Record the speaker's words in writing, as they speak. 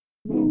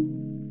Hello,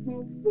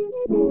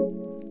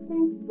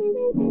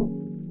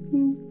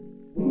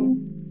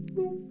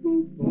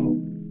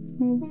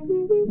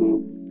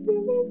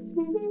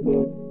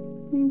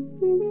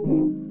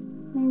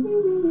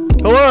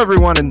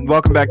 everyone, and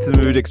welcome back to the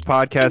Movie Dicks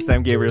Podcast.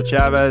 I'm Gabriel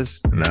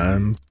Chavez. And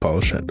I'm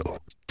Paul Schendel.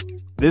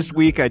 This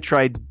week, I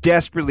tried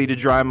desperately to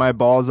dry my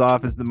balls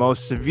off as the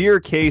most severe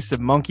case of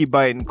monkey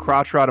bite and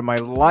crotch rot of my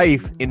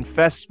life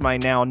infests my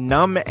now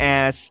numb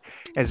ass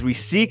as we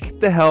seek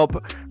the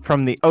help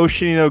from the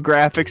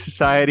Oceanographic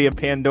Society of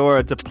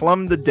Pandora to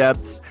plumb the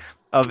depths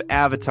of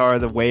Avatar: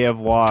 The Way of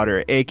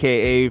Water,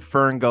 a.k.a.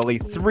 Fern Gully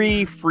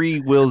 3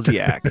 Free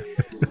Willsiak.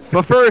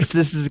 But first,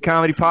 this is a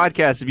comedy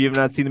podcast. If you have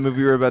not seen the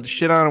movie we're about to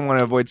shit on and want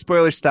to avoid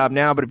spoilers, stop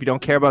now. But if you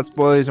don't care about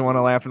spoilers and want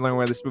to laugh and learn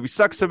why this movie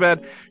sucks so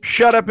bad,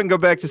 shut up and go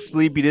back to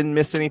sleep. You didn't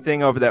miss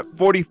anything over that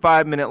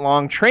 45-minute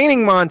long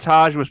training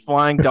montage with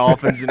flying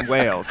dolphins and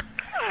whales.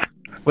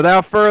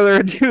 Without further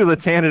ado,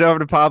 let's hand it over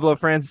to Pablo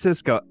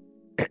Francisco.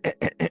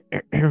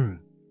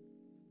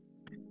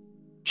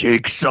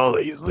 Jake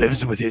Sully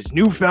lives with his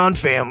newfound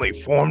family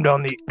formed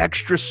on the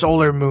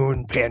extrasolar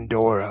moon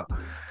Pandora.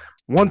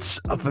 Once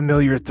a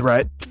familiar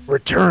threat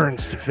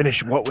returns to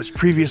finish what was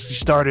previously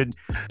started,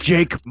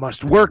 Jake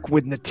must work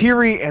with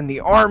Neytiri and the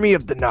army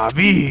of the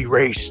Na'vi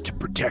race to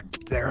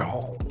protect their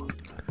home.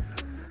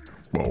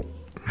 Whoa.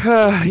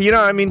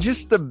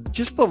 Just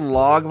the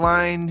log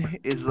line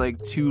is like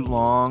too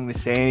long to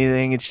say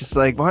anything. It's just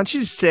like, why don't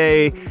you just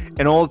say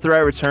an old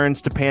threat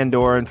returns to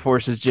Pandora and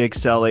forces Jake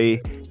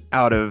Sully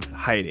out of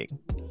hiding?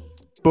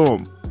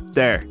 Boom.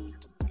 There.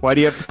 Why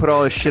do you have to put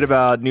all this shit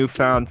about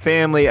newfound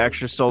family,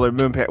 extrasolar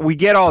moon? We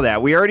get all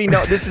that. We already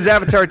know. This is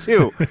Avatar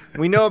 2.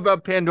 We know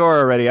about Pandora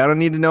already. I don't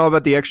need to know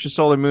about the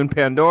extrasolar moon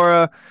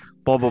Pandora.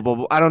 Blah, blah, blah,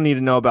 blah. I don't need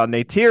to know about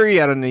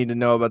Neytiri. I don't need to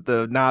know about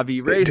the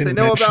Na'vi race. I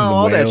know about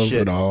all that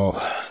shit. At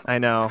all. I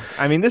know.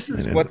 I mean, this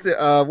is what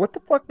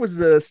the fuck was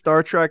the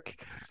Star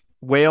Trek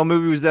whale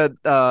movie? Was that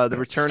the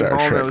Return Home?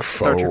 That was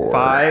Star Trek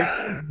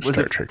 5. Was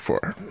Star Trek 4.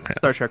 Yeah.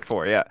 Star Trek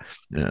 4. Yeah.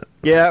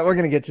 We're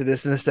gonna get to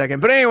this in a second.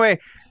 But anyway,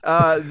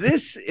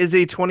 this is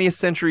a 20th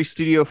Century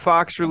Studio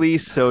Fox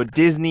release. So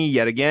Disney,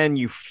 yet again,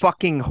 you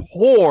fucking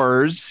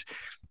whores,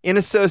 in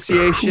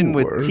association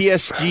with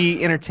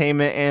TSG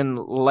Entertainment and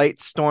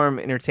Lightstorm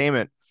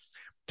Entertainment.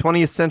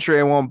 20th Century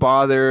I won't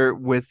bother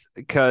with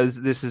because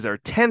this is our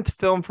 10th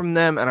film from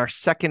them and our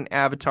second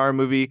Avatar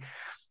movie.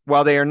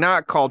 While they are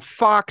not called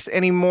Fox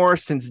anymore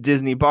since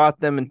Disney bought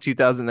them in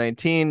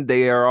 2019,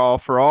 they are all,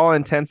 for all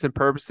intents and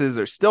purposes,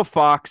 are still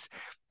Fox,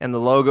 and the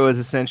logo is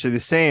essentially the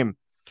same.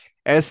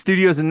 As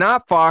studios and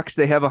not Fox,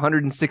 they have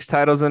 106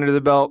 titles under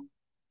the belt,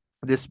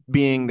 this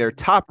being their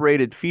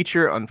top-rated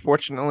feature,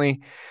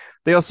 unfortunately.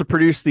 They also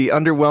produced the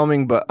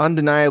underwhelming but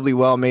undeniably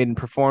well-made and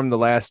performed The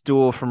Last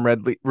Duel from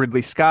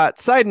Ridley Scott.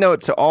 Side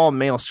note to all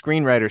male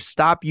screenwriters,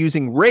 stop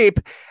using rape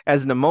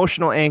as an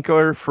emotional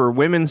anchor for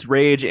women's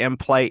rage and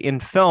plight in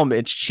film.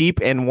 It's cheap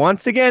and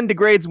once again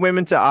degrades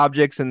women to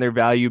objects and their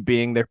value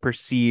being their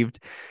perceived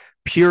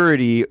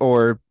purity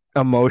or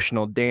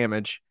emotional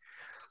damage.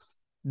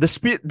 The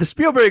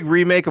Spielberg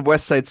remake of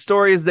West Side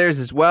Story is theirs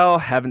as well.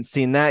 Haven't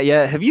seen that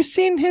yet. Have you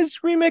seen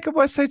his remake of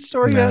West Side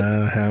Story yet?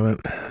 No, I haven't.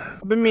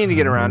 I've been meaning to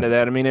get around to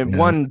that. I mean, it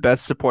won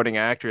Best Supporting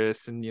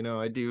Actress, and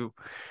I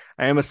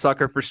am a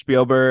sucker for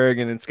Spielberg,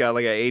 and it's got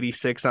like an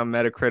 86 on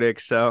Metacritic.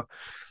 So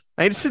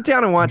I need to sit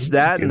down and watch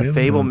that and The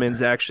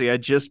Fabelmans. Actually, I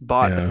just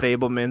bought The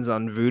Fabelmans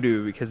on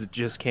Vudu because it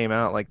just came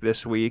out like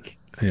this week.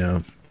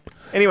 Yeah.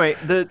 Anyway,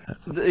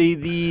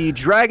 the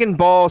Dragon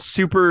Ball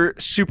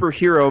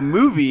superhero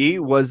movie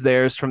was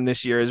theirs from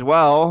this year as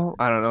well.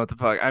 I don't know what the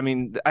fuck. I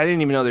mean, I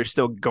didn't even know they're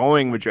still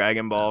going with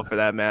Dragon Ball for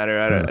that matter.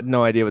 I had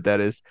no idea what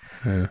that is.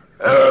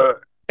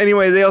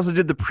 Anyway, they also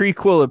did the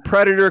prequel of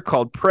Predator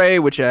called Prey,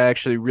 which I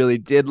actually really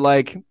did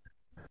like.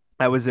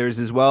 That was theirs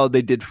as well.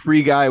 They did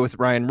Free Guy with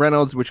Ryan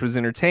Reynolds, which was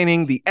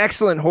entertaining. The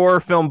excellent horror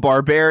film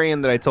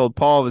Barbarian that I told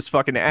Paul was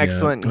fucking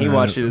excellent, and he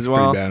watched it as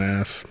well. Pretty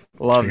badass.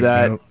 Love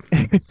that.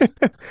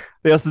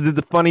 They also did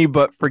the funny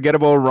but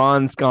forgettable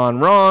Ron's Gone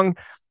Wrong,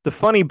 the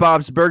funny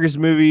Bob's Burgers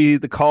movie,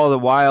 The Call of the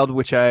Wild,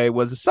 which I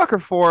was a sucker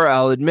for,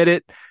 I'll admit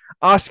it.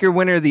 Oscar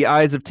winner The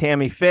Eyes of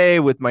Tammy Faye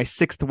with my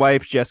sixth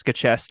wife, Jessica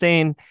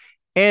Chastain,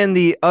 and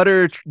the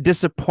utter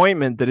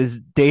disappointment that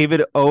is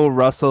David O.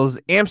 Russell's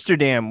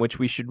Amsterdam, which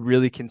we should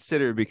really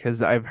consider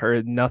because I've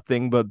heard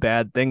nothing but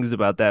bad things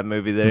about that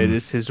movie, that it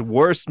is his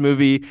worst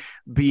movie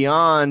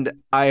beyond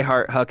I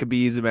Heart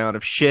Huckabee's amount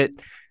of shit.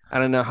 I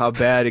don't know how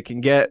bad it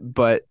can get,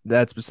 but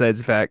that's besides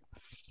the fact.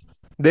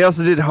 They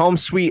also did Home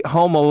Sweet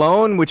Home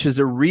Alone, which is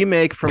a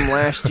remake from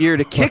last year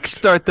to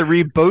kickstart the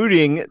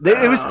rebooting.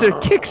 It was to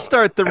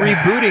kickstart the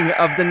rebooting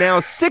of the now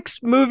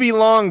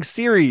 6-movie-long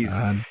series.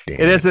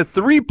 It has a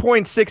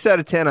 3.6 out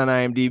of 10 on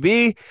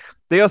IMDb.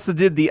 They also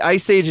did the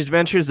Ice Age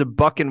Adventures of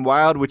Buck and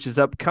Wild, which is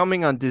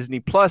upcoming on Disney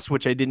Plus,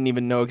 which I didn't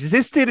even know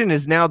existed, and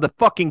is now the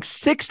fucking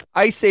 6th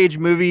Ice Age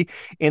movie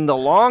in the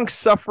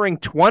long-suffering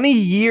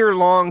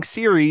 20-year-long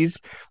series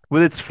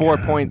with its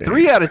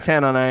 4.3 out of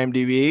 10 on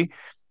IMDb.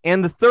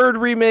 And the third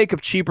remake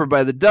of Cheaper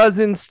by the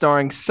Dozen,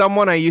 starring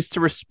someone I used to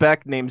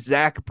respect named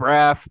Zach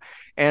Braff,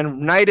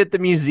 and Night at the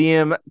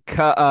Museum,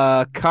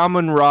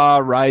 Kamen Ra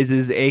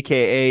Rises,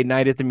 a.k.a.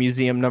 Night at the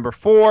Museum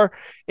 #4.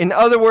 In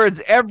other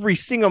words, every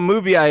single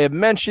movie I have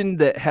mentioned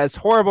that has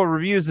horrible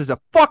reviews is a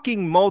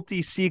fucking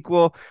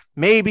multi-sequel.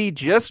 Maybe,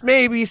 just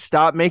maybe,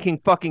 stop making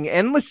fucking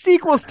endless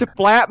sequels to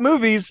flat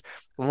movies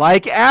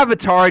like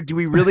Avatar. Do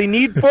we really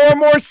need 4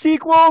 more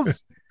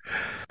sequels?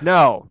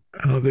 No.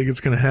 I don't think it's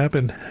going to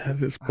happen at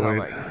this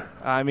point.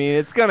 I mean,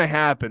 it's going to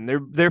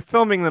happen. They're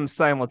filming them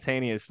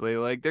simultaneously.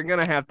 Like, they're going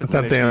to have to I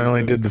thought they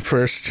only did the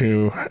first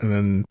 2, and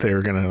then they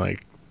were going to,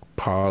 like,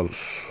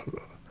 pause.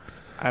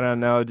 I don't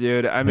know,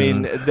 dude. I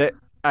mean,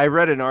 I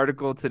read an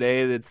article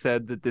today that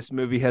said that this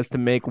movie has to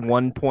make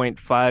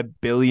 $1.5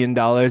 billion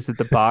at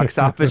the box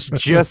office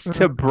just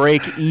to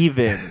break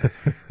even.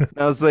 And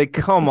I was like,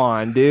 come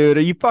on, dude.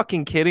 Are you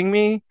fucking kidding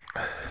me?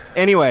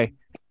 Anyway,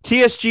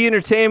 TSG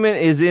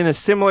Entertainment is in a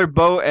similar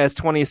boat as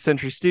 20th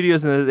Century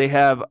Studios in that they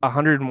have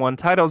 101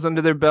 titles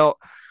under their belt.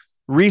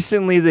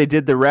 Recently, they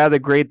did the rather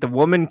great The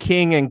Woman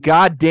King, and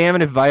god damn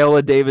it if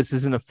Viola Davis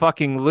isn't a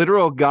fucking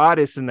literal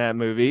goddess in that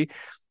movie.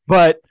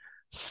 But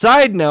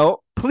side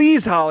note,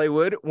 please,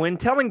 Hollywood, when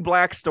telling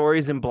black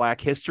stories in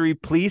black history,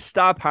 please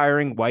stop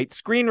hiring white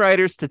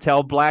screenwriters to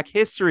tell black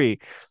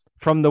history.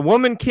 From The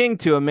Woman King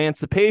to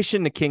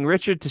Emancipation to King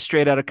Richard to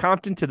Straight Outta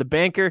Compton to The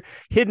Banker,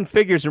 Hidden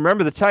Figures,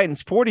 Remember the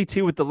Titans,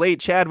 42 with the late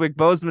Chadwick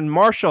Boseman,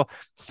 Marshall,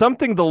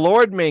 Something the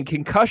Lord Made,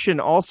 Concussion,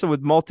 also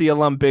with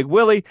multi-alum Big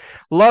Willie,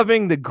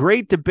 Loving, The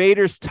Great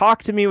Debaters,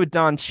 Talk to Me with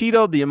Don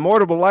Cheadle, The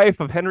Immortal Life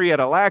of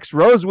Henrietta Lacks,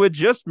 Rosewood,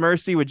 Just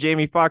Mercy with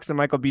Jamie Foxx and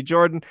Michael B.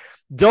 Jordan,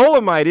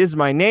 Dolomite Is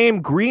My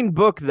Name, Green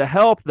Book, The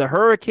Help, The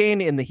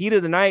Hurricane, In the Heat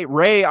of the Night,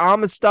 Ray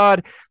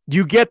Amistad.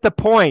 You get the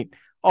point.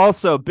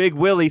 Also, Big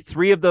Willie,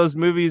 3 of those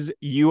movies,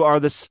 you are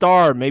the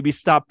star. Maybe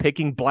stop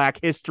picking black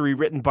history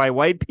written by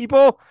white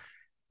people.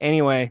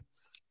 Anyway,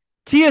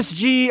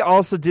 TSG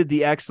also did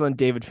the excellent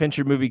David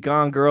Fincher movie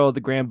Gone Girl,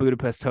 The Grand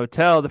Budapest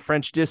Hotel, The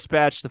French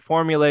Dispatch, the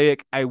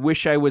formulaic I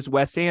Wish I Was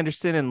Wes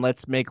Anderson and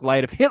Let's Make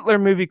Light of Hitler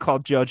movie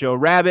called Jojo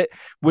Rabbit,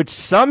 which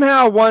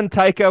somehow won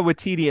Taika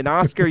Waititi an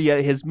Oscar,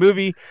 yet his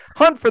movie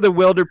Hunt for the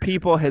Wilder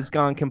People has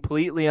gone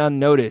completely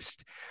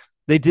unnoticed.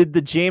 They did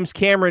the James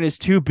Cameron is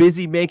too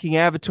busy making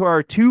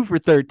Avatar 2 for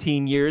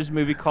 13 years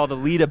movie called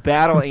Alita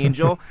Battle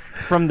Angel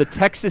from the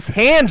Texas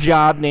hand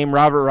job named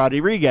Robert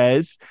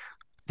Rodriguez.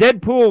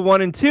 Deadpool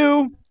 1 and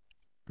 2,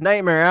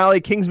 Nightmare Alley,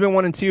 Kingsman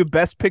 1 and 2,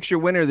 Best Picture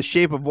winner The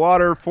Shape of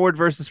Water, Ford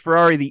versus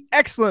Ferrari, the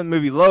excellent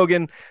movie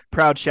Logan,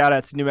 proud shout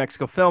out to New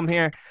Mexico Film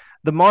here.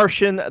 The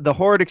Martian, the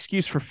horrid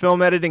excuse for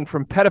film editing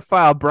from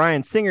pedophile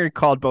Bryan Singer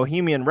called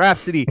Bohemian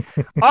Rhapsody.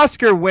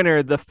 Oscar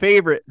winner, The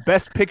Favorite,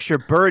 Best Picture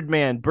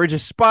Birdman, Bridge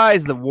of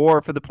Spies, The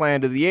War for the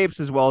Planet of the Apes,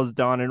 as well as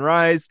Dawn and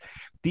Rise.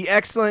 The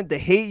excellent The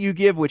Hate You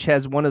Give, which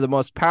has one of the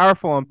most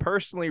powerful and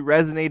personally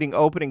resonating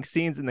opening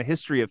scenes in the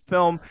history of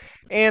film.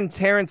 And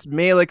Terrence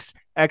Malick's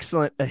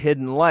excellent A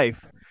Hidden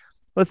Life.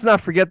 Let's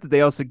not forget that they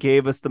also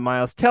gave us the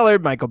Miles Teller,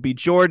 Michael B.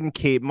 Jordan,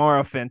 Kate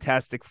Mara,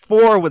 Fantastic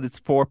Four with its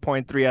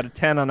 4.3 out of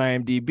 10 on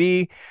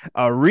IMDb.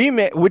 A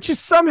remake, which is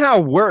somehow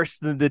worse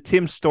than the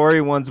Tim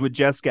Story ones with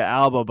Jessica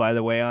Alba, by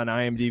the way, on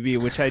IMDb,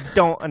 which I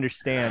don't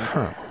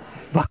understand.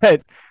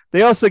 But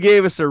they also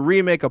gave us a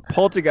remake of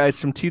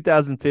Poltergeist from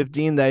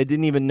 2015 that I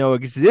didn't even know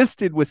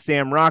existed with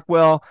Sam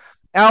Rockwell.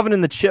 Alvin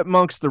and the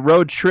Chipmunks, The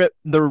Road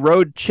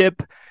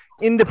Chip,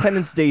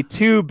 Independence Day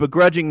 2,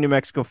 begrudging New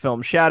Mexico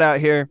Film shout out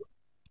here.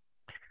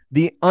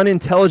 The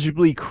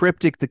unintelligibly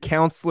cryptic The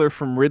Counselor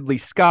from Ridley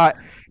Scott,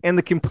 and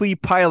the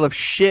complete pile of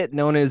shit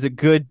known as A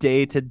Good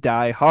Day to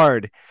Die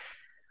Hard.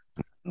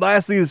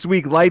 Lastly, this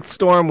week,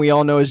 Lightstorm, we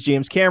all know as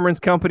James Cameron's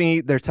company.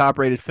 Their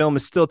top-rated film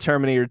is still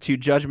Terminator 2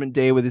 Judgment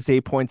Day with its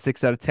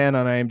 8.6 out of 10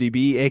 on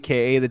IMDb,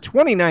 a.k.a. the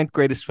 29th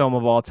greatest film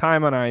of all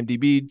time on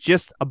IMDb,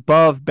 just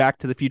above Back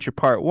to the Future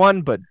Part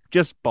 1, but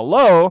just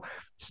below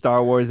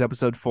Star Wars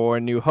Episode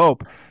 4 New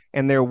Hope.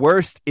 And their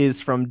worst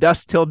is From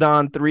Dusk Till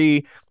Dawn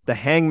 3, The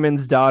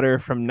Hangman's Daughter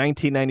from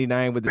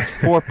 1999 with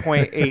its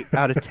 4.8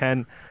 out of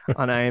 10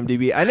 on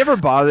IMDb. I never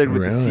bothered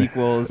with the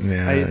sequels.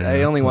 Yeah,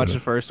 I only watched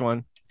the first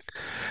one.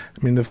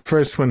 I mean, the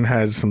first one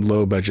has some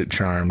low-budget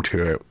charm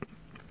to it.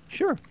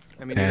 Sure.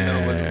 I mean, even though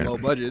it wasn't low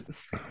budget.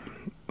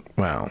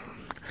 Well,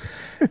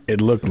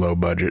 it looked low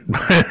budget.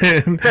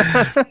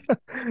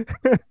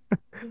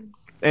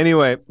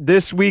 Anyway,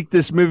 this week,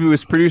 this movie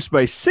was produced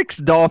by 6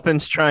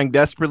 dolphins trying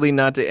desperately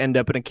not to end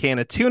up in a can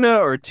of tuna,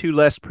 or 2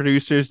 less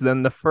producers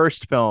than the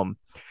first film.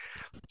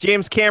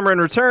 James Cameron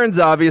returns,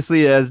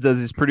 obviously, as does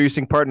his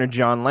producing partner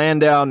John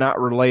Landau, not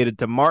related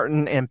to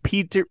Martin, and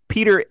Peter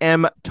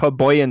M.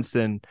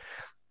 Toboyanson.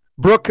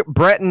 Brooke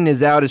Breton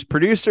is out as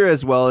producer,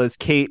 as well as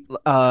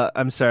Leda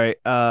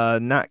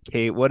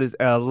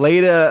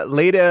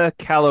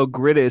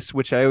Kalogridis,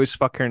 which I always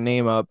fuck her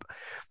name up.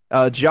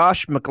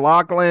 Josh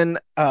McLaughlin,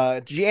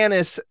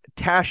 Janice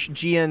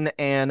Tashjian,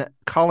 and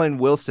Colin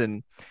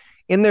Wilson.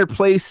 In their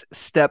place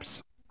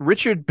steps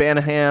Richard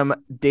Banham,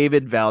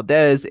 David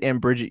Valdez, and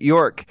Bridget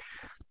York.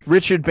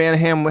 Richard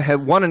Banham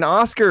had won an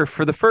Oscar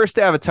for the first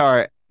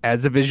Avatar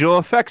as a visual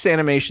effects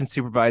animation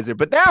supervisor,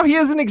 but now he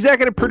is an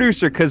executive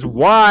producer because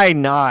why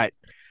not?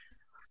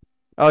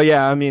 Oh,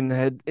 yeah, I mean,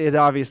 it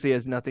obviously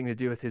has nothing to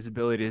do with his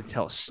ability to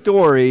tell a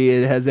story.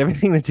 It has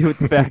everything to do with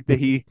the fact that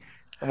he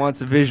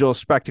wants a visual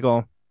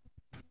spectacle.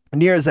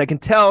 Near as I can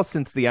tell,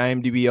 since the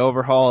IMDb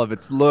overhaul of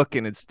its look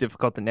and it's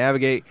difficult to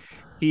navigate,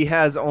 he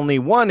has only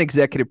one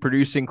executive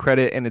producing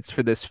credit, and it's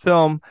for this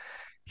film.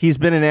 He's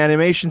been an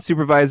animation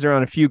supervisor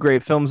on a few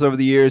great films over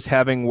the years,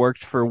 having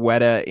worked for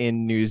Weta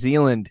in New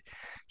Zealand.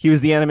 He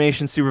was the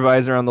animation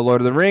supervisor on The Lord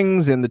of the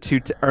Rings and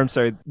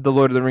The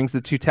Lord of the Rings,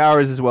 The Two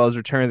Towers, as well as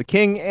Return of the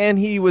King, and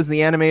he was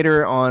the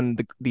animator on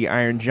the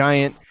Iron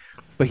Giant.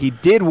 But he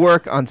did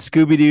work on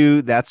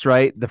Scooby-Doo, that's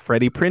right, the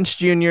Freddie Prinze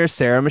Jr.,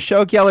 Sarah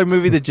Michelle Gellar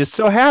movie that just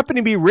so happened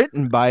to be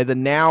written by the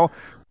now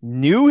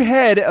new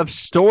head of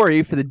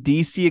story for the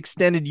DC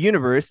Extended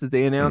Universe that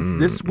they announced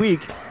this week.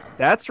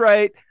 That's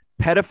right,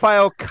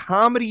 pedophile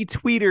comedy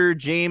tweeter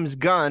James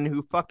Gunn,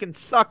 who fucking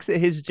sucks at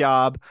his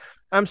job.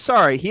 I'm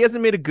sorry, he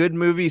hasn't made a good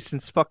movie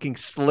since fucking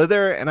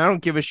Slither, and I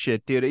don't give a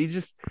shit, dude. He's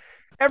just,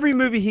 every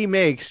movie he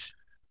makes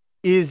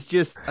is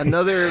just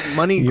another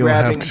money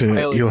grabbing.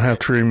 You'll have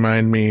to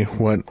remind me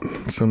what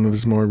some of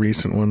his more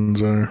recent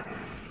ones are.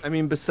 I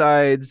mean,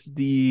 besides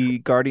the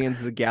Guardians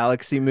of the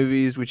Galaxy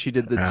movies, which he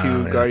did the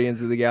two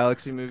Guardians of the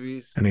Galaxy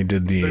movies, and he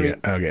did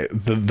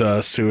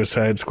the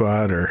Suicide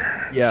Squad, or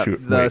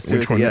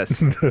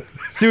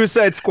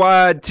Suicide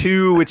Squad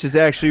 2, which is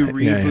actually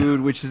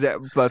reboot, which is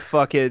but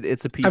fuck it,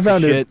 it's a piece of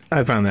shit.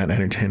 I found that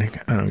entertaining.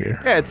 I don't care.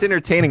 Yeah, it's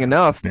entertaining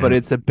enough, but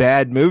it's a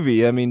bad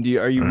movie. I mean,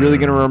 are you really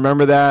going to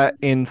remember that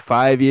in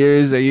 5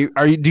 years?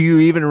 Do you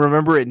even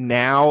remember it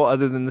now,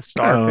 other than the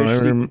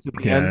starfish?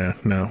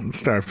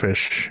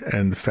 Starfish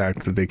and the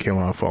fact that they kill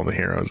off all the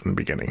heroes in the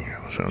beginning.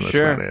 So that's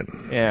about it.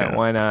 Yeah,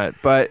 why not?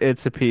 But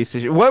it's a piece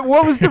of shit. What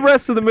was the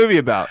rest of the movie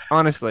about?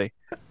 Honestly,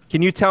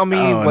 can you tell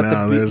me what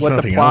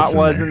the plot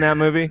was in that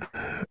movie?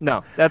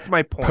 No, that's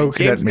my point.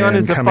 James Gunn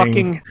is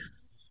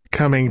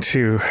coming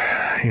to,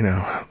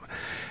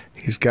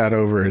 he's got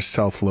over his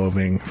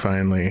self-loathing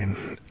finally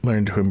and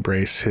learned to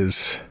embrace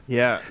his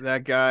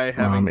that guy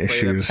having played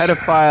issues. A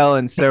pedophile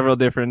in several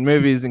different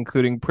movies,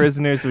 including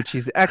Prisoners, which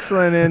he's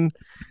excellent in.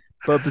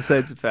 But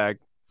besides the fact.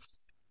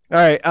 All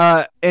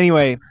right.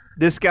 Anyway,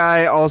 this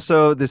guy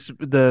also,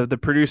 the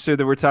producer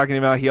that we're talking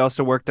about, he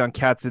also worked on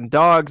Cats and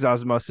Dogs,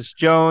 Osmosis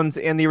Jones,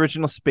 and the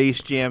original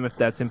Space Jam, if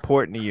that's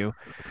important to you.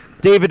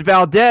 David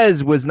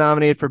Valdez was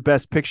nominated for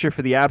Best Picture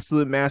for the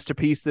absolute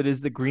masterpiece that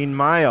is The Green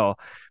Mile.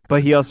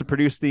 But he also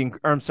produced the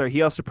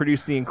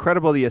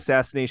incredible The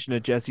Assassination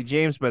of Jesse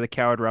James by the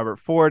coward Robert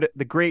Ford,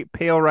 The Great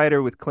Pale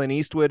Rider with Clint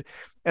Eastwood,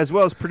 as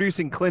well as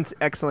producing Clint's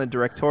excellent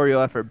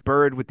directorial effort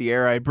Bird with the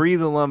Air I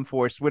Breathe alum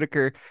Forrest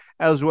Whitaker,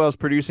 as well as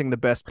producing the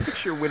Best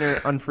Picture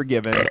winner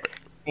Unforgiven,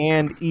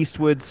 and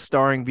Eastwood's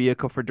starring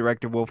vehicle for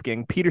director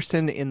Wolfgang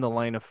Peterson in The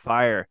Line of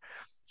Fire.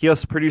 He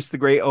also produced The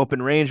Great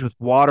Open Range with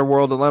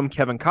Waterworld alum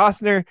Kevin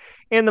Costner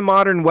and the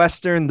modern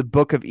Western The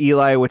Book of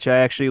Eli, which I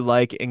actually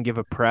like and give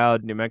a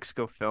proud New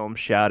Mexico film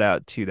shout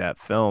out to that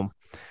film.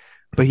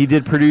 But he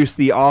did produce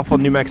the awful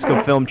New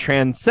Mexico film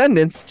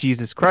Transcendence.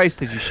 Jesus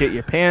Christ, did you shit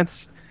your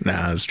pants?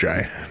 Nah, it's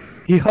dry.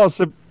 He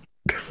also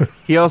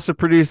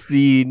produced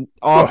the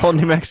awful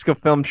New Mexico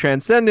film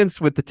Transcendence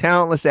with the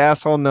talentless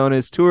asshole known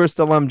as tourist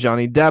alum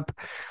Johnny Depp.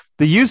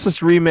 The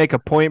useless remake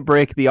of Point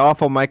Break, the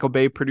awful Michael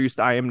Bay produced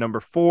I Am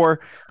Number 4,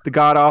 the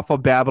god-awful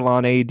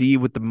Babylon AD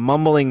with the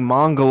mumbling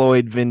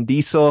mongoloid Vin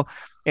Diesel,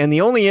 and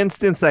the only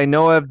instance I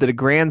know of that a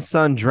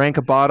grandson drank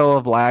a bottle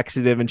of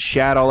laxative and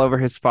shat all over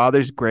his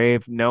grandfather's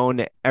grave,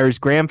 known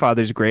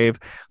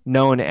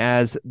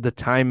as The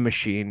Time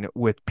Machine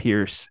with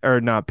Pierce,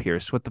 or not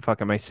Pierce, what the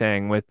fuck am I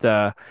saying? With,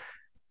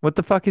 what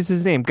the fuck is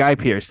his name? Guy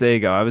Pearce, there you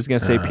go. I was going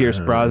to say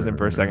Pierce Brosnan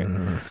for a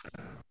second.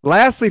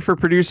 Lastly, for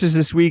producers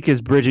this week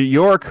is Bridget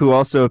York, who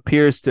also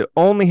appears to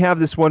only have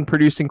this one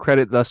producing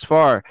credit thus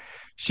far.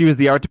 She was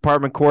the art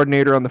department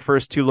coordinator on the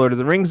first two Lord of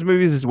the Rings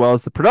movies, as well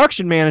as the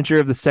production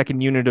manager of the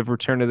second unit of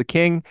Return of the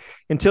King,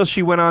 until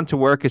she went on to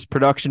work as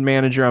production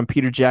manager on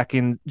Peter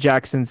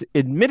Jackson's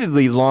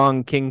admittedly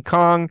long King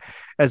Kong,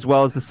 as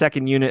well as the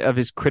second unit of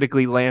his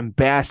critically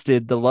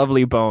lambasted The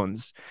Lovely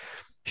Bones.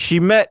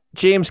 She met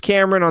James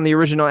Cameron on the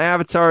original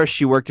Avatar.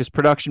 She worked as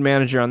production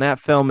manager on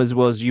that film, as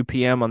well as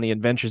UPM on The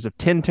Adventures of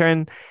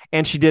Tintin,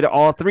 and she did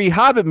all three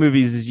Hobbit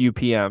movies as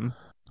UPM.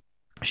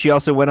 She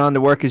also went on to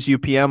work as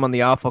UPM on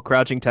the awful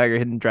Crouching Tiger,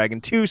 Hidden Dragon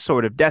 2,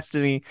 Sword of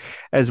Destiny,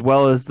 as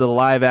well as the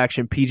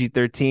live-action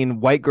PG-13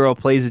 white girl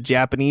plays a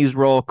Japanese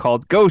role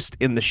called Ghost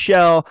in the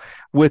Shell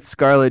with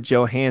Scarlett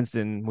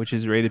Johansson, which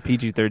is rated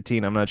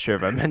PG-13. I'm not sure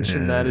if I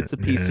mentioned that. It's a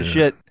piece of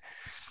shit.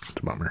 It's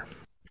a bummer.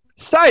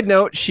 Side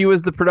note, she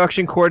was the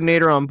production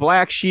coordinator on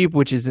Black Sheep,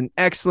 which is an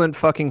excellent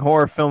fucking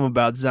horror film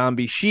about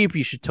zombie sheep.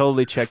 You should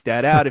totally check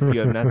that out if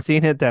you have not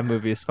seen it. That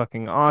movie is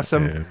fucking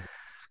awesome.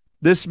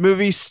 This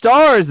movie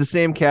stars the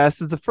same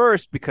cast as the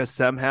first because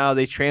somehow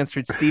they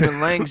transferred Stephen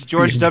Lang's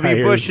George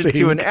W. Bush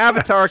into an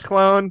Avatar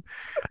clone.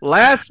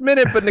 Last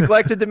minute, but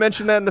neglected to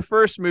mention that in the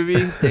first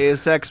movie.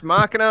 Deus Ex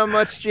Machina,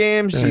 much,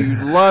 James? You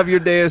love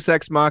your Deus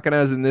Ex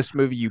Machinas in this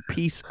movie, you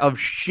piece of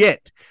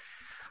shit.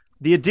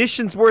 The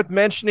additions worth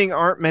mentioning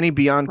aren't many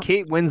beyond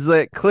Kate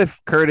Winslet,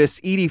 Cliff Curtis,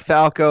 Edie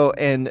Falco,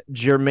 and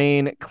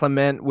Jermaine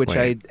Clement, which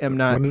I am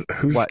not...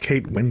 Who's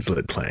Kate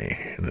Winslet playing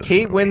in this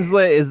Kate movie?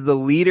 Winslet is the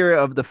leader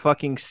of the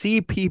fucking Sea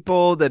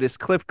People that is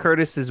Cliff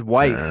Curtis's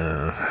wife.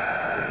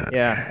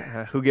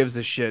 Who gives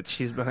a shit?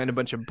 She's behind a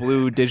bunch of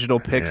blue digital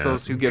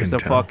pixels. Who gives a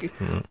fuck?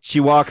 She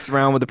walks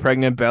around with a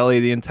pregnant belly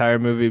the entire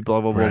movie,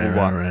 blah, blah, blah, blah,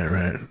 blah.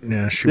 Right.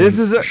 Yeah, she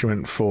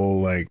went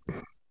full,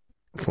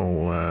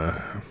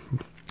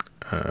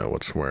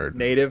 what's the word?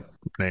 Native.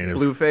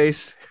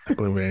 Blueface,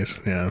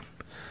 yeah.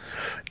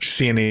 Did you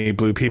see any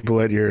blue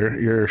people at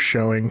your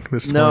showing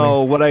this morning?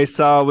 No, what I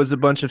saw was a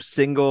bunch of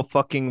single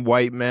fucking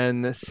white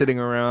men sitting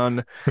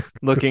around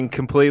looking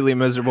completely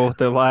miserable with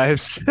their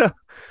lives.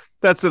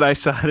 That's what I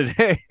saw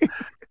today.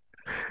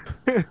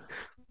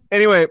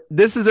 Anyway,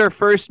 this is our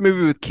first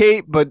movie with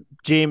Kate, but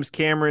James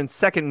Cameron's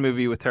second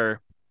movie with her.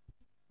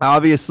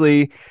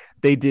 Obviously,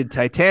 they did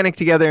Titanic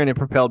together, and it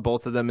propelled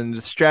both of them into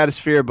the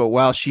stratosphere. But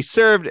while she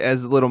served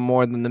as little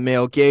more than the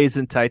male gaze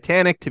in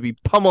Titanic to be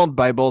pummeled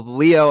by both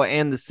Leo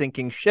and the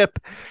sinking ship,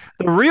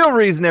 the real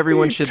reason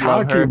everyone should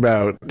love her...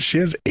 about? She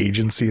has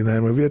agency in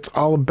that movie. It's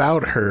all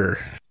about her.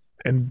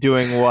 And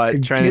doing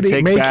what? Trying to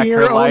take back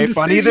her life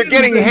on either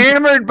getting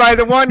hammered by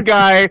the one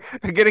guy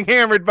or getting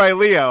hammered by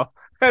Leo.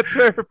 That's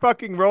what her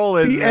fucking role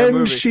is. The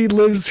end, she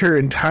lives her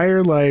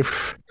entire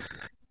life...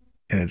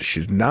 And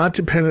she's not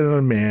dependent on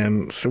a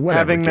man, so whatever.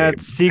 Having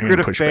that secret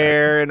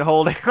affair and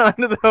holding on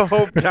to the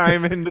Hope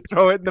Diamond to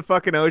throw it in the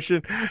fucking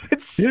ocean.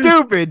 It's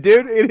stupid,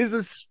 dude. It is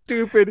a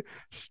stupid,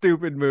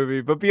 stupid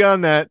movie. But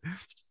beyond that,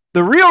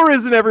 the real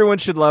reason everyone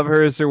should love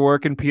her is her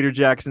work in Peter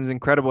Jackson's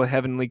incredible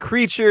Heavenly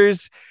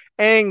Creatures,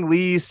 Ang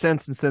Lee's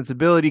Sense and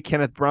Sensibility,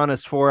 Kenneth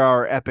Branagh's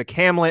 4-hour epic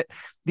Hamlet,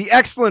 the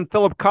excellent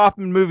Philip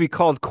Kaufman movie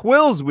called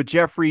Quills with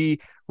Jeffrey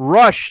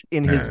Rush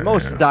in his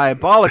most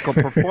diabolical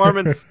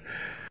performance.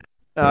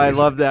 I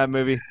love that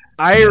movie.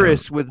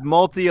 Iris with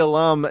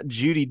multi-alum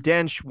Judi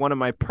Dench, one of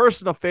my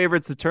personal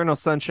favorites, Eternal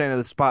Sunshine of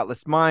the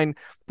Spotless Mind,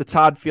 the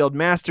Todd Field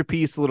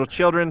masterpiece, Little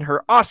Children,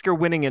 her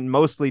Oscar-winning and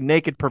mostly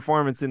naked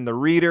performance in The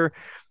Reader,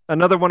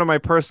 another one of my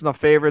personal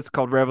favorites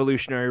called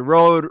Revolutionary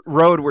Road,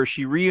 where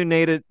she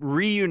reunited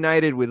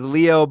with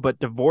Leo but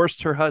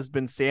divorced her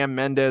husband Sam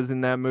Mendes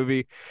in that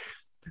movie.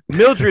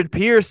 Mildred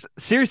Pierce,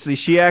 seriously,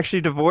 she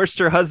actually divorced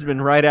her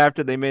husband right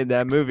after they made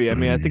that movie. I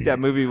mean, I think that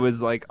movie was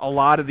like a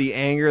lot of the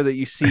anger that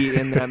you see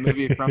in that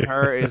movie from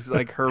her is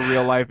like her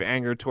real life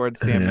anger towards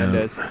Sam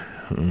Mendes.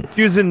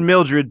 She was in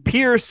Mildred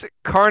Pierce,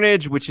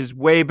 Carnage, which is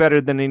way better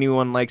than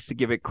anyone likes to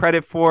give it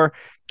credit for,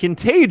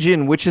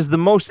 Contagion, which is the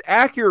most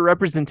accurate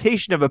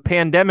representation of a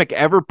pandemic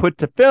ever put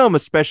to film,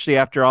 especially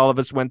after all of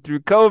us went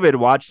through COVID.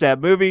 Watch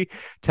that movie.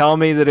 Tell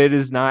me that it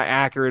is not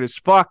accurate as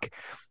fuck.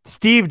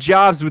 Steve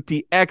Jobs with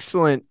the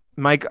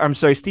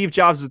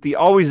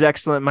always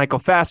excellent Michael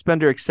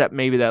Fassbender, except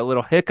maybe that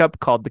little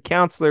hiccup called The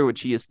Counselor, which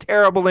he is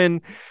terrible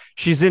in.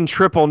 She's in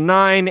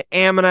 999,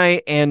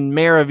 Ammonite, and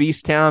Mayor of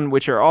Easttown,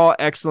 which are all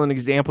excellent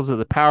examples of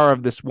the power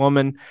of this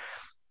woman.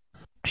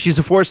 She's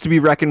a force to be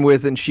reckoned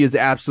with, and she is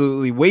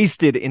absolutely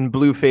wasted in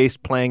Blueface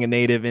playing a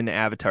native in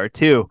Avatar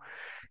 2.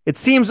 It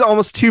seems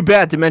almost too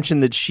bad to mention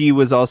that she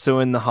was also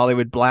in The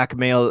Hollywood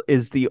Blackmail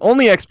is the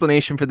only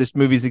explanation for this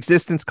movie's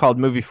existence, called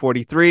Movie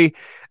 43,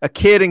 A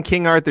Kid in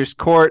King Arthur's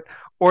Court,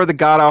 or the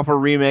god-awful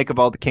remake of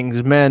All the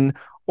King's Men,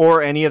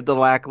 or any of the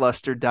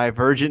lackluster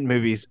Divergent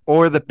movies,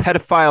 or the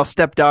pedophile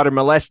stepdaughter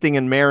molesting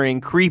and marrying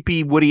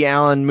creepy Woody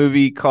Allen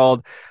movie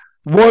called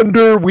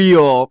Wonder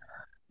Wheel,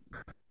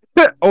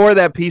 or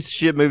that piece of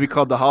shit movie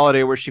called The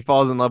Holiday where she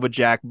falls in love with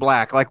Jack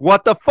Black. Like,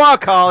 what the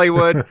fuck,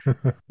 Hollywood?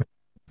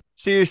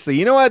 Seriously,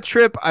 you know what,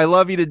 Trip? I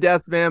love you to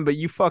death, man, but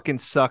you fucking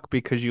suck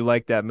because you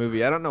like that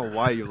movie. I don't know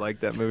why you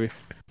like that movie.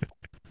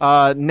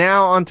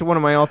 Now on to one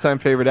of my all-time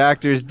favorite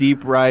actors,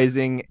 Deep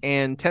Rising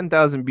and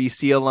 10,000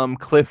 BC alum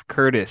Cliff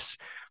Curtis.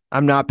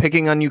 I'm not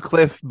picking on you,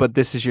 Cliff, but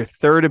this is your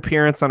third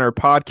appearance on our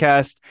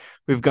podcast.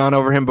 We've gone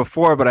over him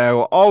before, but I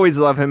will always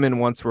love him in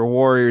Once Were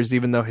Warriors,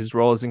 even though his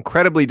role is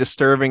incredibly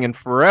disturbing and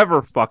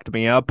forever fucked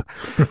me up.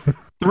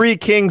 Three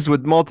Kings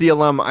with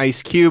multi-alum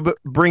Ice Cube,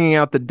 Bringing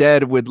Out the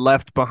Dead with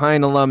Left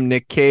Behind alum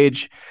Nick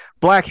Cage,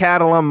 Black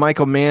Hat alum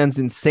Michael Mann's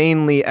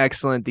insanely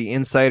excellent The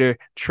Insider,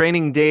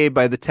 Training Day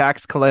by the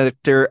Tax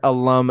Collector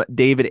alum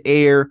David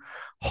Ayer,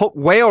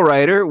 Whale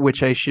Rider,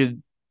 which I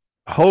should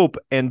hope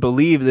and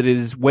believe that it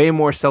is way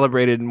more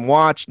celebrated and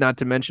watched, not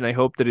to mention I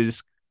hope that it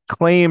is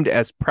claimed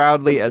as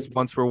proudly as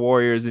Once Were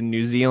Warriors in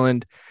New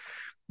Zealand,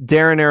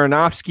 Darren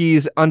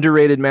Aronofsky's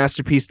underrated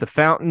masterpiece The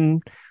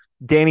Fountain,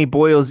 Danny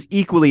Boyle's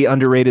equally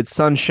underrated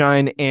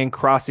Sunshine, and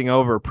crossing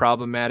over,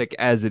 problematic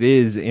as it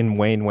is, in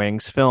Wayne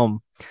Wang's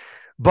film.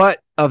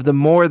 But Of the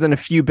more than a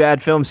few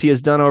bad films he has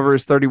done over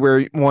his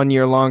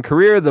 31-year-long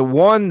career, the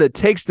one that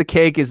takes the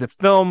cake is a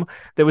film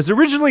that was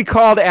originally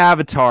called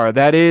Avatar.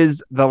 That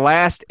is The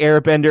Last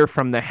Airbender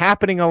from The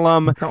Happening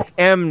alum,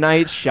 M.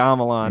 Night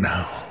Shyamalan.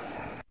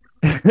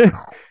 No.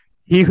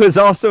 He was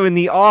also in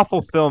the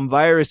awful film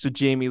Virus with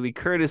Jamie Lee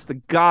Curtis, the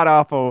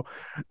god-awful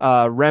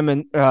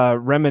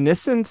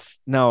Reminiscence,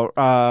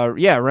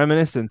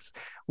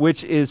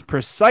 which is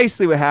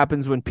precisely what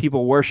happens when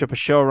people worship a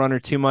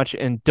showrunner too much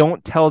and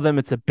don't tell them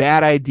it's a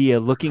bad idea.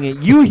 Looking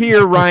at you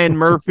here, Ryan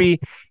Murphy,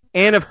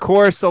 and of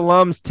course,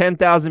 alums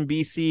 10,000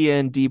 BC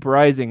and Deep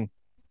Rising.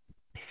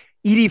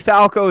 Edie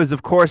Falco is,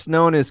 of course,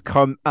 known as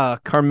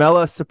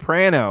Carmela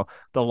Soprano,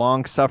 the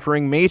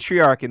long-suffering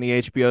matriarch in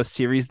the HBO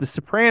series The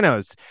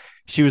Sopranos.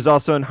 She was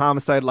also in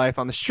Homicide: Life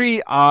on the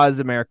Street, Oz,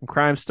 American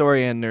Crime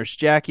Story, and Nurse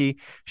Jackie.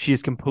 She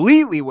is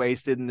completely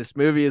wasted in this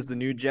movie as the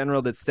new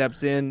general that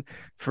steps in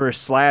for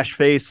Slash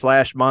Face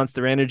 /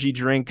 Monster Energy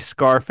Drink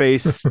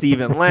Scarface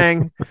Stephen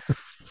Lang.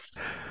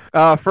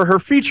 For her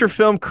feature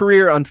film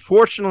career,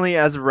 unfortunately,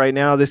 as of right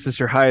now, this is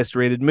her highest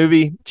rated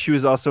movie. She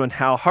was also in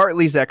Hal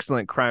Hartley's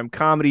excellent crime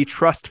comedy,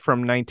 Trust from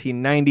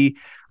 1990,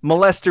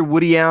 molester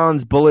Woody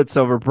Allen's Bullets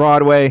Over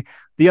Broadway,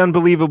 The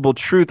Unbelievable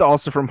Truth,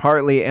 also from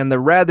Hartley, and the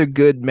rather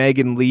good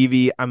Megan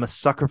Levy, I'm a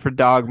sucker for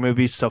dog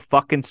movies, so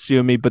fucking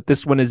sue me, but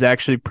this one is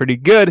actually pretty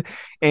good,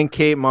 and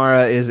Kate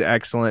Mara is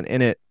excellent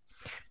in it.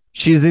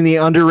 She's in the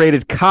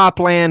underrated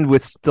Copland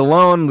with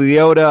Stallone,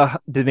 Liotta,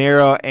 De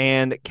Niro,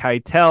 and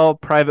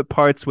Keitel, Private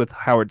Parts with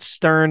Howard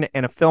Stern,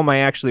 and a film I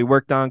actually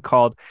worked on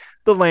called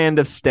The Land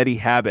of Steady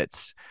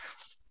Habits.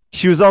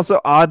 She was also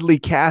oddly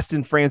cast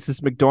in Frances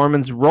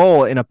McDormand's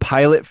role in a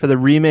pilot for the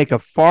remake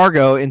of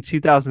Fargo in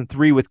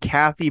 2003 with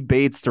Kathy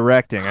Bates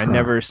directing. I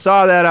never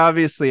saw that,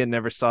 obviously, and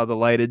never saw the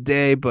light of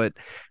day, but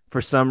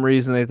for some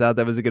reason they thought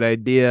that was a good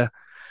idea.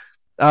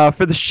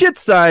 For the shit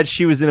side,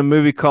 she was in a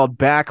movie called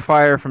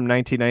Backfire from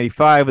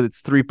 1995 with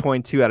its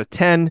 3.2 out of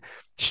 10,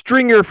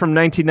 Stringer from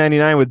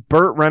 1999 with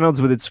Burt Reynolds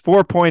with its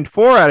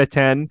 4.4 out of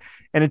 10,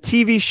 and a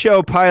TV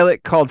show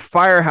pilot called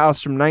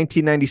Firehouse from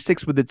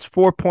 1996 with its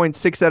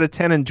 4.6 out of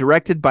 10 and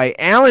directed by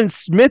Alan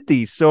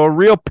Smithy. So a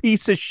real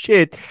piece of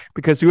shit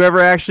because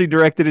whoever actually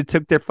directed it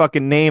took their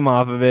fucking name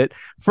off of it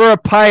for a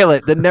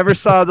pilot that never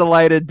saw the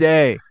light of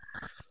day.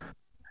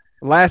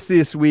 Lastly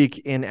this week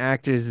in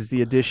actors is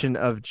the addition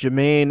of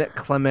Jermaine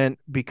Clement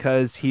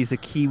because he's a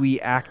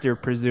Kiwi actor,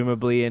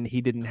 presumably, and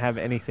he didn't have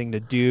anything to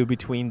do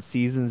between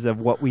seasons of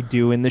What We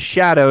Do in the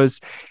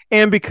Shadows,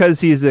 and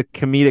because he's a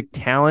comedic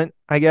talent,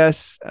 I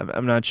guess.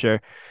 I'm not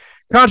sure.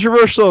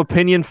 Controversial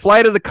opinion,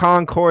 Flight of the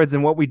Conchords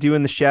and What We Do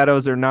in the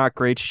Shadows are not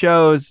great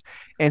shows,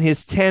 and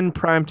his 10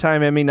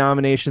 Primetime Emmy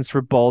nominations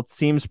for both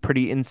seems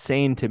pretty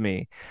insane to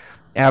me.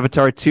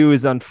 Avatar 2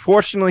 is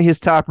unfortunately his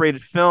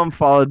top-rated film,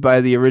 followed by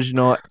the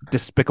original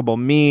Despicable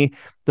Me,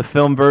 the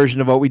film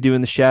version of What We Do in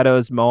the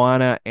Shadows,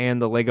 Moana,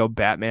 and the Lego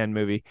Batman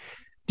movie.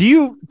 Do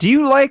you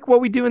like What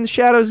We Do in the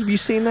Shadows? Have you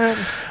seen that?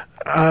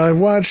 I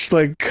watched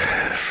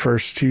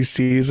first 2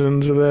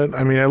 seasons of it.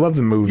 I mean, I love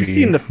the movie. You've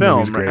seen the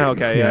film, great. Right?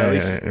 Okay,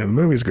 yeah. The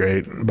movie's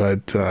great,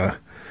 but the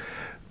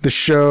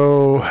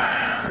show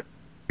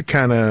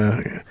kind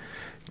of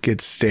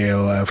gets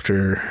stale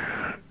after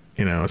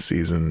a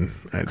season,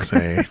 I'd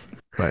say.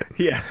 But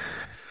yeah.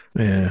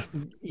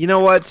 You know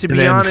what? To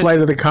be honest, Flight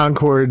of the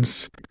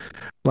Conchords.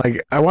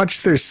 I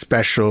watched their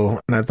special,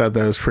 and I thought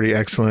that was pretty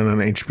excellent on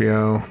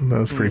HBO. That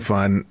was pretty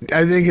fun.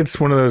 I think it's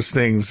one of those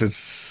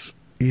things.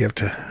 You have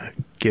to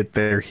get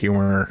their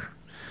humor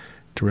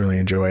to really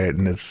enjoy it,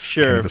 and it's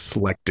kind of a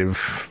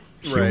selective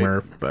humor,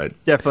 right.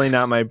 But definitely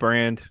not my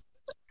brand.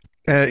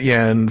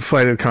 And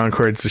Flight of the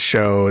Conchords, the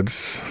show,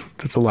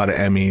 it's a lot of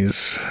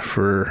Emmys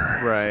for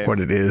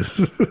what it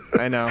is.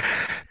 I know.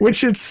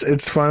 Which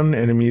it's fun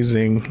and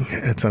amusing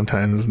at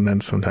sometimes, and then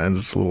sometimes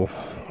it's a little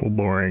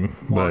boring.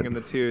 Long in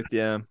the tooth,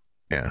 yeah.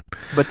 Yeah.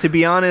 But to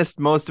be honest,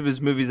 most of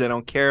his movies I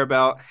don't care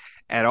about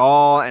at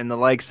all, and the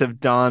likes of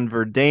Don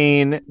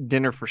Verdain,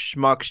 Dinner for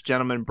Schmucks,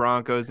 Gentlemen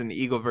Broncos, and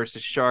Eagle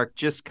versus Shark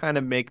just kind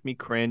of make me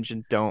cringe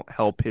and don't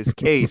help his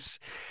case.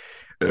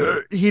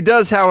 He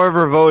does,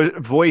 however,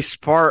 voice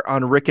fart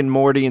on Rick and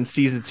Morty in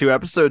season 2,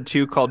 episode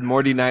 2, called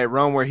Morty Night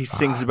Rome, where he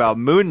sings about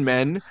moon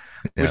men,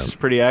 which is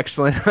pretty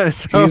excellent.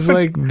 He's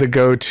like the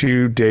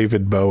go-to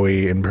David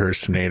Bowie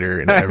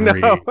impersonator in every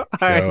show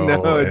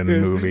and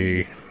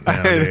movie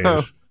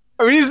nowadays.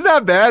 I mean, he's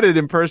not bad at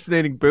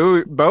impersonating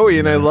Bowie,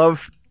 and I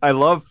love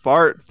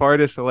fart. Fart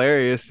is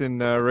hilarious in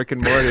Rick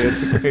and Morty.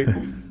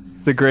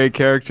 It's a great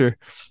character.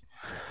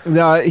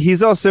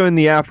 He's also in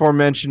the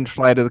aforementioned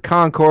Flight of the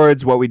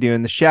Conchords, What We Do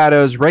in the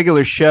Shadows,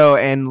 Regular Show,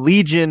 and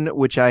Legion,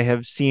 which I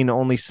have seen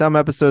only some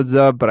episodes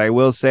of, but I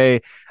will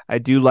say I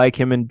do like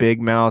him in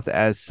Big Mouth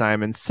as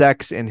Simon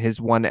Sex in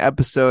his one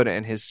episode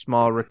and his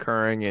small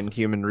recurring in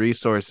Human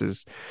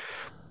Resources.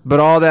 But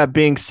all that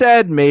being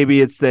said,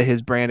 maybe it's that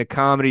his brand of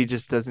comedy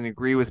just doesn't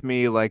agree with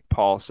me, like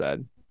Paul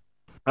said.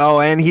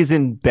 Oh, and he's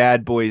in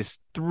Bad Boys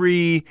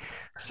 3.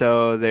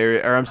 So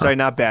there, or I'm sorry,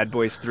 not Bad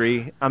Boys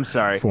 3. I'm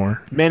sorry.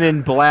 4. Men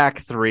in Black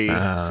 3.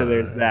 So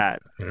there's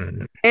that.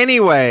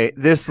 Anyway,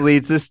 this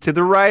leads us to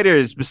the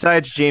writers.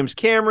 Besides James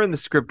Cameron, the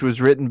script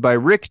was written by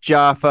Rick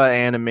Jaffa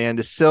and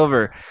Amanda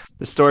Silver.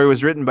 The story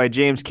was written by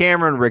James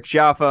Cameron, Rick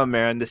Jaffa,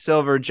 Amanda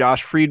Silver,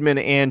 Josh Friedman,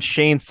 and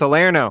Shane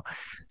Salerno.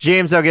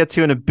 James I'll get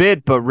to in a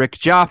bit, but Rick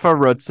Jaffa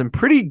wrote some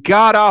pretty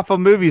god-awful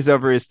movies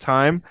over his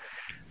time.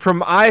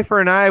 From Eye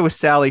for an Eye with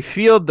Sally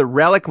Field, The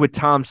Relic with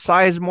Tom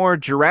Sizemore,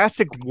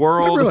 Jurassic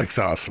World. The Relic's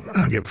awesome. I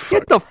don't give a fuck.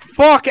 Get the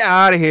fuck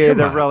out of here. Come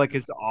The on. Relic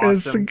is awesome.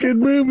 It's a good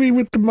movie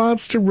with the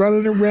monster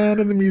running around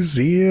in the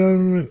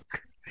museum.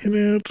 You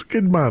know, it's a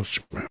good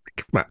monster movie.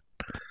 Come on.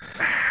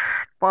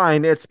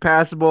 Fine, it's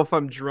passable if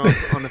I'm drunk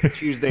on a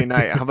Tuesday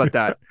night. How about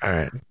that? All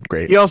right,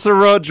 great. He also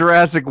wrote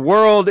Jurassic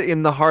World,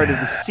 In the Heart of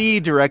the Sea,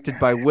 directed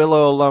by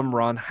Willow alum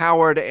Ron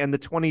Howard, and the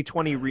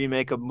 2020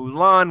 remake of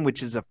Mulan,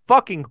 which is a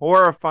fucking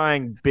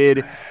horrifying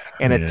bid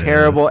and a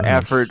terrible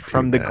effort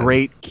from the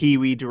great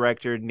Kiwi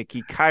director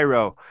Nikki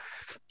Cairo.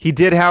 He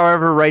did,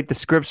 however, write the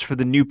scripts for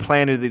the new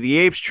Planet of the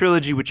Apes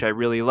trilogy, which I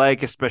really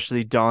like,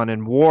 especially Dawn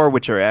and War,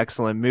 which are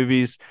excellent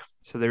movies.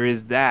 So there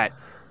is that.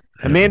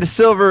 Amanda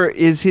Silver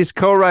is his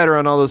co-writer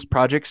on all those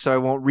projects, so I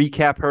won't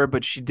recap her,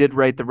 but she did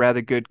write the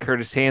rather good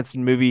Curtis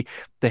Hanson movie,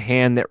 The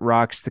Hand That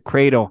Rocks the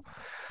Cradle.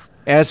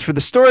 As for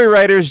the story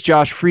writers,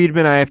 Josh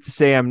Friedman, I have to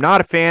say I'm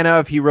not a fan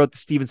of. He wrote the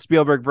Steven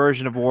Spielberg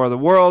version of War of the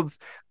Worlds,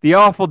 the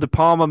awful De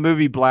Palma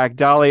movie Black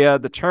Dahlia,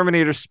 the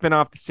Terminator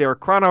spinoff, the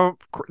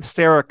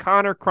Sarah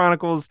Connor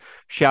Chronicles,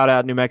 shout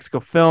out New Mexico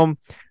Film,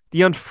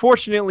 the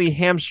unfortunately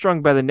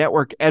hamstrung by the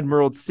network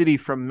Emerald City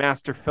from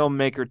master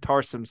filmmaker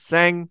Tarsem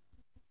Singh,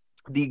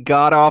 the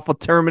god-awful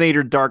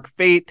Terminator Dark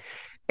Fate,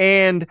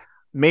 and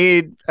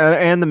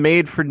the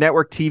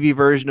made-for-network TV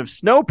version of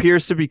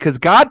Snowpiercer, because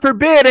God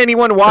forbid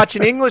anyone watch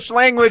an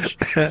English-language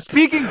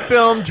speaking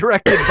film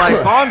directed by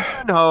Bong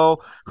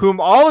Joon-ho,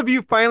 whom all of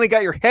you finally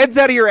got your heads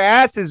out of your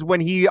asses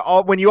when you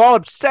all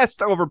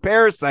obsessed over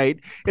Parasite.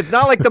 It's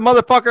not like the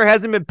motherfucker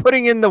hasn't been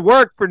putting in the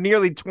work for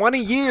nearly 20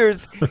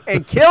 years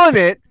and killing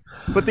it,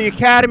 but the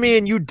Academy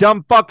and you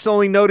dumb fucks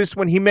only notice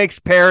when he makes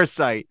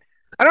Parasite.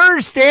 I don't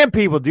understand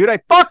people, dude. I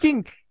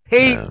fucking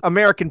hate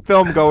American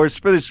film goers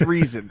for this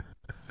reason.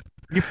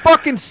 You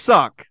fucking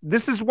suck.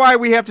 This is why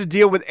we have to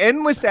deal with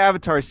endless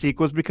Avatar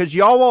sequels, because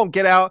y'all won't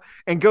get out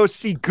and go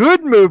see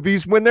good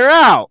movies when they're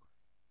out.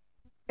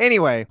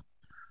 Anyway,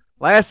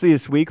 lastly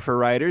this week for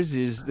writers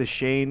is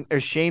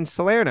Shane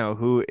Salerno,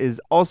 who is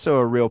also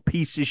a real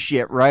piece of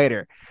shit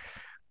writer.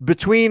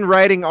 Between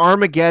writing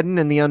Armageddon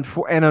and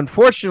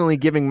unfortunately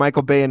giving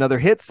Michael Bay another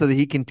hit so that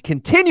he can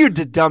continue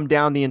to dumb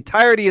down the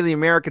entirety of the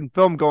American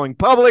film-going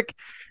public,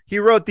 he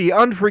wrote the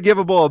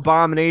unforgivable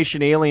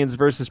abomination Aliens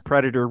vs.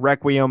 Predator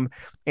Requiem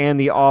and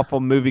the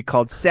awful movie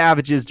called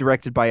Savages,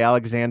 directed by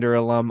Alexander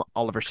alum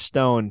Oliver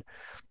Stone.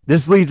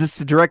 This leads us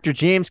to director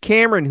James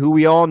Cameron, who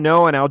we all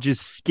know, and I'll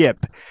just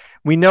skip.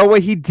 We know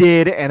what he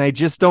did, and I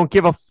just don't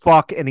give a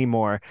fuck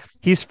anymore.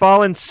 He's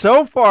fallen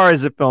so far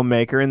as a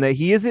filmmaker in that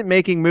he isn't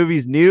making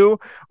movies new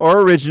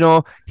or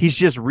original. He's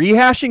just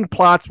rehashing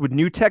plots with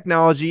new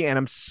technology, and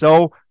I'm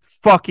so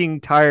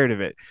fucking tired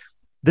of it.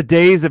 The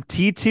days of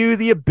T2,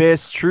 The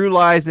Abyss, True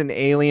Lies, and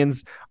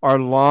Aliens are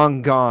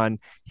long gone.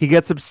 He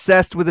gets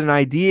obsessed with an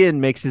idea and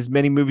makes as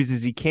many movies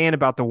as he can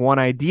about the one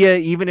idea,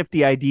 even if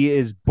the idea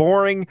is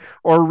boring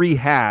or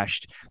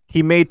rehashed.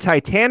 He made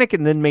Titanic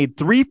and then made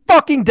 3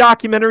 fucking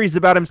documentaries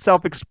about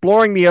himself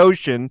exploring the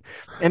ocean.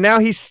 And now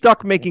he's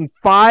stuck making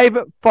 5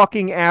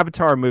 fucking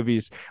Avatar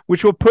movies,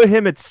 which will put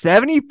him at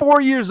 74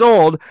 years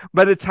old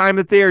by the time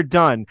that they are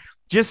done.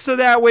 Just so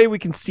that way we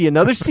can see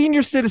another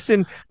senior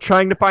citizen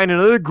trying to find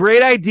another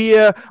great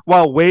idea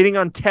while waiting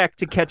on tech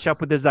to catch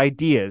up with his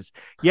ideas.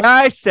 Yeah,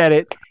 I said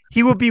it.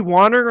 He would be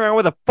wandering around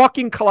with a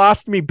fucking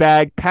colostomy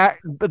bag,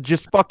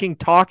 just fucking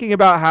talking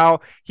about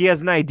how he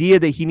has an idea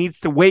that he needs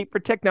to wait for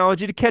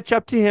technology to catch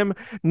up to him,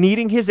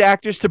 needing his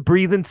actors to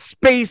breathe in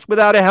space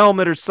without a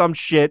helmet or some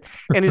shit,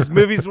 and his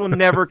movies will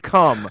never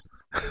come.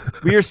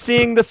 We are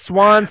seeing the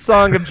swan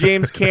song of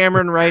James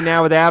Cameron right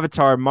now with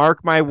Avatar.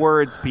 Mark my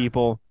words,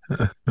 people.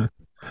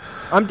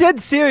 I'm dead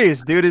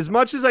serious, dude. As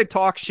much as I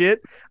talk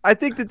shit, I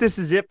think that this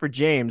is it for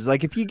James.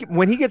 Like,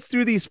 when he gets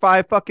through these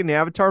 5 fucking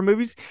Avatar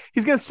movies,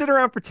 he's gonna sit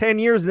around for 10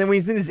 years, and then when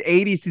he's in his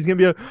 80s, he's gonna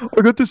be like,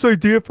 I got this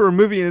idea for a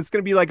movie, and it's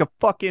gonna be like a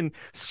fucking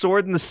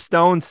Sword in the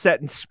Stone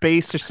set in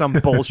space or some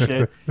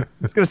bullshit.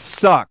 It's gonna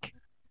suck.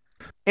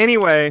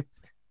 Anyway,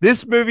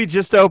 this movie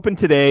just opened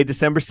today,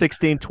 December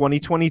 16,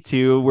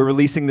 2022. We're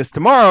releasing this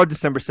tomorrow,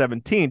 December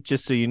 17th,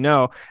 just so you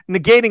know,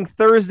 negating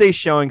Thursday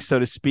showing, so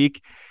to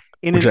speak.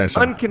 I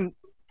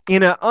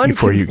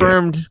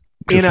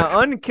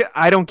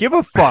don't give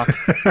a fuck.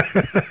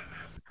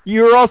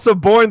 You were also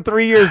born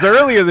 3 years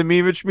earlier than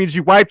me, which means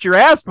you wiped your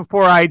ass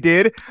before I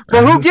did.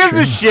 But who gives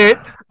a shit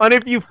on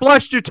if you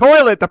flushed your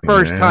toilet the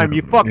first time,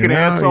 you fucking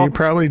asshole? You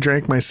probably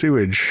drank my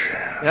sewage.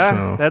 Yeah,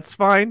 so. That's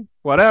fine.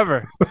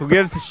 Whatever. Who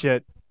gives a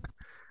shit?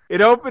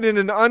 It opened in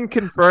an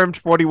unconfirmed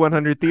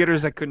 4,100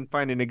 theaters. I couldn't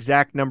find an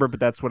exact number, but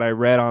that's what I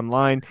read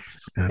online.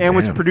 And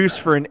was produced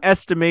for an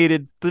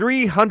estimated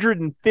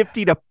 $350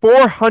 to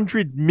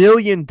 $400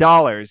 million.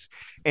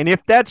 And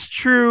if that's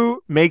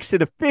true, makes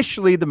it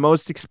officially the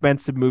most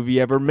expensive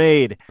movie ever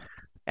made.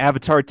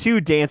 Avatar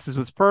 2 Dances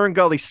with Fern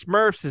Gully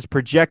Smurfs is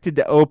projected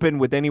to open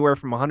with anywhere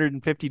from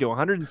 150 to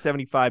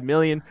 175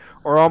 million,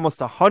 or almost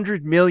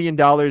 $100 million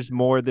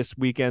more this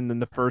weekend than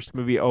the first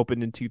movie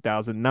opened in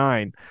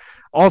 2009.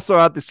 Also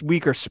out this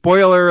week are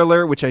Spoiler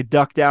Alert, which I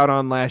ducked out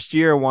on last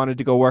year. Wanted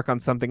to go work on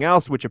something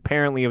else, which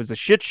apparently it was a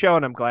shit show,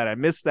 and I'm glad I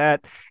missed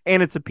that.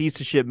 And it's a piece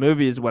of shit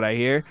movie is what I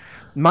hear.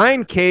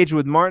 Mind Cage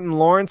with Martin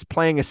Lawrence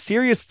playing a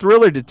serious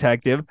thriller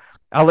detective.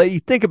 I'll let you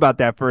think about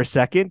that for a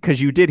second,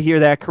 because you did hear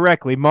that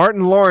correctly.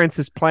 Martin Lawrence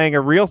is playing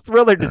a real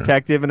thriller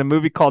detective in a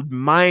movie called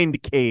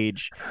Mind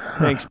Cage.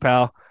 Thanks,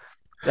 pal.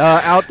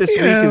 Out this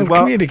week as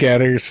well. Comedic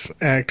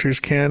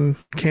actors can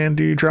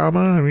do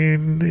drama. I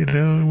mean,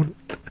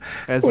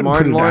 has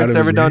Martin Lawrence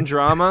ever done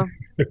drama?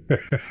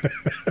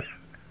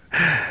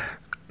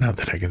 Not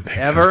that I can think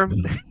ever.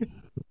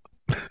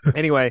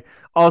 Anyway,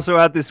 also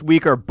out this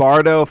week are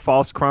Bardo,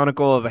 False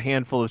Chronicle of a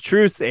Handful of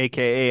Truths,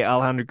 a.k.a.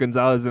 Alejandro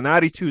Gonzalez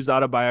Inarritu's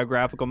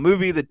autobiographical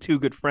movie that two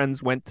good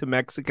friends went to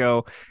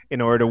Mexico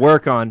in order to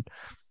work on.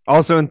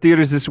 Also in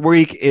theaters this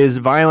week is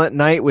Violent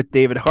Night with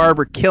David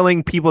Harbour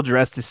killing people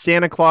dressed as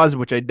Santa Claus,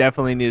 which I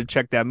definitely need to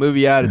check that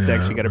movie out. It's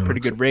actually got a pretty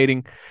good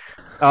rating.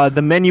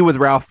 The Menu with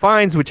Ralph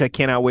Fiennes, which I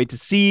cannot wait to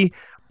see.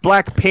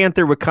 Black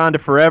Panther Wakanda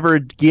Forever,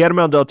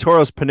 Guillermo del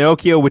Toro's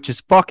Pinocchio, which is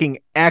fucking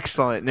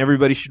excellent, and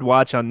everybody should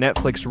watch on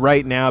Netflix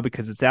right now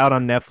because it's out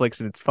on Netflix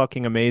and it's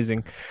fucking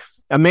amazing.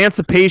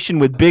 Emancipation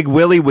with Big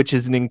Willie, which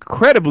is an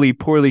incredibly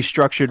poorly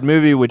structured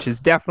movie, which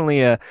is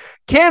definitely a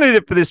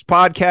candidate for this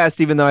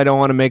podcast, even though I don't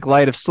want to make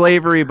light of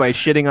slavery by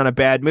shitting on a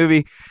bad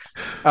movie.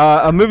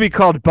 A movie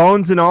called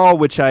Bones and All,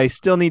 which I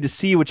still need to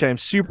see, which I'm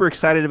super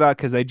excited about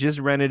because I just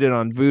rented it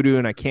on Vudu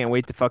and I can't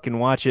wait to fucking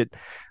watch it.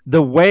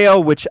 The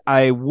Whale, which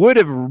I would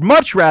have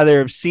much rather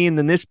have seen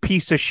than this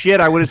piece of shit.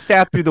 I would have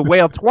sat through The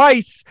Whale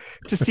twice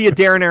to see a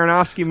Darren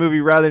Aronofsky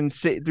movie rather than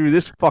sit through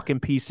this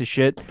fucking piece of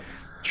shit.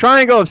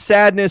 Triangle of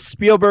Sadness,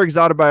 Spielberg's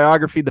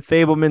autobiography, The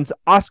Fabelmans,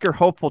 Oscar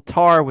hopeful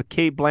Tar with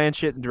Cate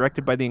Blanchett and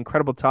directed by the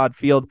incredible Todd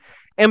Field,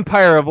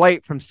 Empire of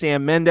Light from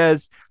Sam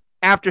Mendes,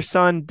 After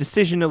Sun,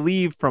 Decision to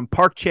Leave from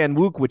Park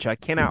Chan-wook, which I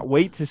cannot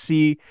wait to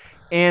see,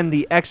 and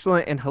the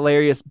excellent and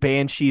hilarious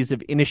Banshees of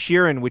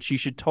Inisherin, which you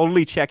should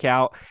totally check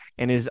out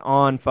and is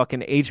on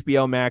fucking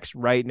HBO Max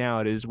right now.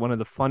 It is one of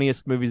the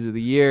funniest movies of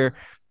the year,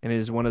 and it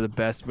is one of the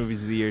best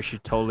movies of the year. You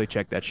should totally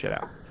check that shit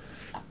out.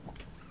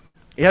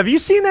 Have you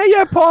seen that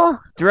yet, Paul?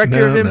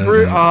 Director of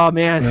Brute? No. Oh,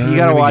 man. You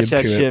got to watch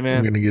that shit, man.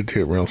 I'm going to get to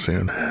it real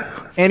soon.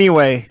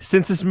 Anyway,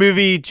 since this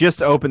movie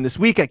just opened this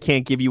week, I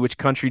can't give you which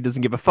country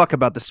doesn't give a fuck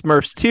about the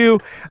Smurfs 2,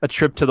 A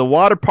Trip to the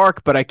Water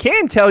Park, but I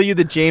can tell you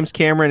that James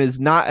Cameron is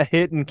not a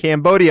hit in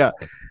Cambodia,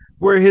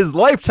 where his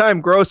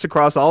lifetime gross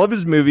across all of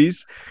his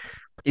movies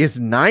is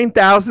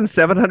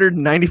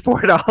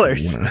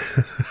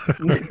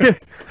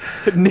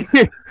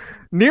 $9,794.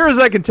 Near as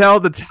I can tell,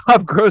 the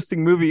top grossing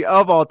movie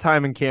of all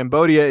time in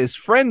Cambodia is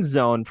Friend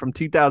Zone from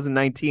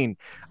 2019,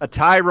 a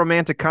Thai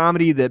romantic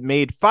comedy that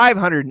made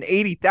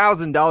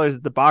 $580,000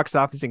 at the box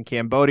office in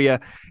Cambodia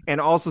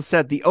and also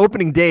set the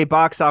opening day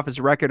box office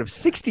record of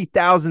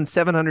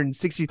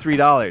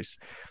 $60,763.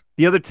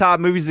 The other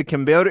top movies of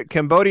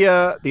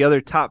Cambodia, the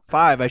other top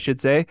five, I should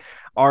say,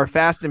 are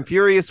Fast and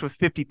Furious with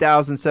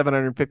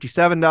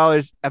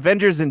 $50,757,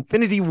 Avengers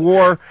Infinity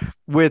War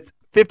with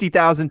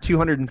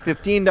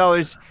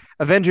 $50,215,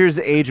 Avengers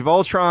Age of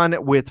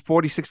Ultron with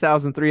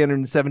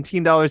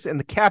 $46,317, and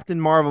the Captain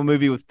Marvel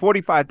movie with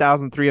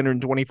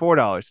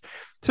 $45,324.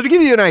 So to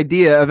give you an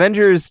idea,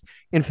 Avengers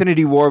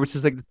Infinity War, which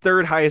is like the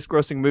third highest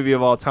grossing movie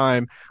of all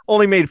time,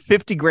 only made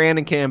 $50,000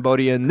 in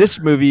Cambodia, and this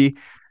movie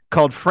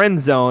called Friend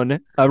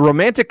Zone, a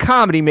romantic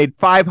comedy, made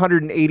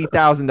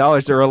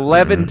 $580,000, or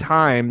 11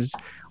 times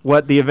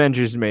what the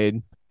Avengers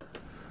made.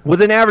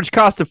 With an average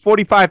cost of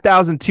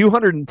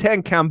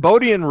 45,210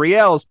 Cambodian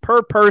rials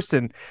per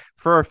person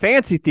for a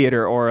fancy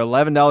theater, or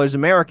 $11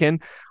 American,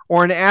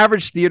 or an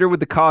average theater with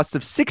the cost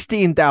of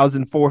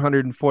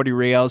 16,440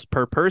 rials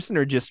per person,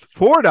 or just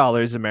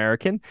 $4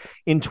 American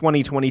in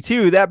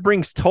 2022. That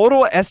brings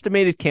total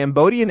estimated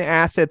Cambodian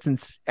assets and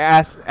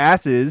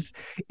asses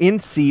in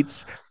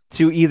seats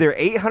to either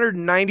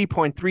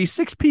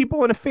 890.36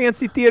 people in a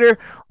fancy theater,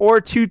 or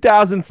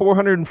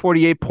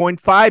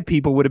 2,448.5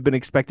 people would have been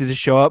expected to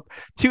show up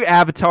to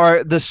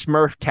Avatar: The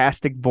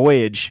Smurftastic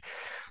Voyage.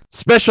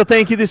 Special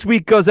thank you this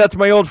week goes out to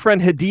my old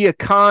friend Hadia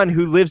Khan,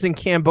 who lives in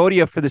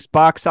Cambodia, for this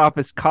box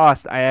office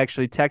cost. I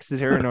actually texted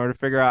her in order to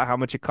figure out how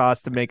much it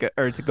costs to make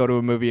to go to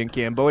a movie in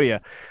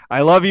Cambodia. I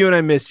love you and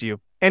I miss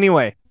you.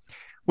 Anyway,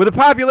 With a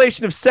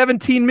population of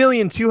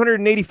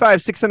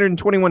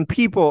 17,285,621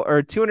 people,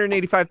 or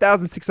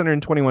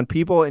 285,621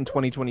 people in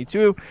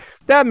 2022,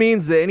 that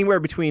means that anywhere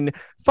between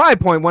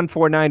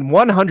 5.149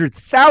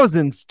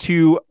 100,000ths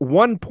to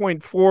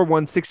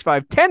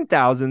 1.4165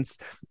 10,000ths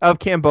of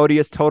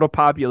Cambodia's total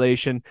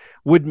population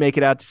would make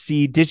it out to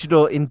see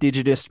digital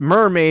indigenous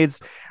mermaids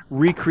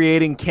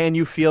recreating Can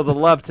You Feel the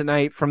Love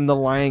Tonight from The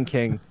Lion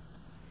King.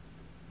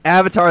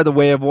 Avatar: The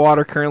Way of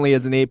Water currently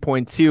has an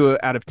 8.2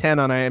 out of 10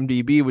 on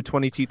IMDb with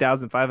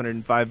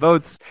 22,505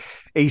 votes.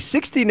 A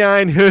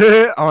 69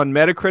 on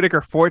Metacritic,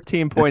 or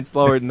 14 points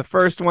lower than the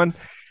first one.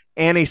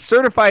 And a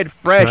certified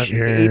fresh...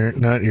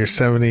 Not your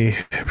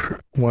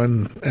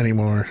 71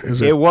 anymore,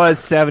 is it? It was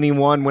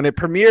 71 when it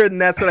premiered,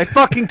 and that's what I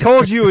fucking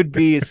told you it would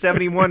be.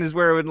 71 is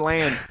where it would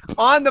land.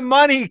 On the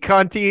money,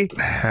 cunty.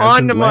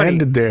 On the money.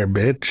 Landed there,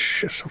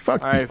 bitch. So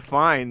fuck you. All right,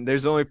 fine.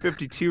 There's only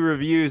 52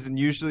 reviews, and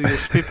usually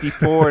there's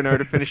 54 in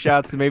order to finish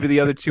out, so maybe the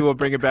other two will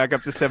bring it back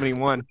up to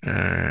 71.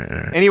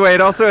 Anyway,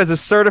 it also has a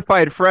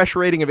certified fresh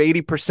rating of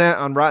 80%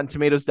 on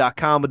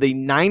RottenTomatoes.com with a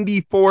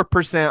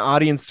 94%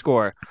 audience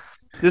score.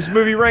 This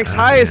movie ranks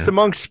highest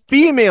amongst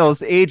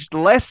females aged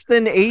less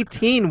than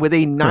 18 with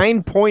a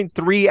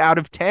 9.3 out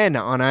of 10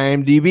 on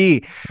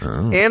IMDb.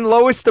 And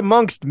lowest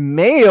amongst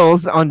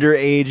males under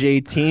age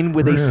 18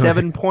 with a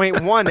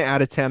 7.1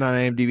 out of 10 on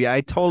IMDb.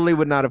 I totally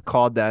would not have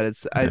called that.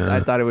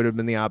 I thought it would have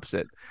been the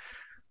opposite.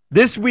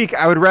 This week,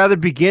 I would rather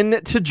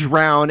begin to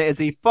drown as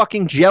a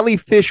fucking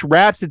jellyfish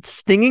wraps its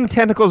stinging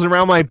tentacles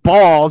around my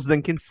balls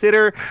than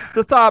consider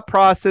the thought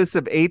process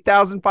of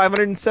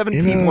 8,507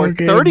 people or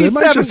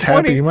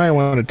 37. You might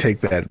want to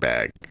take that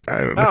back. I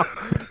don't know.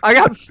 I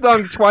got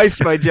stung twice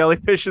by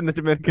jellyfish in the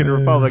Dominican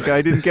Republic.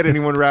 I didn't get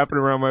anyone wrapping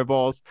around my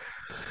balls.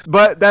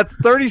 But that's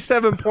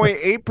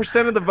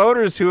 37.8% of the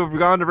voters who have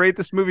gone to rate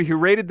this movie, who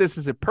rated this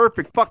as a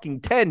perfect fucking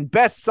 10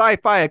 best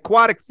sci-fi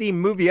aquatic themed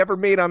movie ever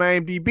made on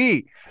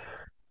IMDb.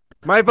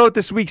 My vote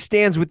this week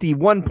stands with the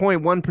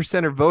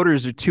 1.1% of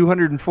voters, or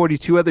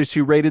 242 others,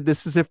 who rated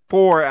this as a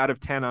 4 out of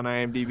 10 on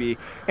IMDb.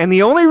 And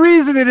the only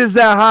reason it is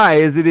that high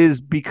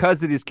is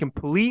because it is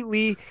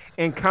completely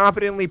and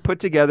competently put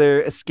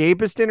together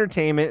escapist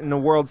entertainment in a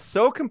world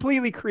so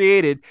completely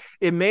created,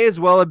 it may as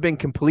well have been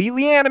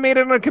completely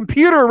animated on a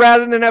computer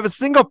rather than have a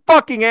single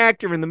fucking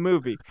actor in the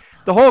movie.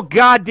 The whole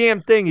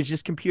goddamn thing is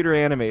just computer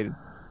animated.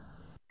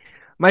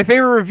 My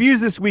favorite reviews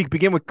this week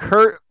begin with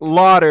Kurt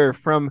Lauder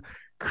from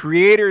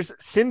Creators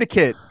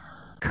Syndicate.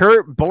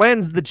 Kurt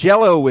blends the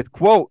jello with,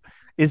 quote,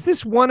 "Is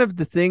this one of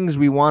the things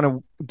we want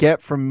to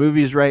get from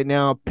movies right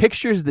now?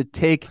 Pictures that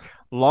take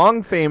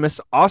long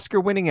famous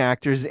Oscar-winning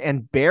actors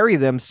and bury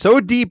them so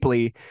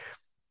deeply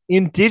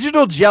in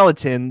digital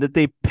gelatin that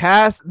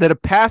a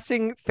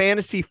passing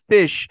fantasy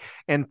fish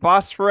and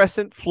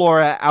phosphorescent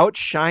flora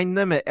outshine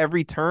them at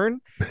every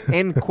turn."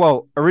 End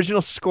quote.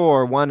 Original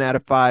score 1 out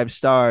of 5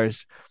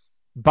 stars.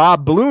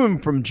 Bob Bloom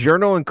from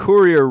Journal and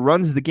Courier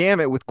runs the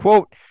gamut with,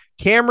 quote,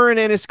 "Cameron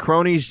and his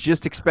cronies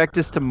just expect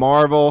us to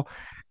marvel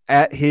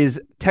at his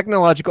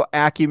technological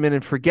acumen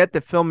and forget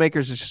that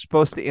filmmakers are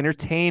supposed to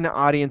entertain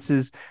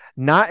audiences,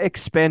 not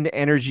expend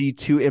energy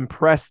to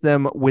impress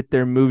them with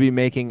their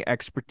movie-making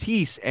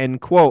expertise."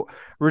 End quote.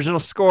 Original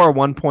score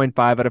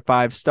 1.5 out of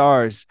 5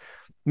 stars.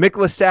 Mick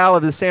LaSalle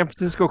of the San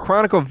Francisco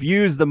Chronicle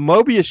views the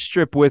Mobius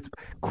strip with,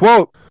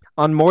 quote,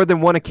 "On more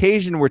than one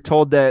occasion, we're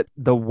told that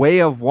The Way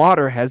of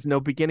Water has no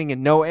beginning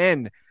and no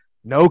end.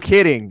 No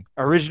kidding."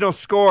 Original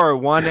score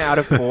 1 out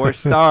of 4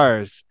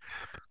 stars.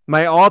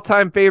 My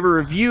all-time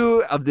favorite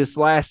review of this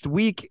last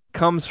week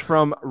comes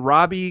from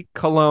Robbie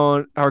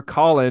Collin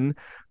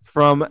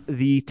from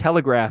The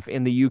Telegraph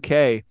in the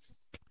UK.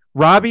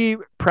 Robbie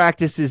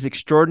practices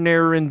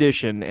extraordinary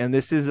rendition, and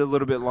this is a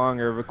little bit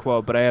longer of a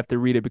quote, but I have to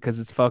read it because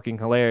it's fucking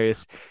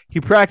hilarious. He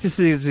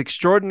practices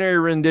extraordinary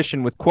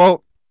rendition with,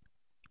 quote,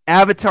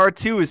 "Avatar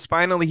 2 is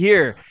finally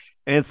here,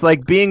 and it's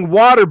like being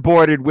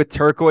waterboarded with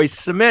turquoise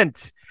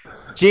cement.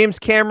 James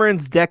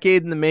Cameron's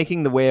decade in the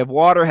making, The Way of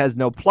Water, has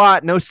no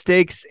plot, no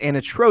stakes, and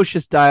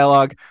atrocious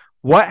dialogue.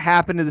 What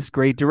happened to this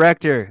great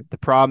director? The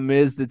problem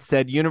is that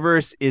said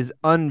universe is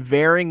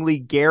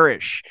unvaryingly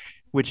garish,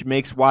 which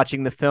makes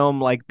watching the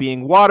film like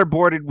being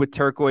waterboarded with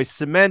turquoise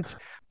cement.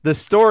 The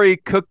story,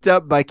 cooked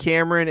up by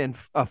Cameron and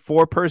a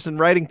 4-person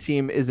writing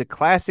team, is a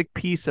classic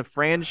piece of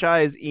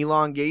franchise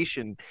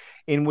elongation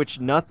in which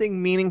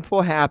nothing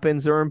meaningful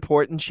happens or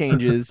important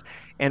changes,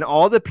 and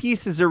all the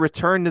pieces are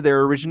returned to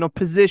their original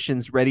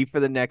positions, ready for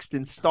the next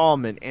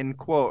installment." End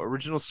quote.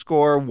 Original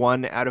score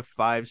 1 out of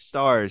 5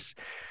 stars.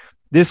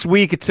 This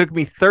week, it took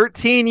me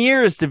 13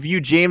 years to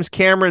view James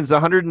Cameron's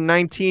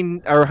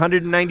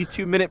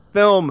 192-minute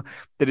film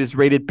that is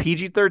rated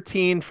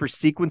PG-13 for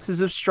sequences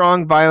of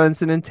strong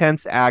violence and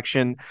intense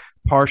action,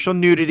 partial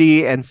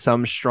nudity, and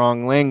some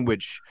strong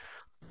language.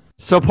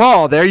 So,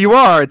 Paul, there you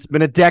are. It's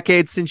been a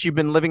decade since you've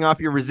been living off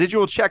your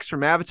residual checks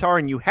from Avatar,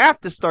 and you have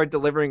to start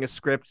delivering a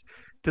script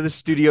to the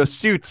studio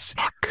suits.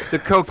 The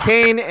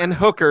cocaine and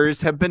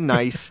hookers have been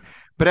nice,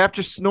 but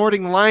after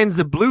snorting lines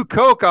of blue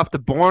coke off the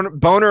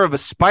boner of a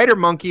spider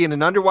monkey in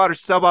an underwater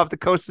sub off the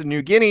coast of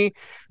New Guinea,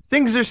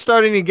 things are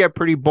starting to get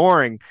pretty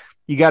boring.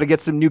 You got to get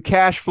some new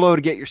cash flow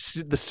to get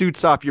the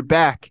suits off your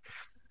back.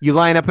 You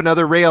line up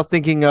another rail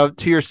thinking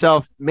to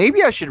yourself,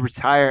 maybe I should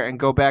retire and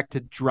go back to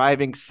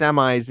driving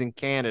semis in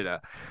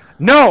Canada.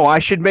 No, I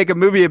should make a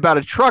movie about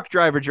a truck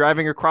driver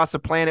driving across a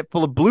planet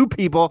full of blue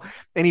people,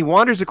 and he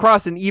wanders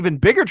across an even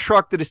bigger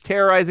truck that is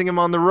terrorizing him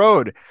on the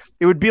road.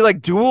 It would be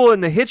like Duel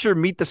and the Hitcher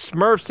meet the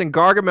Smurfs, and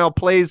Gargamel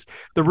plays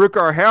the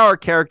Rutger Hauer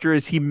character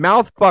as he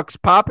mouth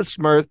fucks Papa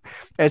Smurf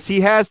as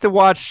he has to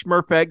watch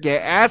Smurfette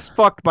get ass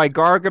fucked by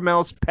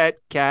Gargamel's pet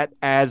cat,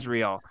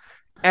 Azrael.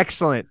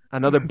 Excellent.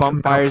 Another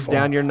bump fires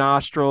down your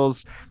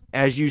nostrils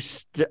as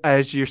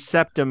your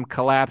septum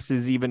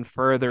collapses even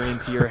further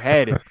into your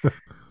head.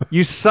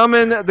 You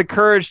summon the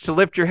courage to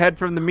lift your head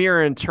from the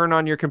mirror and turn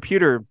on your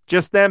computer.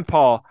 Just then,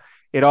 Paul,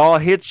 it all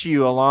hits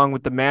you along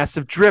with the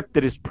massive drip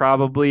that is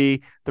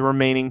probably the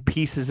remaining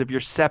pieces of your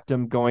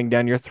septum going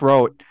down your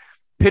throat.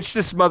 Pitch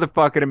this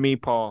motherfucker to me,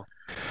 Paul.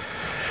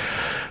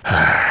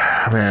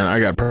 Man, I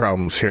got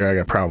problems here. I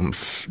got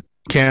problems.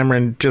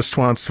 Cameron just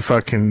wants to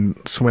fucking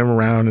swim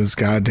around his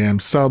goddamn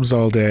subs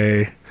all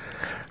day,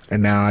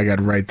 and now I got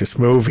to write this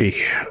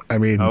movie. I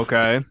mean,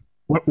 okay.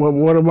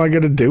 What am I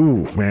gonna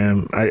do,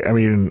 man? I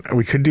mean,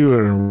 we could do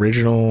an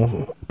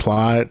original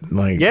plot,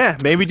 like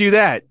maybe do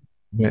that.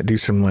 Do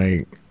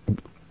some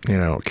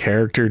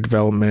character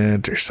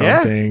development or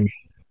something.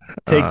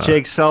 Take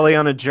Jake Sully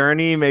on a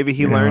journey. Maybe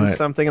he learns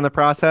something in the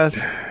process.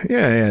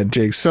 Yeah.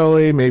 Jake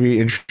Sully. Maybe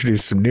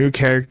introduce some new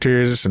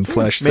characters and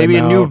flesh them out. Maybe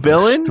a new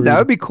villain. That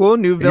would be cool.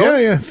 New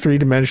villain. Yeah.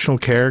 3-dimensional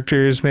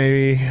characters,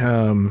 maybe.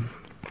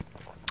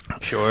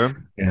 Sure.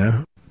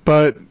 Yeah,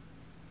 but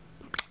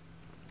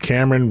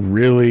Cameron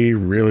really,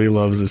 really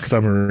loves his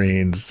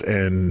submarines,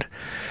 and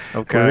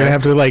we're gonna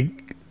have to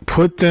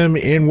put them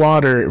in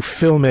water,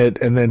 film it,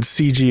 and then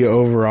CG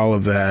over all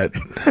of that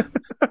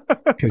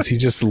because he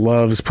just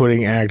loves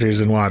putting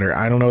actors in water.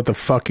 I don't know what the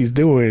fuck he's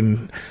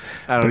doing.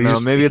 I don't know.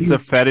 Maybe it's a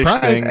fetish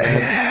thing.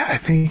 I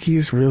think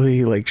he's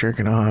really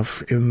jerking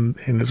off in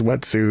his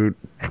wetsuit.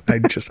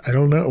 I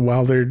don't know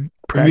while they're.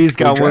 Maybe he's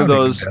got one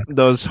of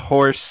those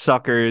horse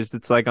suckers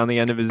that's on the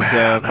end of his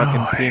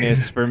fucking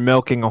penis for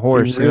milking a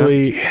horse.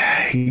 Really,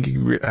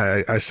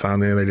 I saw him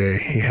the other day.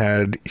 He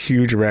had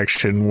huge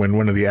erection when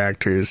one of the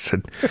actors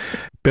had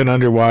been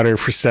underwater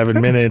for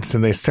 7 minutes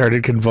and they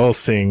started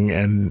convulsing.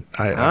 And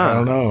I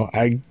don't know.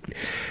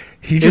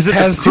 He just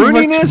has too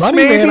much money,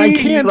 maybe? Man. I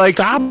can't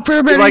stop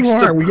him anymore. He likes the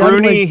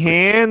pruny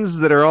hands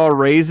that are all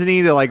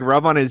raisiny to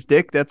rub on his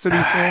dick. That's what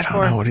he's going for.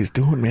 I don't know what he's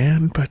doing,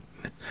 man, but.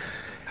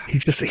 He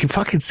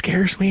fucking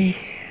scares me.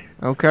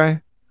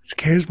 Okay.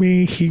 Scares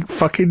me. He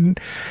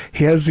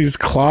has these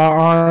claw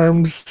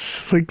arms,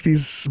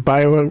 these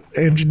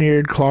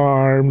bioengineered claw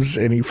arms,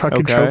 and he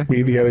fucking choked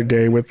me the other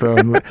day with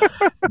them.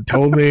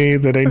 Told me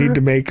that I need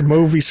to make a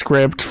movie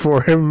script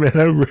for him,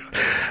 and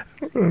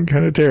I'm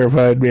kind of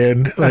terrified,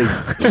 man.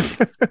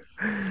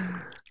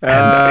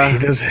 And he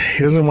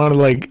doesn't want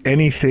to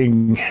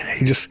anything.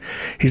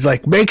 He's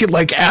like, make it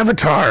like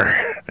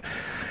Avatar.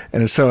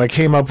 And so I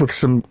came up with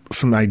some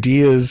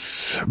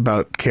ideas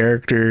about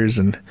characters,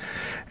 and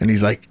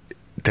he's like,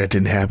 that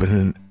didn't happen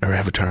in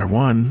Avatar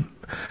 1.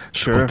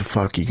 Sure. So what the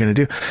fuck are you going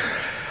to do?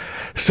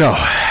 So, all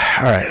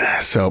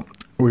right. So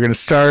we're going to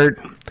start,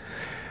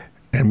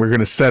 and we're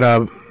going to set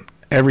up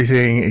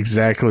everything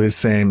exactly the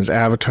same as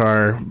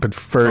Avatar, but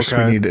first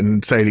we need an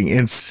inciting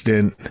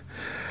incident.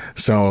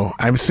 So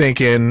I'm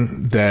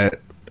thinking that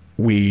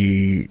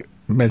we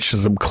mention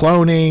some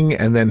cloning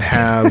and then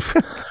have...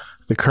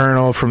 the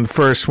Colonel from the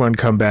first one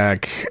come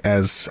back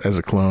as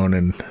a clone.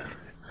 And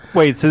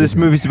wait, so this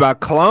movie's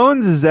about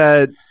clones? Is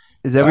that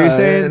what you're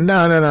saying?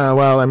 No.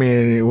 Well, I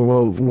mean,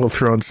 we'll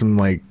throw in some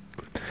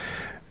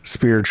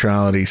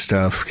spirituality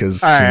stuff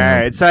because. All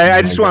right. So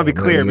I just want to be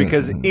clear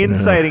because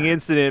inciting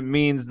incident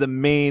means the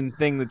main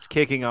thing that's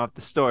kicking off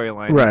the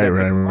storyline. Right.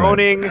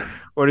 Cloning,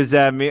 or does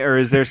that mean, or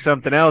is there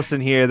something else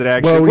in here that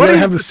actually? Well, we gotta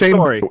have the same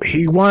story.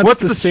 He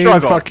wants the same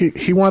struggle?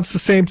 He wants the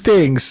same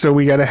thing, so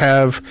we gotta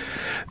have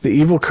the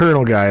evil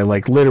Colonel guy.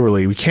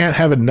 Literally, we can't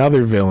have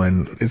another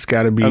villain. It's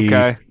got to be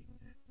the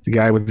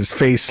guy with his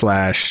face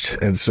slashed,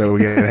 and so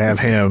we gotta have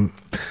him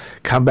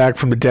come back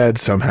from the dead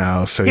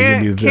somehow. So he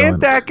can be the villain.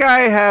 Can't that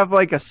guy have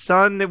a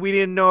son that we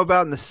didn't know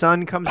about, and the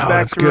son comes back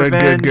that's to good,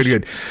 revenge?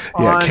 Good.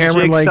 Yeah,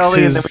 Cameron Jake likes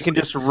Sully, his, and then we can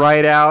just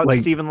write out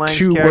Stephen Lang's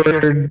character.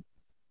 2-word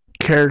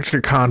character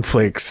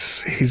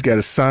conflicts. He's got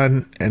a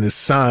son, and his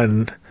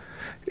son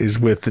is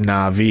with the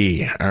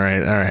Na'vi. All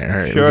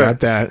right. Sure. We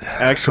got that.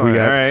 Excellent.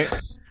 All right.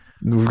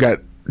 We've got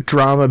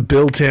drama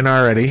built in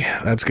already.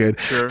 That's good.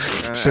 Sure.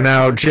 So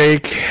now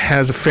Jake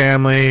has a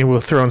family.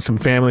 We'll throw in some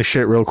family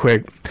shit real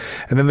quick.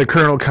 And then the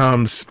Colonel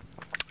comes,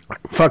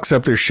 fucks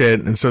up their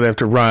shit, and so they have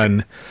to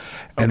run.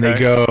 And they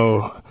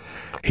go,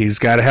 he's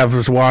got to have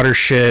his water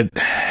shit.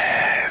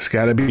 It's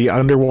got to be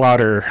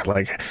underwater.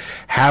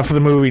 Half of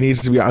the movie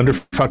needs to be under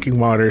fucking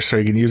water so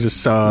he can use his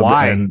sub.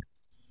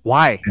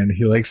 Why? And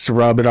he likes to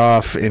rub it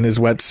off in his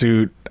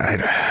wetsuit.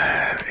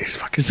 He's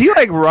fucking. Is he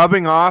like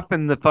rubbing off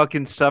in the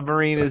fucking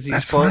submarine as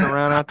he's floating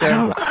around out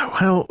there?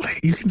 Well,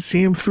 you can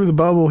see him through the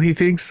bubble. He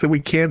thinks that we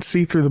can't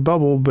see through the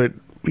bubble, but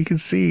we can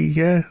see.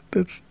 Yeah,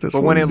 that's.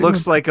 But when it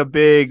looks like a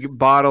big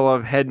bottle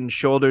of Head and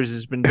Shoulders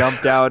has been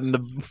dumped out in the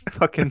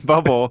fucking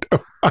bubble,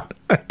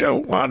 I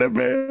don't want it,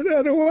 man.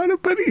 I don't want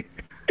it, but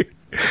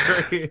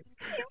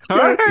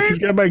he's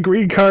got my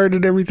green card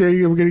and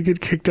everything. I'm gonna get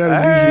kicked out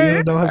of New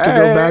Zealand. I'll have to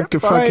go back to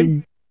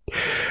fucking.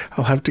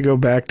 I'll have to go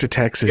back to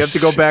Texas. You have to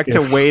go back to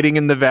waiting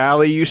in the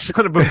valley, you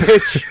son of a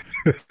bitch.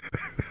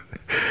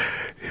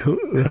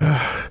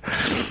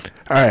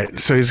 All right,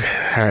 so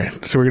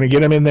we're gonna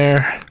get him in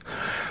there.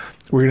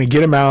 We're gonna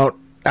get him out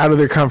of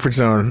their comfort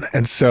zone,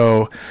 and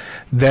so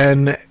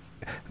then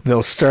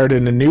they'll start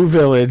in a new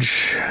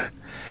village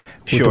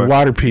with the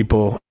water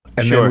people,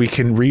 and then we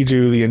can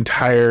redo the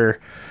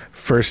entire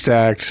first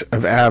act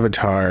of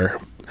Avatar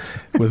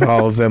with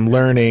all of them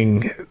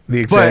learning the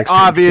exact same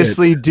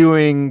obviously shit.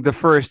 Doing the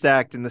first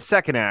act and the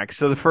second act.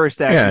 So the first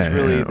act is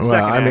really the second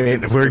act. I mean,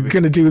 we're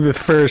going to do the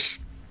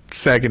first,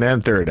 second,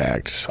 and third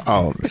acts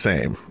all the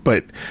same.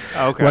 But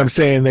what I'm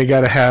saying, they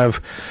got to have,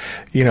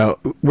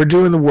 we're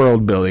doing the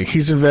world building.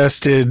 He's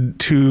invested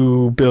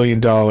 $2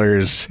 billion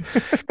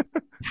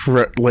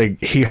for,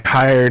 he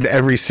hired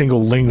every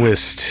single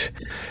linguist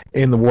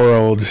in the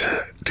world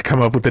to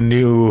come up with a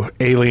new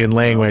alien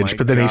language,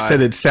 but then he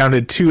said it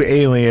sounded too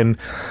alien,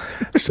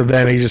 so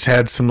then he just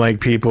had some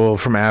people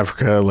from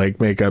Africa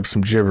make up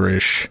some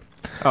gibberish.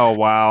 Oh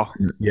wow.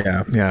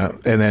 Yeah.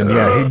 And then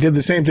he did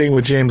the same thing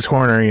with James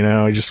Horner,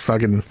 he just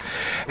fucking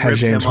had ripped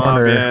James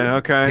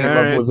Horner came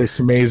up with this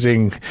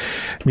amazing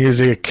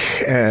music,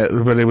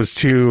 but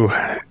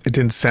it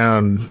didn't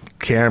sound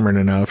Cameron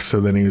enough, so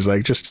then he was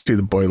like, just do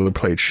the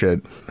boilerplate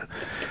shit.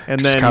 And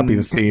just then copy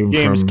the theme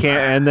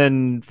and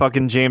then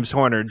fucking James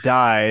Horner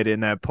died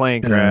in that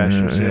plane crash.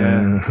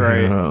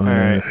 Right. All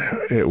right.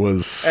 It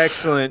was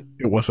excellent.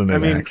 It wasn't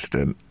an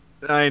accident.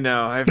 I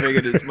know. I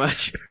figured as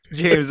much.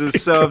 James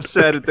was so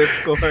upset at the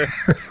score.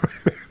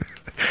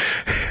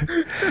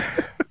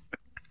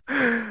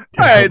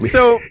 All right,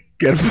 so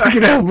get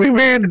fucking help me,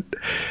 man.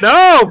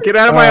 No, get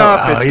out of my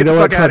office. You know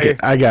what? Fuck it.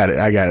 I got it.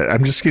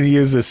 I'm just gonna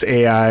use this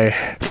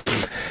AI.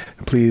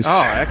 Please.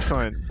 Oh,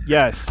 excellent.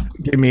 Yes.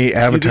 Give me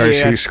Avatar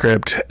 2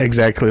 script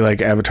exactly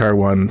like Avatar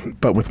 1,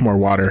 but with more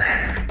water.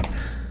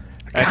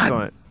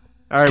 Excellent.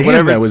 All right,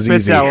 whatever that was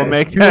spits easy. Out, we'll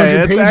make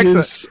that.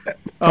 Pages.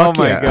 Oh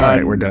my god! All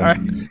right, we're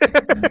done.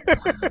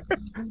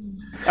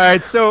 All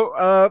right,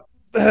 so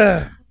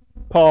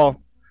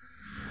Paul,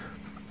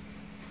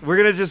 we're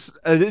gonna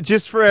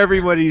just for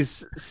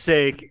everybody's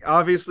sake.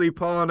 Obviously,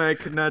 Paul and I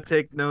could not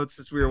take notes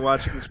as we were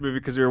watching this movie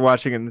because we were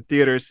watching it in the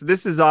theater. So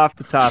this is off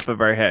the top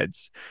of our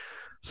heads.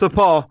 So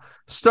Paul,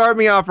 start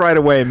me off right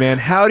away, man.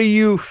 How do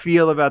you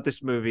feel about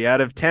this movie?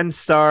 Out of 10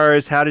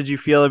 stars, how did you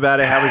feel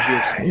about it? How was your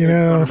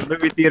experience the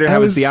movie theater?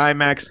 How was the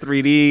IMAX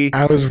 3D?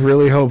 I was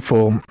really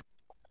hopeful.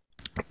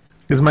 It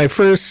was my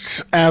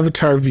first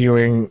Avatar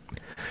viewing.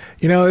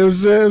 It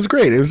was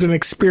great. It was an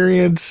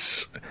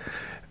experience.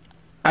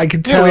 I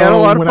could tell. We had a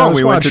lot of fun.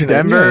 We went to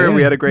Denver.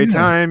 We had a great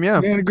time.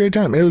 Yeah, we had a great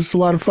time. It was a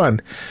lot of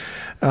fun.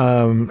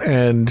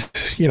 And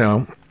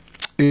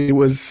it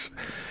was.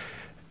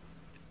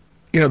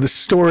 The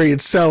story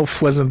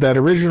itself wasn't that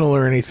original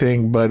or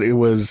anything, but it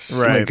was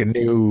like a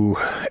new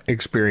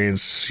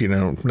experience,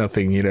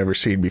 nothing you'd ever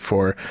seen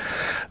before.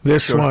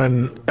 This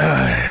one,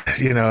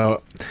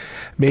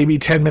 maybe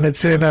 10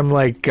 minutes in, I'm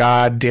like,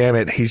 God damn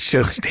it, he's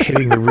just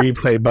hitting the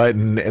replay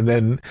button. And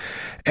then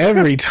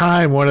every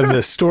time one of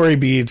the story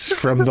beats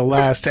from the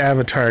last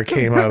Avatar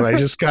came up, I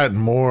just got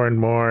more and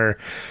more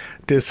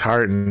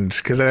disheartened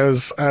because I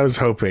was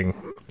hoping.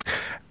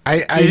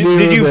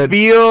 Did you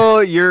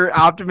feel your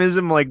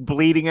optimism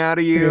bleeding out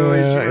of you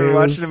as you were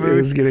watching the movie? It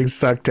was getting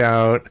sucked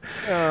out.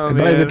 And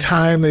by the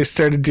time they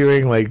started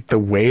doing the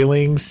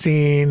whaling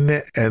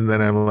scene, and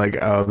then I'm like,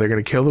 oh, they're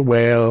gonna kill the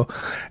whale,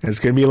 and it's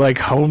gonna be like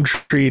Home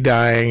Tree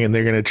dying, and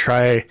they're gonna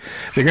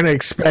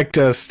expect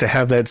us to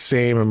have that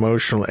same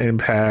emotional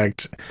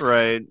impact.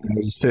 Right. And I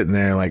was sitting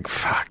there like,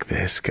 fuck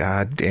this,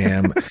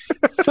 goddamn.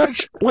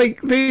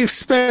 They've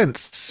spent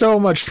so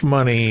much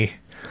money.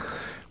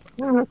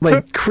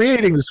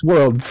 Creating this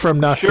world from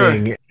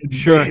nothing.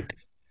 Sure.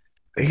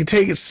 They could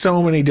take it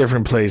so many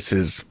different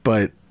places,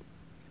 but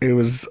it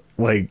was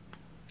it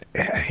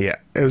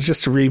was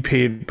just a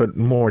repeat, but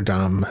more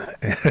dumb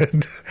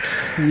and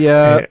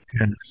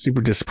and super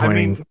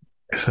disappointing.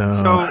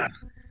 So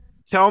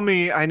tell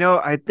me,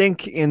 I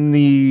think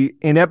in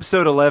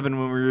episode 11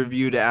 when we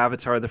reviewed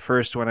Avatar, the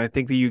first one, I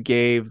think that you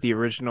gave the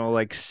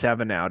original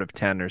 7 out of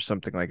 10 or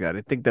something like that.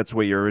 I think that's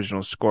what your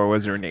original score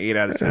was, or an 8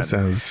 out of 10. That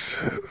sounds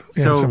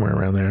somewhere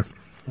around there.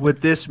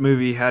 With this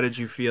movie, how did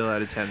you feel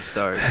out of 10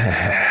 stars?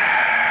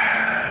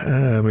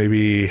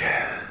 Maybe.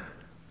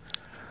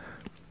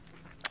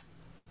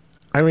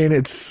 I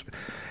mean,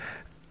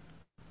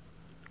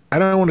 I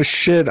don't want to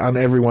shit on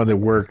everyone that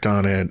worked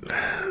on it.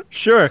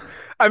 Sure.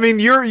 I mean,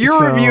 your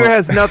review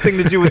has nothing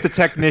to do with the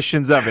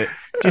technicians of it.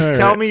 Just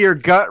tell me your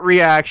gut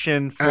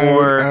reaction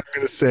for. I'm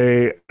going to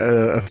say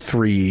a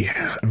 3.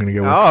 I'm going to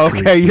go with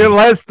okay. 3. You're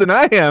less than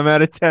I am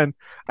out of 10.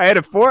 I had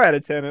a 4 out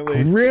of 10 at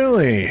least.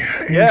 Really?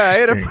 Yeah, I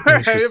had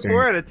a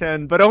 4 out of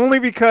 10, but only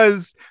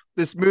because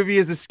this movie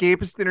is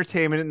escapist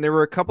entertainment, and there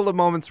were a couple of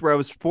moments where I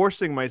was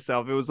forcing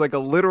myself. It was like a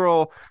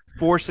literal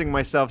forcing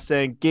myself,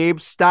 saying,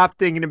 Gabe, stop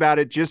thinking about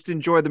it. Just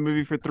enjoy the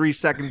movie for 3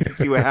 seconds and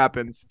see what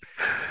happens.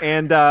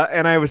 And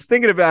I was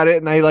thinking about it,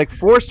 and I like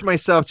forced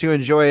myself to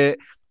enjoy it.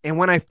 And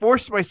when I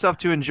forced myself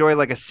to enjoy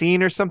like a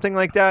scene or something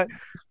like that,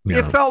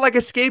 it felt like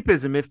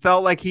escapism. It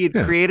felt like he had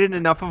created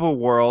enough of a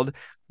world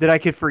that I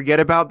could forget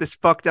about this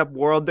fucked up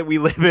world that we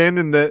live in,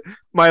 and that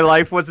my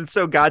life wasn't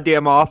so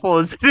goddamn awful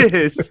as it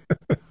is.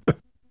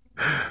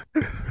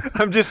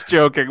 I'm just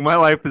joking. My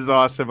life is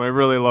awesome. I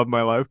really love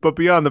my life. But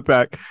beyond the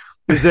fact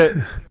is that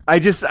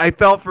I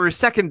felt for a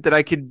second that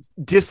I could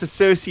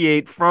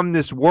disassociate from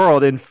this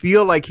world and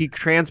feel like he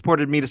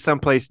transported me to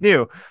someplace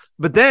new.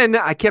 But then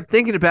I kept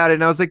thinking about it,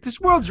 and I was like, this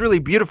world's really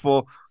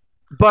beautiful,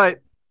 but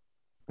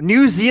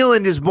New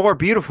Zealand is more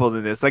beautiful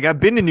than this. Like, I've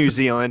been to New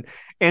Zealand,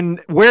 and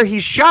where he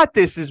shot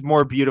this is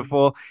more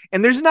beautiful,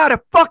 and there's not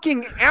a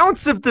fucking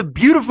ounce of the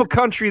beautiful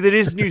country that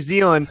is New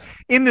Zealand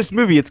in this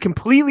movie. It's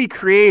completely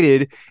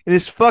created in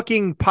this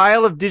fucking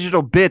pile of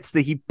digital bits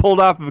that he pulled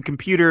off of a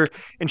computer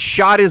and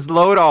shot his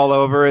load all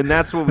over, and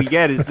that's what we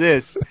get is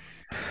this.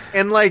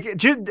 And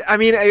like, I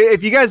mean,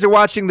 if you guys are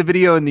watching the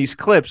video in these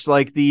clips,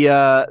 like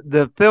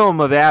the film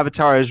of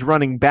Avatar is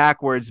running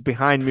backwards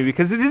behind me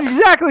because it is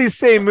exactly the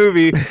same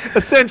movie,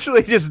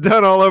 essentially just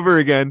done all over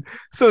again.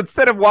 So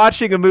instead of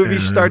watching a movie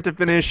start to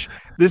finish,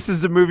 this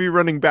is a movie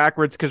running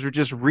backwards because we're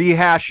just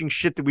rehashing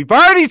shit that we've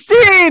already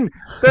seen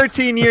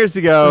 13 years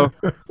ago.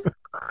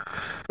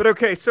 But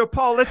okay, so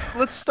Paul,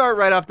 let's start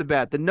right off the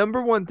bat. The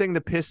number one thing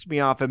that pissed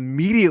me off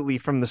immediately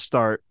from the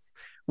start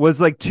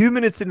was like 2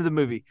 minutes into the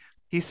movie.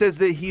 He says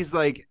that he's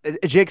like,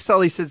 Jake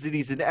Sully says that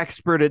he's an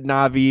expert at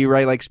Na'vi,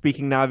 right? Like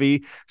speaking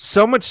Na'vi,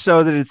 so much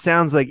so that it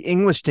sounds like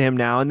English to him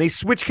now. And they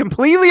switch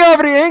completely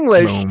over to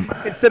English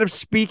instead of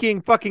speaking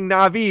fucking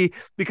Na'vi,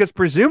 because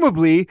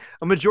presumably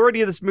a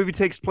majority of this movie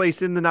takes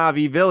place in the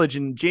Na'vi village.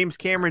 And James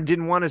Cameron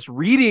didn't want us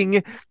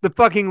reading the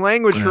fucking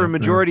language for a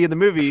majority of the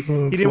movie.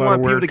 He didn't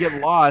want people to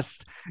get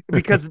lost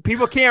because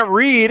people can't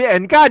read.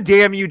 And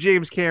goddamn you,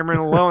 James Cameron,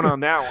 alone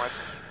on that one.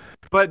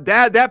 But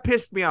that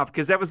pissed me off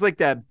because that was like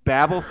that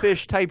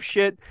Babelfish type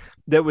shit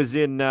that was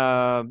in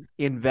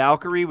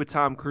Valkyrie with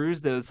Tom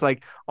Cruise. That it's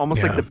like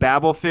almost like the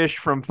Babelfish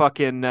from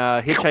fucking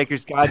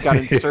Hitchhiker's Guide got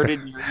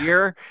inserted in your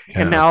ear,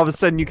 and now all of a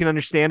sudden you can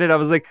understand it. I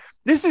was like,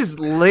 this is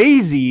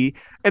lazy,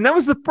 and that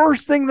was the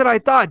first thing that I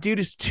thought, dude.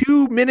 Is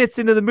 2 minutes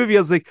into the movie, I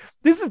was like,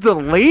 this is the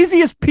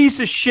laziest piece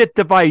of shit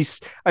device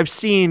I've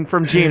seen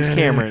from James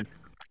Cameron.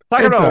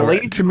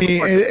 To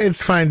me,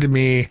 it's fine to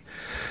me.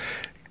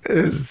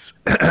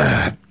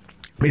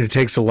 I mean, it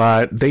takes a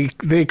lot.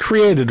 They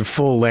created a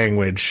full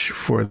language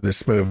for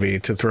this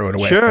movie to throw it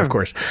away, of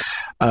course.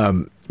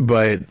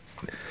 But,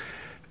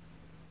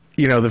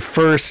 you know, the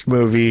first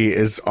movie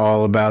is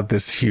all about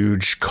this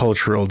huge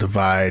cultural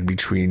divide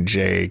between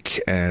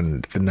Jake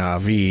and the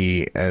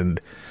Na'vi.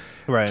 And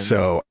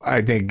so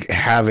I think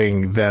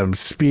having them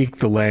speak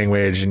the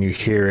language and you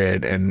hear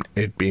it and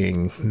it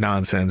being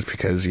nonsense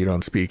because you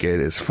don't speak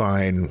it is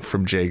fine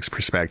from Jake's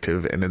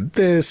perspective. And in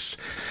this,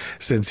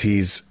 since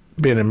he's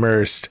been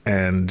immersed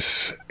and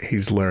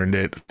he's learned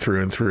it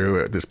through and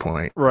through at this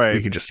point, right,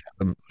 you can just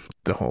have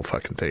the whole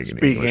fucking thing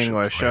speak in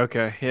English.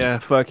 Okay, yeah,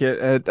 fuck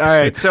it. All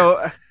right, so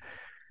all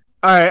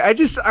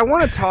right, I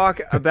want to talk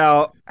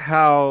about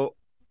how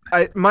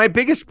my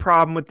biggest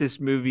problem with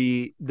this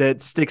movie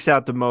that sticks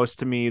out the most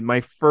to me,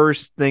 my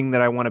first thing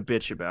that I want to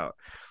bitch about,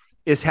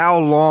 is how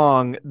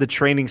long the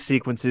training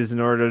sequence is in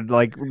order to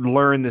like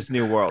learn this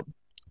new world.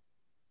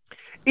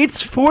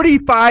 It's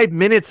 45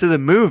 minutes of the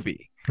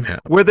movie.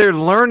 Where they're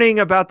learning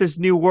about this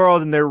new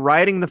world and they're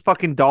riding the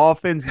fucking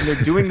dolphins and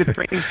they're doing the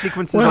training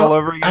sequences all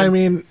over again. I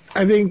mean,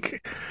 I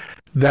think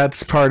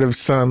that's part of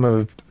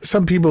some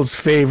people's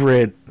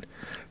favorite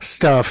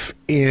stuff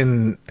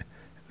in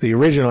the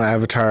original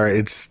Avatar.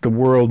 It's the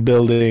world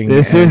building.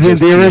 This isn't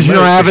the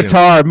original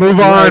Avatar.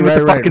 Move on with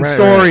the fucking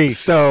story.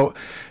 So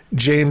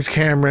James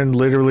Cameron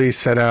literally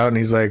set out and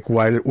he's like,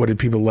 what did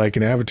people like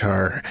in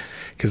Avatar?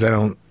 Because I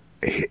don't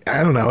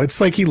know. It's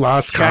like he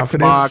lost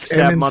confidence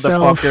in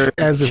himself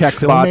as a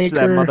filmmaker.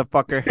 That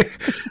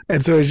motherfucker.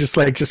 And so he's just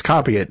like, just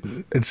copy it.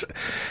 It's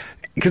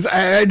because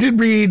I did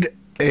read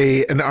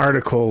an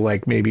article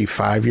like maybe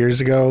 5 years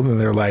ago, and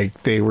they're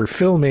like they were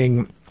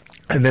filming,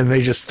 and then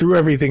they just threw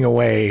everything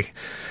away,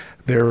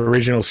 their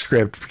original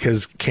script,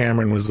 because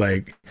Cameron was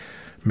like,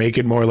 make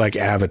it more like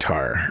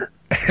Avatar,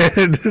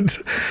 and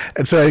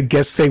so I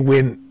guess they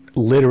went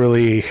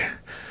literally,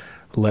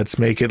 let's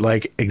make it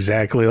like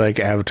exactly like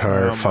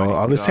Avatar, follow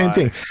all the same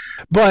thing.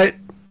 But,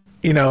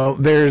 you know,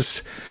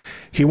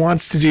 he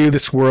wants to do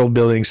this world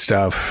building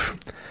stuff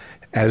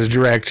as a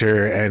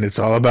director, and it's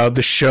all about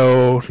the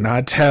show,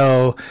 not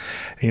tell.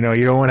 You know,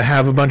 you don't want to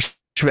have a bunch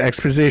of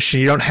exposition.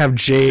 You don't have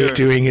Jake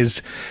doing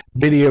his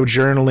video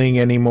journaling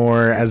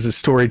anymore as a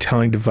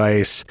storytelling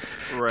device.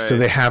 Right. So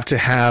they have to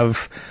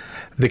have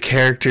the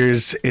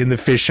characters in the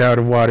fish out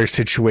of water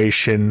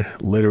situation,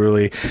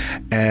 literally,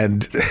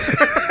 and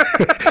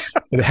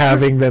and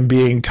having them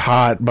being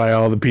taught by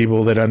all the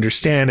people that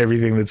understand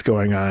everything that's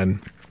going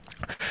on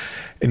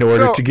in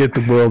order to get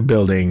the world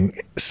building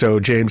so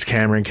James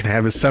Cameron can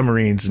have his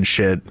submarines and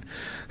shit.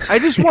 I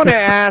just want to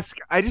ask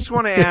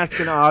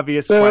an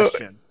obvious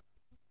question.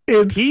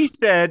 He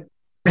said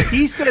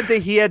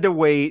that he had to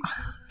wait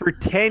for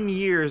 10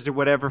 years or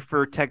whatever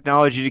for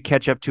technology to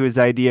catch up to his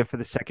idea for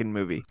the second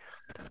movie.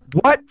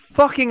 What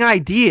fucking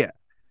idea?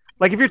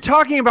 Like, if you're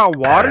talking about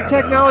water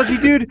technology,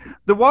 dude,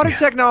 the water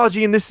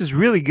technology in this is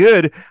really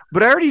good,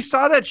 but I already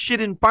saw that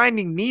shit in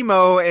Finding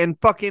Nemo and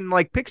fucking,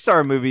 like,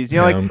 Pixar movies. You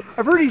know, like,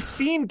 I've already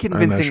seen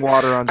convincing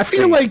water on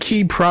screen. I feel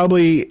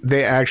like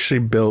they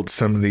actually built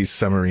some of these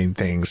submarine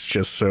things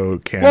just so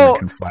Cameron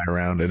can fly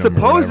around in them.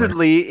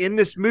 Supposedly, in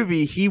this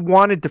movie, he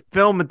wanted to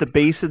film at the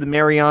base of the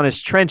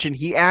Marianas Trench, and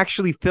he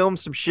actually filmed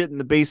some shit in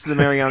the base of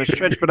the Marianas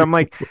Trench, but I'm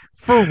like,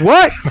 for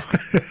what?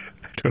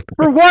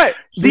 For what?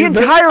 The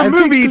entire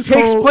movie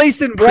takes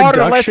place in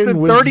water less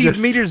than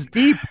 30 meters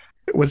deep.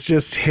 It was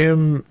just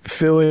him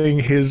filling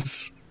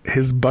his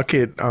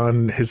bucket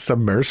on his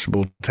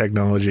submersible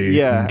technology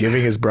and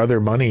giving his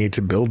brother money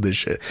to build this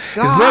shit.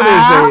 His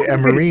brother's a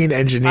marine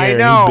engineer.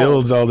 He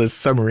builds all this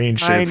submarine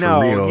shit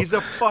for real. He's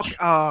a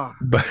fuck.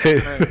 But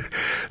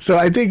so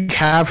I think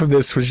half of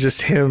this was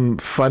just him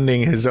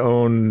funding his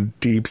own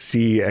deep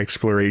sea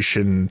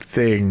exploration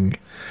thing.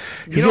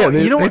 It's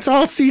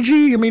all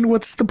CG. I mean,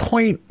 what's the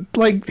point?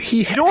 Like,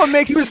 he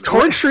was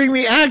torturing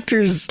the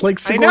actors. Like,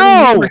 Sigourney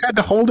Weaver had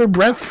to hold her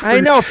breath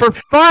for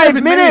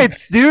 5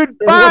 minutes, dude.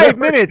 5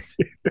 minutes.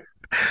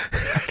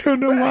 I don't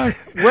know why.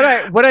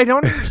 What I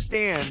don't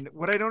understand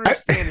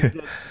is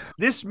that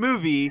this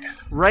movie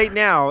right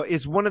now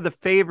is one of the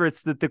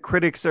favorites that the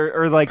critics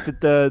are like, that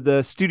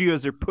the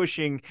studios are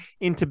pushing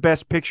into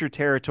Best Picture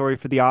territory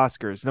for the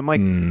Oscars. And I'm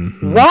like,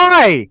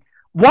 why?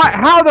 What?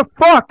 How the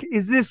fuck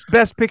is this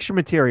Best Picture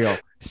material?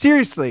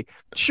 Seriously,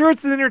 sure,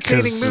 it's an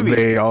entertaining movie.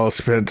 They all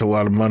spent a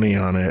lot of money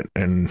on it,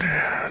 and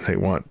they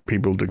want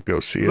people to go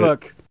see it.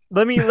 Look,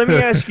 let me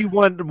ask you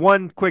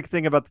one quick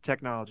thing about the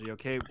technology,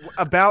 okay?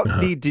 About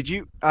I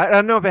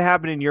don't know if it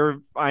happened in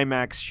your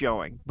IMAX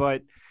showing,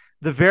 but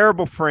the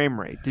variable frame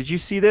rate. Did you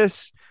see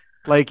this?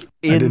 Like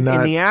in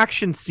the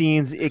action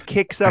scenes, it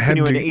kicks up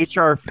into an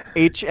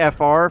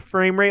HFR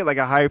frame rate, like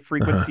a high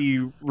frequency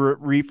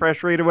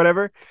refresh rate or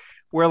whatever.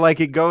 Where like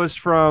it goes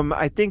from,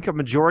 I think a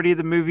majority of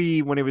the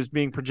movie when it was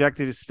being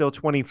projected is still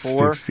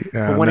 24,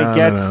 but when it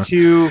gets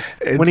to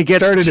the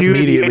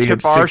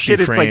HFR shit,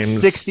 it's like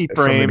 60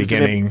 frames,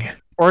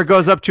 or it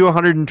goes up to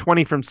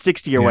 120 from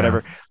 60 or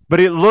whatever.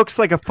 But it looks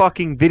like a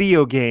fucking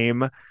video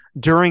game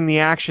during the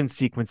action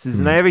sequences,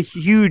 and I have a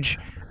huge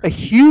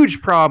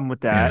problem with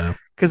that.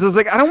 Because I was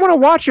like, I don't want to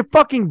watch a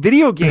fucking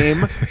video game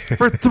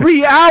for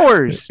 3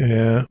 hours.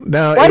 Yeah.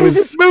 No. Why does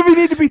this movie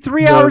need to be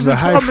 3 hours? The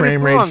high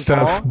frame rate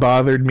stuff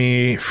bothered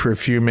me for a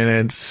few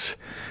minutes.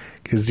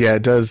 Because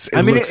it does.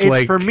 It looks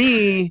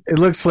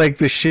like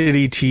the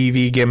shitty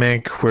TV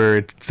gimmick where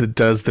it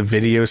does the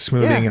video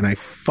smoothing, and I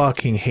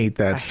fucking hate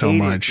that so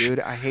much,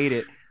 dude. I hate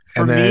it.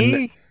 And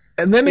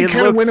then it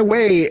kind of went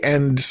away,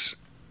 and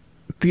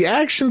the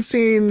action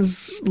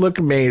scenes look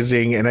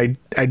amazing, and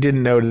I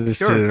didn't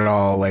notice it at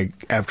all, like,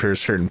 after a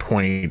certain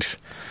point.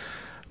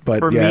 But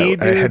for me,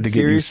 dude, I had to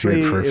get used to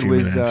it for a few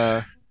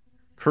minutes.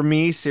 For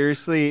me,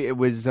 seriously, it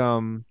was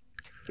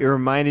it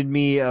reminded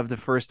me of the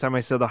first time I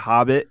saw The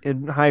Hobbit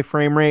in high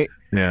frame rate.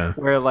 Yeah.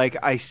 Where, like,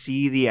 I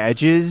see the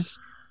edges,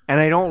 and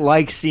I don't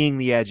like seeing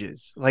the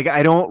edges. Like,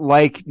 I don't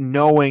like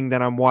knowing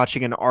that I'm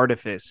watching an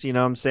artifice, you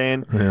know what I'm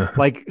saying? Yeah.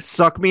 Like,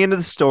 suck me into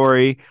the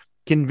story.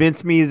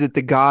 Convince me that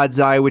the God's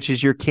eye, which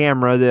is your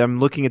camera that I'm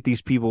looking at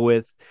these people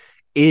with,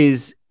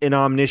 is an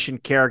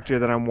omniscient character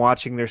that I'm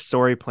watching their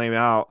story play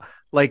out.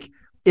 Like,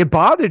 it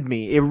bothered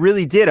me. It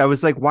really did. I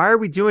was like, why are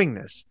we doing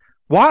this?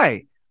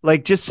 Why?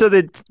 Like, just so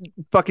that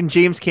fucking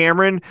James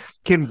Cameron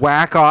can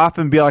whack off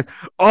and be like,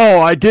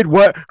 oh, I did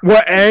what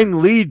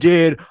Ang Lee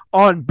did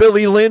on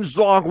Billy Lynn's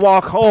Long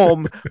Walk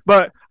Home,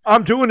 but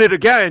I'm doing it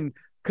again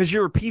because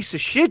you're a piece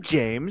of shit,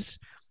 James.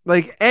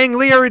 Like, Ang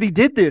Lee already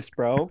did this,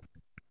 bro.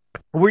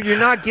 You're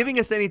not giving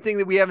us anything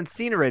that we haven't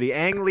seen already.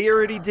 Ang Lee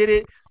already did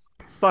it.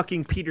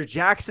 Fucking Peter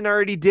Jackson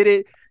already did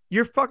it.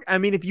 I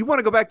mean, if you want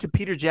to go back to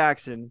Peter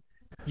Jackson,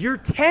 you're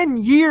 10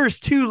 years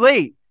too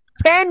late.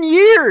 10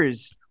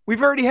 years.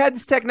 We've already had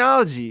this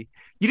technology.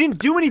 You didn't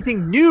do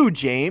anything new,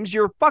 James.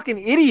 You're a fucking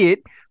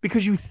idiot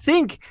because you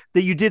think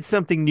that you did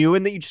something new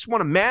and that you just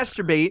want to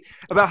masturbate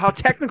about how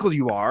technical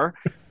you are.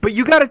 But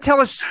you got to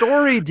tell a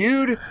story,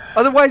 dude.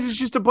 Otherwise, it's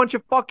just a bunch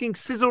of fucking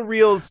sizzle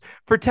reels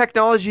for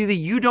technology that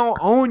you don't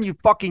own, you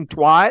fucking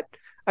twat.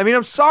 I mean,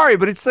 I'm sorry,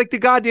 but it's like the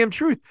goddamn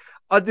truth.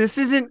 I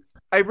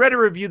read a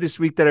review this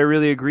week that I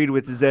really agreed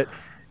with, is that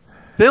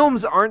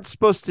films aren't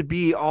supposed to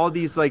be all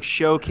these like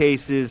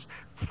showcases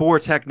for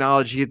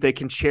technology that they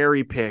can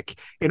cherry pick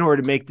in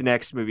order to make the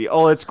next movie.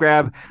 Oh, let's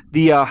grab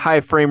the high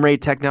frame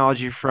rate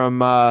technology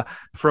from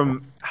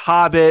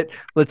Hobbit.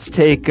 Let's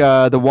take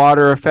the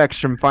water effects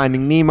from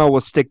Finding Nemo.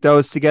 We'll stick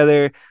those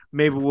together.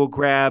 Maybe we'll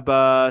grab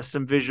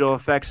some visual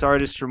effects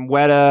artists from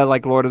Weta,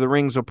 like Lord of the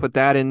Rings. We'll put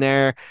that in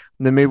there.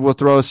 And then maybe we'll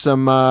throw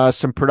some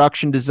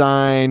production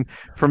design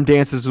from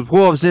Dances with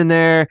Wolves in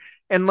there.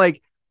 And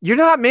like, you're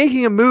not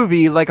making a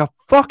movie like a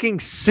fucking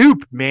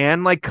soup,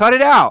 man. Like, cut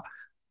it out.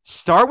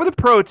 Start with a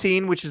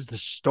protein, which is the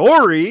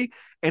story,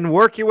 and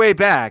work your way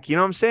back. You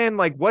know what I'm saying?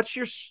 Like, what's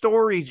your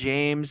story,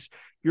 James?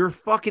 You're a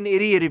fucking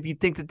idiot if you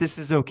think that this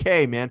is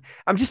okay, man.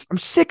 I'm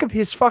sick of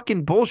his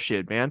fucking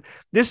bullshit, man.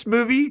 This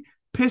movie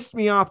pissed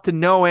me off to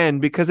no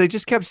end because I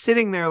just kept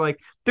sitting there. Like,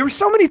 there were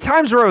so many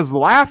times where I was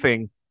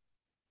laughing,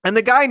 and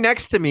the guy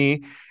next to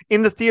me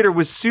in the theater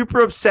was super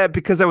upset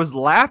because I was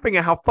laughing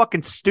at how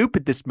fucking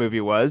stupid this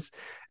movie was.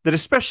 That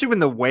especially when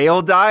the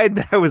whale died,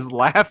 that I was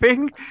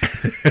laughing.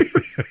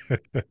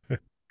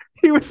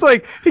 He was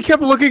like, he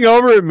kept looking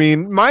over at me.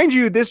 And mind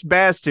you, this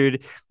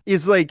bastard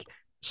is like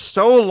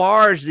so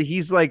large that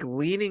he's like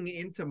leaning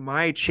into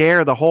my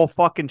chair the whole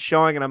fucking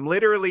showing. And I'm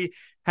literally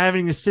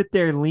having to sit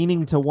there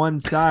leaning to one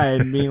side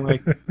and being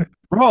like,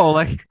 bro,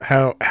 like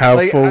how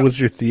like, full was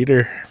your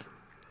theater?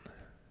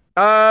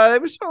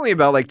 It was only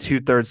about like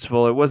 2/3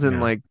 full. It wasn't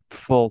like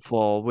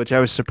full, which I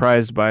was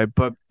surprised by.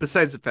 But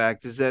besides the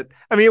fact is that,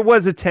 I mean, it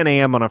was at 10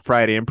 a.m. on a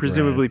Friday, and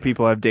presumably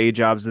people have day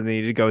jobs that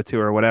they need to go to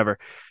or whatever.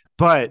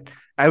 But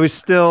I was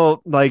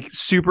still like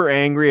super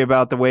angry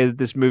about the way that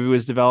this movie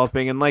was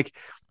developing. And like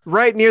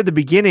right near the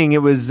beginning,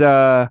 it was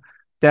that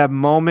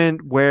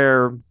moment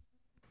where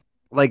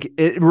like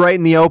right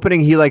in the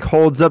opening, he like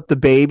holds up the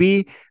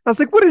baby. I was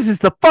like, what is this,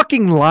 the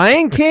fucking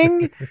Lion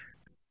King?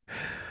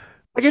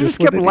 Like, I just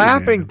kept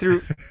laughing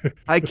through.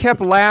 I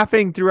kept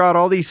laughing throughout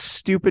all these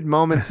stupid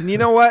moments. And you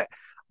know what?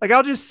 Like,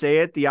 I'll just say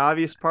it. The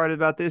obvious part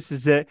about this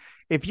is that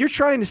if you're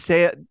trying to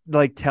say it,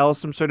 like tell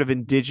some sort of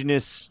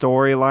indigenous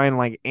storyline,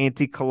 like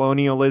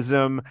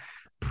anti-colonialism,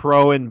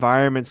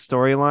 pro-environment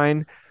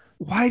storyline,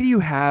 why do you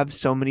have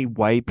so many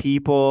white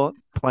people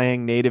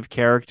playing native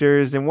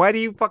characters? And why do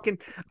you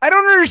I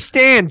don't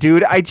understand,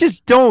 dude. I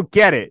just don't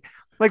get it.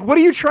 Like, what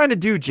are you trying to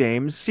do,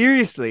 James?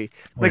 Seriously.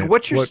 Like,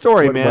 what's your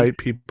story, man? White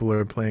people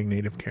are playing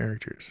native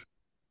characters.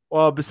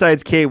 Well,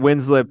 besides Kate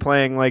Winslet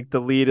playing, like,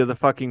 the lead of the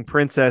fucking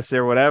princess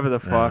or whatever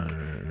the fuck.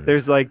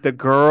 There's, like, the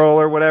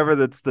girl or whatever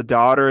that's the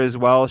daughter as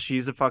well.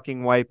 She's a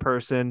fucking white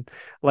person.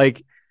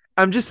 Like,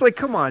 I'm just like,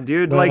 come on,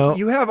 dude. Well, like,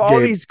 you have all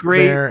these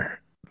great...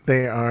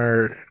 They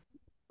are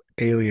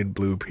alien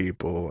blue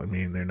people. I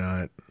mean, they're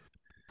not...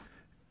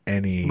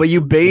 But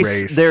you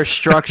base their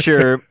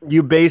structure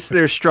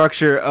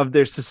of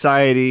their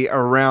society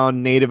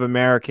around Native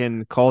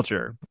American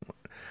culture,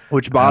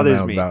 which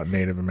bothers me. About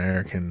Native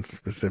Americans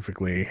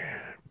specifically,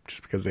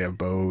 just because they have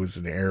bows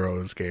and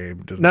arrows.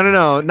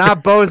 No,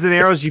 not bows and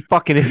arrows, you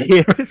fucking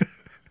idiot.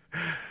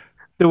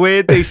 The way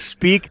that they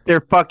speak, their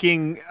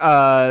fucking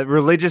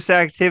religious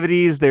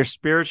activities, their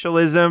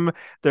spiritualism,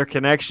 their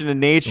connection to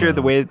nature,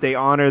 the way that they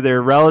honor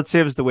their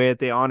relatives, the way that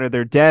they honor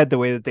their dead, the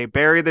way that they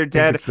bury their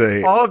dead.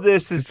 All of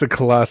this is... It's a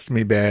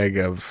colostomy bag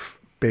of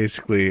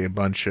basically a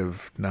bunch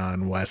of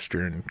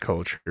non-Western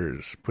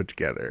cultures put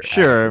together.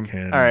 Sure.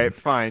 African, all right,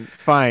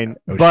 fine.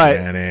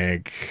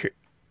 Oceanic...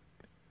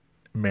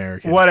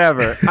 American.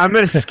 Whatever. I'm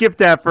going to skip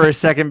that for a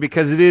second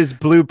because it is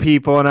blue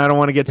people, and I don't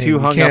want to get too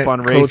hung up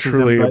on racism.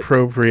 Culturally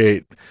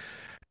appropriate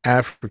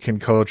African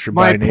culture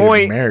by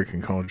Native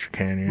American culture,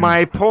 can you?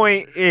 My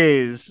point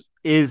is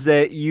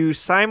that you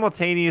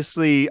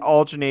simultaneously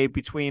alternate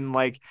between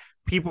like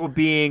people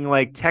being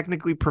like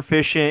technically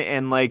proficient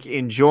and like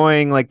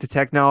enjoying like the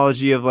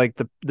technology of like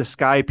the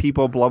sky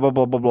people, blah blah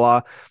blah blah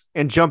blah,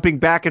 and jumping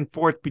back and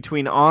forth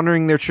between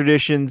honoring their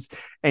traditions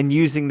and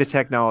using the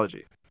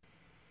technology.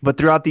 But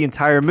throughout the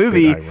entire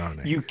movie,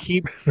 you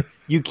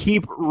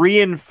keep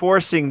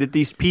reinforcing that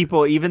these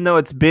people, even though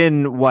it's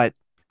been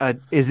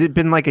is it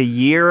been like a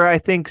year, I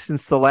think,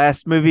 since the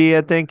last movie,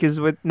 I think it's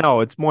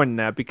more than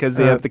that because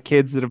they have the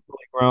kids that have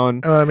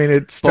grown. I mean,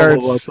 it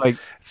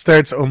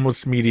starts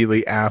almost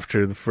immediately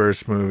after the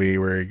first movie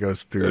where he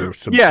goes through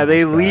some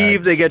they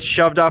leave, they get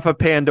shoved off of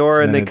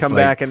Pandora and they come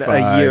back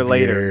a year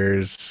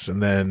later. And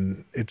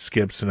then it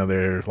skips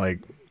another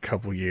like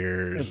couple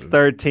years. It's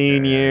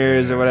 13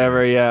 years or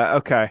whatever. Yeah.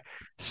 Okay.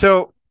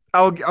 So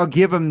I'll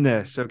give him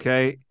this.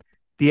 Okay.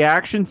 The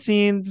action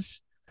scenes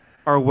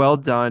are well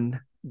done.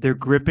 They're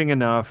gripping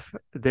enough.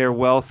 They're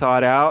well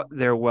thought out.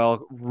 They're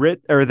well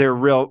written, or they're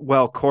well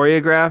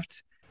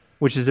choreographed,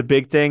 which is a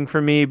big thing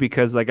for me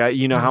because like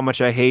you know how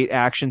much I hate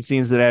action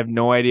scenes that I have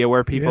no idea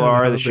where people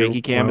are. The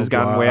shaky cam has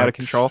gotten way out of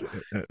control.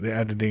 The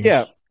editing,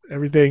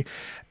 everything.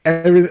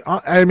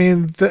 I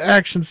mean, the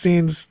action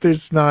scenes,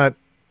 there's not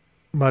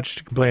much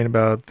to complain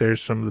about.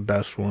 There's some of the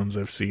best ones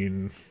I've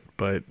seen,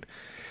 but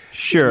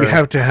sure, you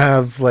have to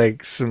have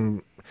like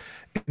some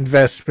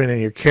investment in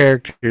your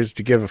characters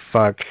to give a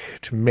fuck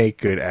to make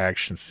good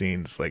action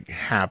scenes like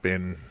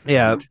happen.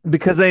 Yeah,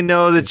 because I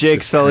know that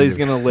Jake Sully's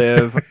gonna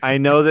live. I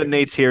know that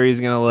Nate Thierry's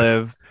gonna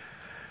live.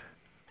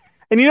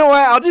 And you know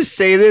what? I'll just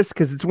say this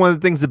because it's one of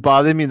the things that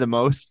bothered me the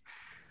most.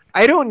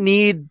 I don't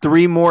need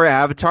 3 more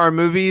Avatar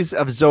movies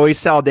of Zoe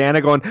Saldana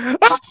going.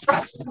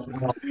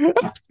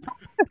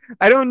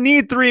 I don't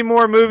need 3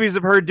 more movies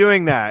of her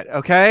doing that.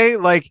 Okay,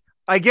 like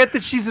I get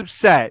that she's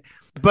upset,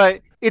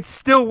 but it's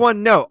still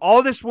one note.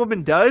 All this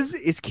woman does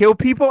is kill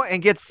people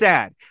and get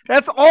sad.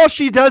 That's all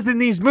she does in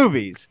these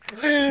movies.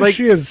 Like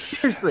she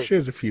has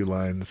a few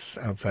lines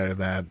outside of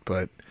that,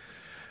 but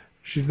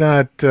she's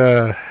not.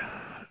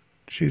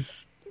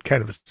 She's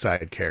kind of a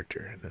side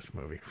character in this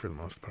movie for the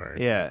most part.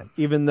 Yeah,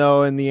 even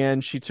though in the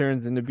end she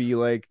turns into be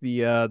like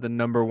the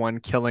number 1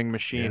 killing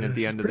machine at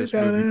the end of this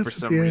movie for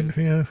some reason.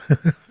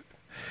 Yeah.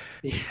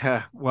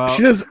 Yeah, well,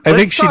 she does. I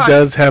think she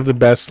does have the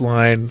best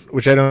line,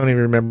 which I don't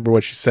even remember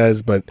what she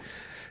says, but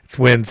it's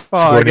when.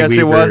 I guess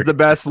Weaver, it was the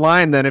best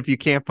line then, if you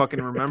can't fucking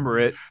remember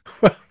it.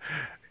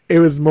 It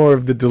was more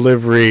of the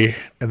delivery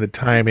and the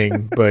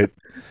timing, but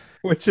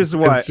which is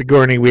what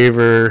Sigourney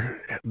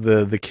Weaver,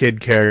 the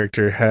kid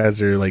character, has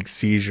her like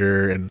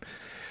seizure, and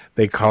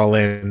they call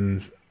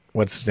in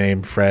what's his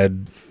name,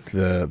 Fred,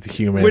 the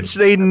human, which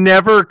they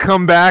never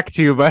come back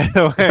to, by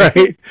the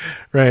way.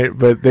 Right.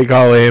 But they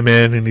call him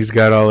in, and he's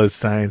got all his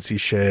sciencey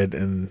shit,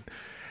 and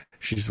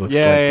she just looks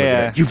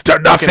like, you've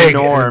done nothing.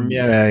 Norm,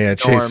 and,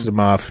 chases him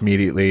off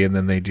immediately, and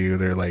then they do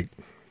their like,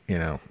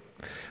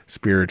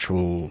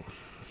 spiritual,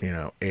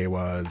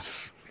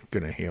 AWA's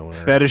gonna heal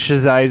her.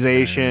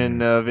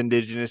 Fetishization of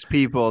indigenous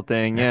people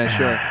thing. Yeah,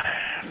 sure.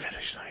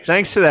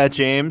 Thanks for that,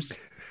 James.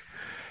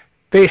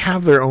 They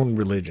have their own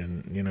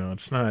religion,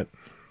 it's not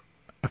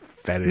a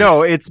fetish.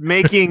 No, it's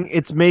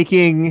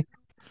making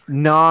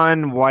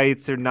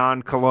non-whites or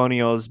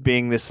non-colonials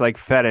being this like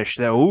fetish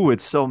that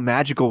it's so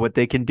magical what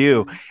they can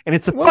do. And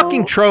it's a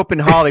fucking trope in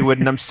Hollywood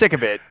and I'm sick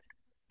of it.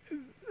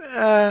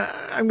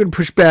 I'm going to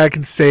push back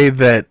and say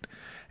that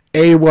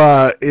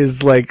Eywa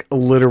is like a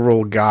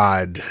literal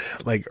god,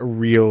 like a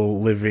real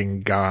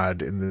living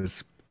god in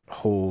this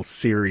whole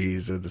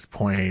series at this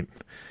point.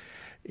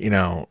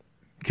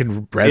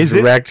 Can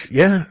resurrect.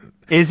 Yeah.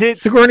 Is it?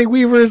 Sigourney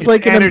Weaver is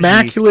like an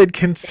immaculate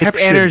conception.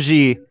 It's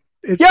energy.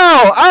 Yo,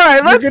 all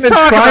right, let's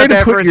talk about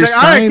that for a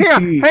second. You're going to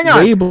try to put your sciencey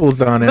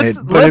labels on it,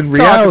 but in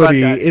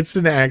reality, it's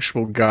an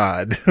actual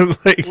god.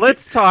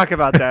 Let's talk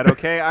about that,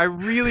 okay? I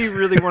really,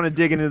 really want to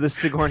dig into the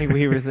Sigourney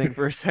Weaver thing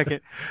for a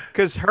second,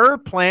 because her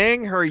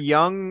playing her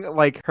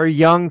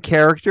young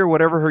character,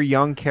 whatever her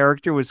young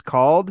character was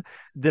called,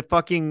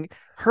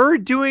 her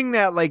doing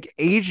that like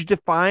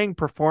age-defying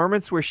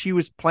performance where she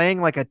was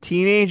playing like a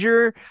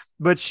teenager,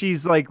 but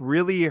she's like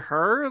really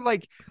her,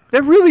 like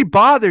that really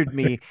bothered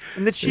me.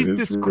 And that she's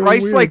this really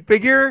Christ-like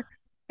figure,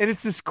 and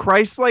it's this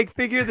Christ-like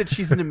figure that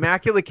she's an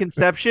immaculate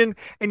conception,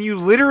 and you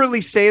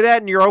literally say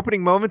that in your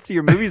opening moments of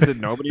your movies that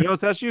nobody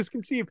knows how she was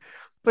conceived.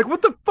 Like,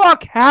 what the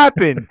fuck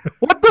happened?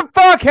 What the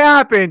fuck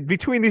happened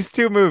between these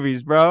two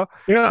movies, bro?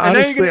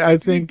 Honestly, I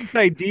think the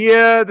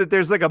idea that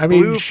there's like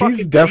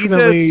she's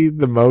definitely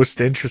the most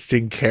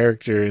interesting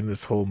character in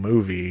this whole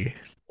movie.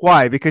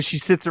 Why? Because she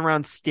sits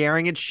around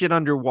staring at shit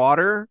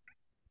underwater?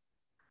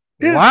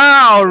 Yeah.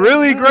 Wow,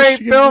 really great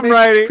film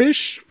writing.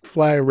 Fish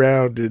fly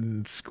around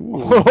in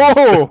school.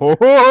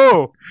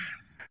 Oh.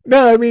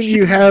 No, I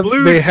mean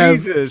they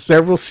have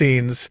several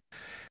scenes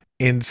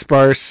in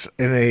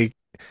a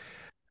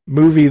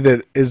movie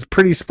that is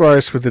pretty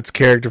sparse with its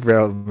character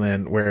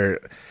development, where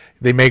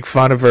they make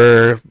fun of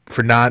her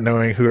for not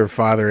knowing who her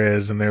father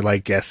is, and they're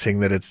like guessing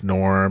that it's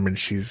Norm, and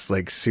she's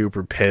like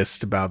super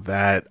pissed about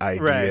that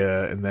idea.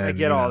 Right. And then I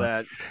get all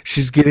that.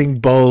 She's getting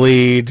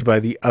bullied by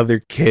the other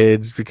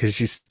kids because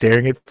she's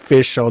staring at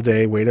fish all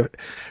day. Way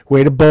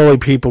to bully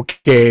people,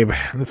 Gabe.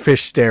 The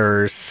fish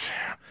starers.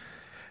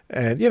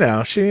 And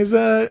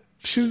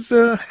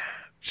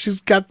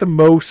she's got the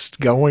most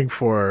going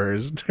for her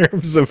in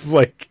terms of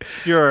like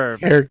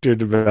character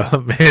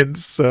development.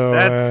 So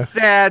that's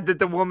sad that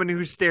the woman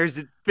who stares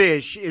at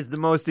fish is the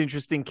most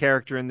interesting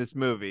character in this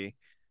movie.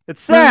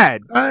 It's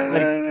sad.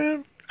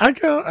 I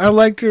liked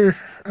her.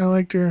 I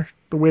liked her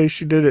the way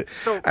she did it.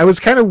 I was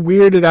kind of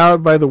weirded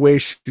out by the way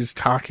she was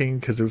talking,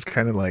 because it was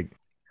kind of like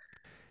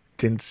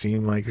didn't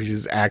seem like she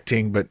was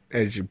acting, but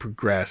as you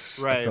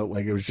progress, I felt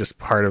like it was just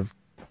part of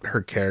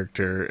her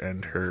character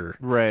and her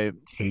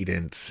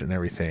cadence and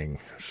everything.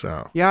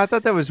 So yeah, I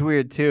thought that was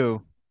weird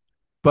too.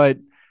 But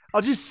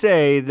I'll just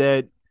say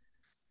that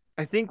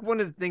I think one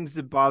of the things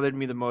that bothered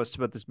me the most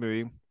about this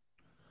movie,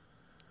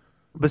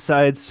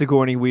 besides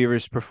Sigourney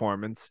Weaver's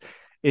performance,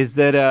 is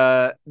that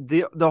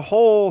the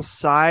whole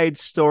side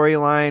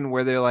storyline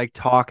where they're like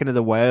talking to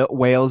the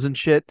whales and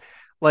shit,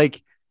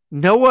 like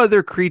no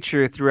other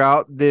creature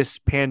throughout this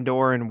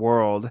Pandoran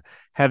world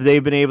have they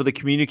been able to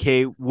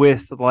communicate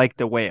with like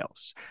the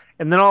whales.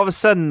 And then all of a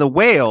sudden the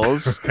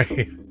whales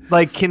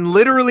like can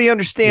literally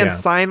understand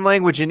sign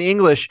language in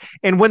English.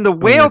 And when the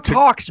whale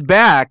talks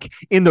back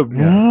in the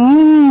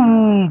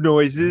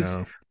noises,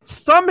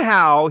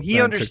 somehow he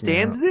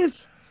understands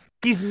this.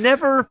 He's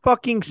never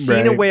fucking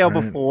seen a whale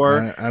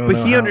before, but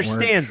he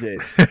understands it.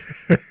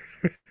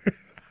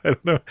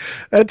 don't know.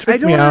 That took I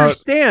don't me out,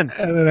 understand.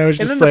 and then I was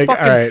And just then like, the all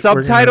fucking right,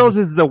 subtitles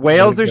is the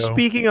whales are go.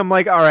 speaking. I'm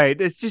like, all right,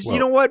 it's just, you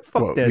know what?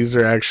 Fuck this. These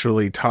are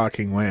actually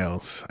talking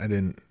whales. I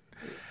didn't,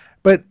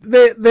 but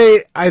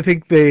I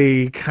think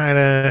they kind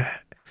of,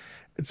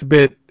 it's a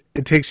bit,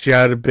 it takes you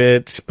out a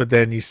bit, but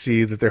then you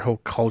see that their whole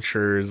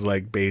culture is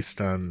like based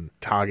on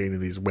talking to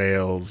these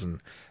whales and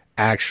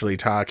actually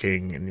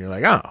talking, and you're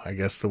like, oh, I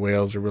guess the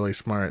whales are really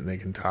smart and they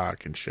can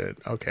talk and shit.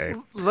 Okay.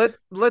 Let's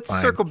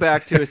Fine. circle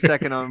back to a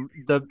second on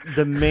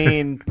the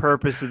main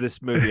purpose of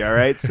this movie. All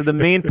right, so the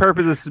main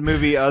purpose of this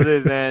movie, other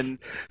than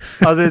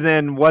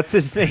what's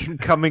his name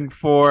coming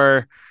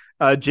for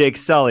Jake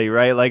Sully,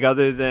 right? Like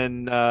other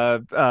than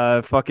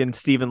fucking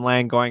Stephen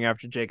Lang going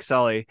after Jake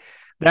Sully,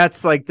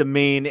 that's like the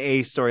main A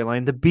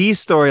storyline. The B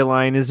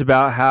storyline is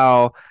about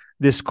how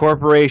this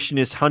corporation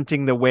is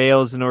hunting the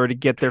whales in order to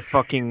get their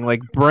fucking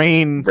like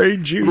brain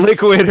juice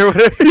liquid or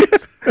whatever.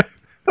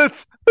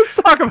 let's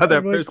talk about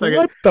that for a second.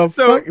 What the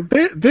fuck?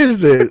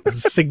 There's a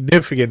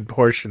significant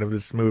portion of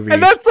this movie,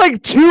 and that's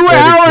like 2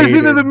 hours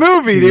into the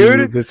movie,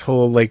 dude. This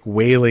whole like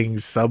whaling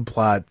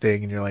subplot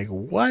thing, and you're like,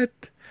 what?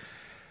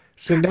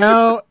 So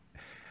now,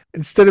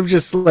 instead of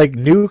just like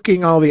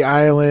nuking all the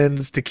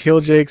islands to kill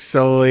Jake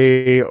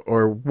Sully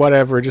or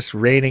whatever, just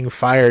raining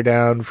fire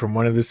down from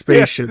one of the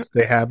spaceships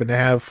they happen to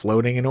have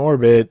floating in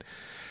orbit.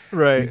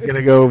 Right. He's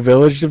gonna go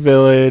village to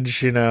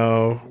village,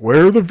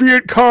 where are the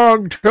Viet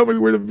Cong? Tell me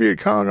where the Viet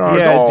Cong are.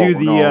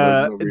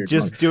 Yeah,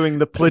 just doing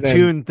the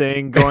platoon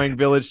thing, going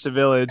village to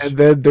village. And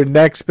then their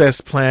next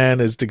best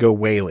plan is to go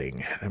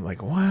whaling. And I'm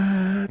like,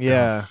 what?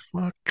 Yeah. The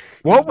fuck?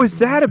 What was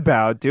that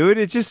about, dude?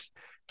 It's just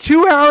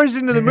 2 hours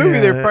into the movie,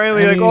 they're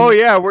finally oh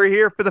yeah, we're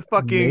here for the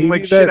fucking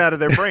shit out of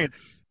their brains.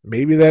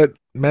 Maybe that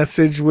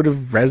message would have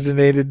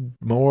resonated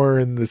more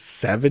in the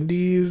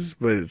 70s,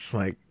 but it's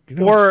like, you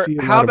don't see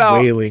a lot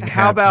of whaling nowadays.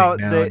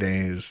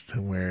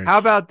 How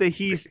about that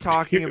he's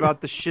talking about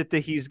the shit that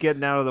he's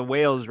getting out of the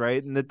whales,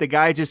 right? And that the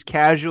guy just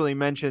casually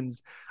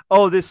mentions,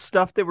 oh, this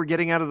stuff that we're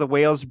getting out of the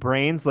whales'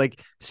 brains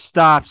like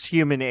stops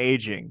human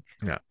aging.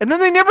 Yeah. And then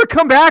they never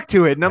come back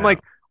to it. And I'm like,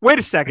 wait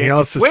a second. He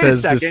also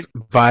says this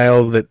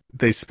vial that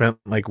they spent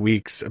like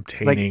weeks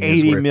obtaining, like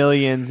 80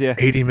 millions,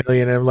 80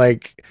 million. I'm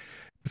like,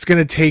 it's going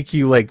to take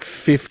you like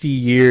 50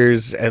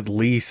 years at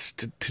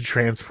least to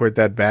transport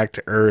that back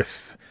to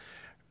Earth.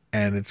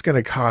 And it's going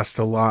to cost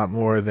a lot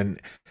more than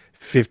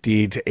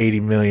 $50 to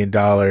 $80 million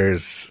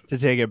to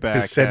take it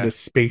back. To send a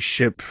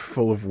spaceship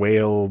full of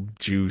whale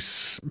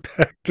juice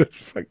back to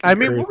fucking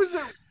Earth. What was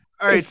it?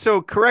 All right,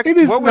 so correct. It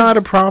is not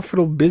a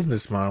profitable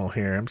business model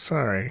here. I'm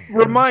sorry.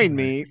 Remind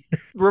me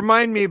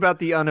about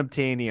the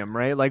unobtainium,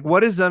 right? Like,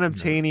 what does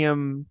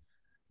unobtainium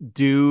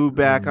do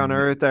back on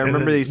Earth? I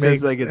remember he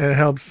says like it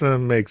helps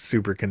them make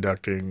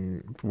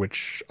superconducting,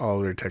 which all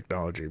their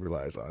technology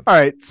relies on. All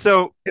right,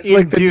 so it's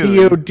like the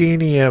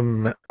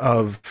neodymium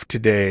of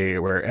today,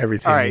 where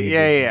everything. All right,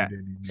 yeah.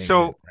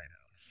 So.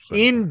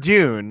 In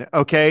Dune,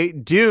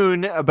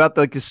 Dune about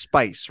like the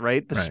spice,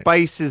 right? The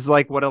spice is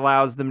like what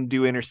allows them to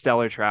do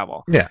interstellar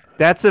travel. Yeah.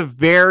 That's a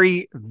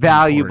very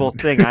valuable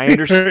thing. I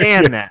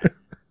understand that.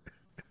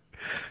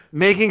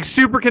 Making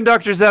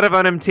superconductors out of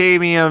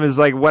unobtainium is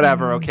like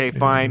whatever, okay,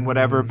 fine,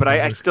 whatever. But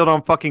I still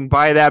don't fucking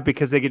buy that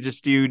because they could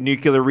just do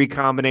nuclear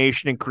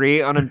recombination and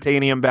create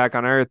unobtainium back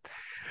on Earth.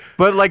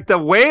 But like the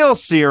whale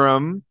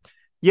serum...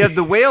 You have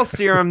the whale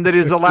serum that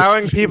is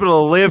allowing people to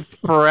live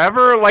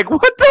forever. Like,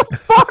 what the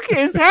fuck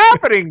is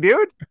happening,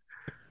 dude?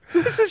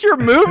 This is your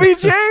movie,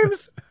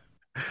 James?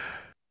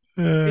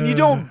 And you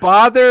don't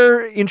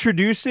bother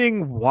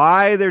introducing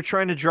why they're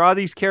trying to draw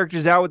these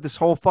characters out with this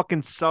whole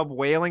fucking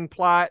sub-whaling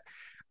plot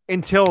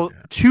until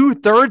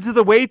 2/3 of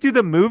the way through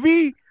the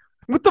movie?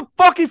 What the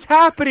fuck is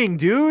happening,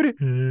 dude?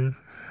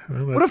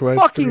 Well, what a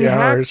fucking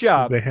hack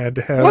job. They had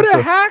to have what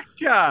a hack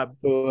job.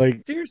 Like,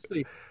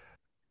 seriously.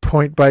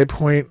 Point by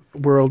point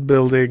world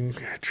building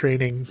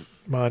training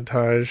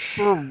montage.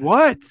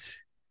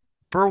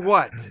 For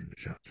what?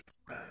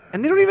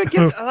 And they don't even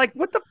get like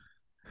what the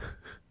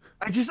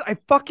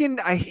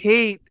I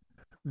hate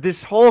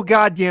this whole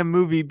goddamn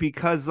movie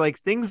because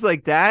like things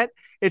like that,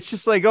 it's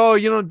just like, oh,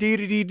 we're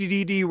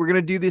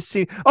gonna do this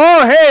scene.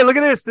 Oh, hey, look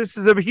at this. This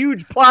is a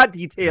huge plot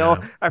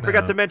detail. I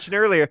forgot to mention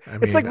earlier.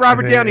 It's like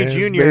Robert Downey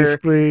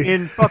Jr.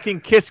 in fucking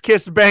Kiss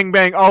Kiss Bang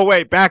Bang. Oh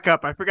wait, back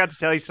up. I forgot to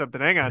tell you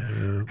something. Hang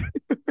on.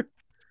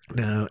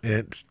 No,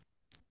 it's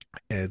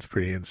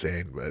pretty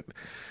insane, but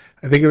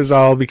I think it was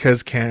all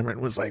because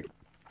Cameron was like,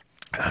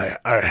 I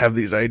have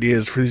these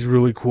ideas for these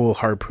really cool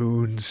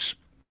harpoons.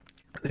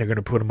 They're going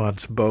to put them on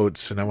some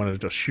boats, and I wanted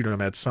to shoot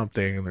them at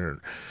something. And they're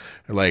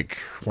like,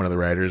 one of the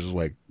writers is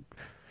like,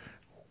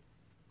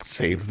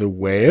 save the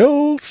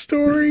whale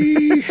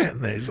story.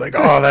 And he's like,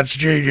 oh, that's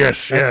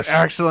genius. That's yes.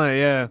 excellent.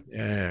 Yeah.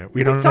 Yeah.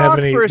 We don't have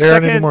any, there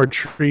aren't any more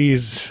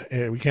trees.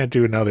 We can't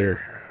do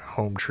another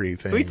home tree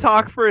thing. We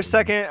talk for a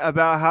second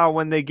about how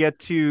when they get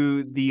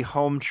to the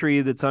home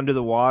tree that's under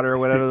the water,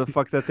 whatever the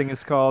fuck that thing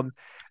is called,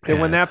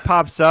 and when that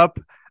pops up,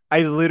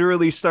 I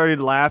literally started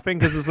laughing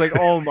because it's like,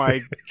 oh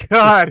my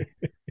god,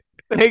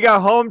 they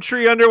got home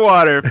tree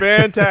underwater,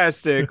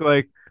 fantastic!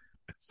 Like,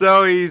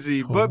 So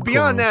easy. Home But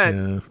beyond quote, that,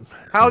 yeah.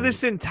 how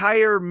this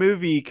entire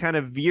movie kind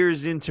of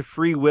veers into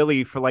Free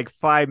Willy for like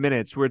 5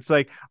 minutes, where it's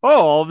like, oh,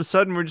 all of a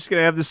sudden we're just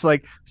gonna have this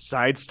like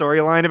side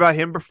storyline about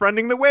him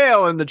befriending the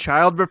whale and the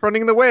child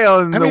befriending the whale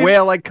and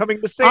whale like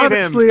coming to save him.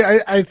 Honestly,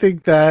 I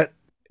think that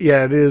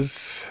it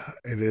is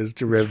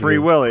derivative. It's Free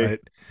Willy. But,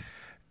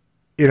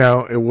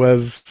 it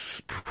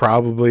was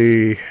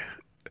probably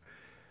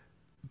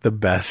the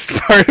best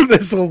part of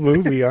this whole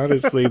movie,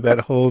 honestly, that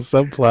whole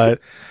subplot.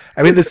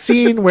 I mean, the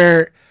scene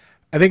where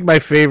I think my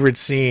favorite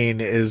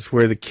scene is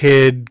where the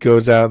kid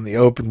goes out in the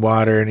open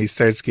water and he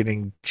starts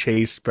getting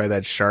chased by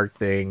that shark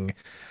thing.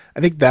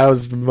 I think that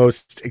was the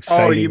most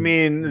exciting. Oh, you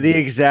mean the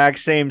exact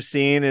same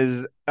scene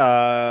as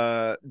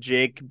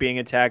Jake being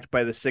attacked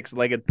by the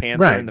six-legged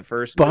panther in the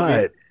first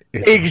movie?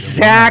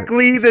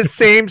 Exactly the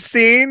same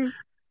scene?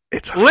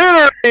 It's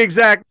literally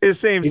exactly the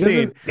same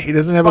scene. He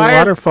doesn't have a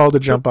waterfall to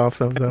jump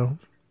off of, though.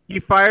 He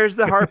fires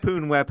the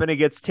harpoon weapon. It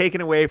gets taken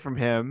away from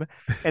him.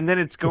 And then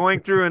it's going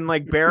through and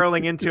like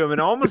barreling into him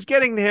and almost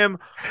getting to him,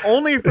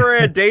 only for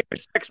a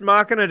Deus Ex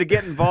Machina to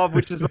get involved,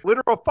 which is a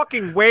literal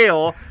fucking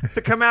whale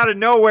to come out of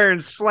nowhere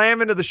and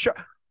slam into the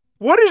shark.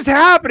 What is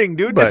happening,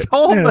 dude? This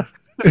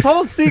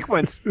whole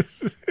sequence.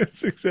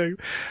 It's exactly.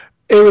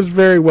 It was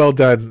very well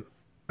done.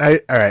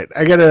 I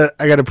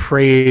gotta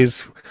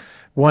praise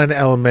one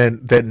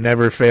element that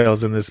never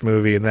fails in this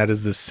movie, and that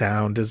is the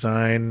sound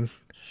design.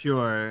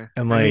 Sure.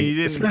 And like, you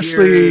didn't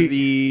especially hear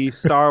the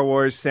Star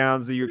Wars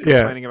sounds that you're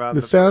complaining about.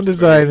 The sound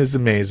design is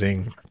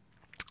amazing.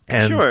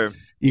 And sure.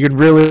 You can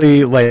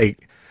really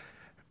like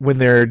when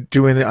they're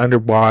doing the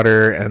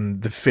underwater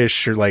and the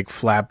fish are like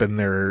flapping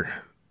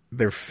their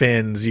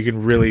fins, you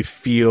can really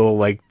feel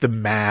like the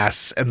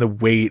mass and the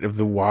weight of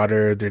the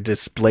water they're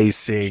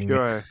displacing.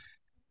 Sure.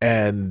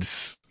 And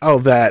all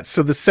that.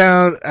 So the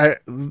sound,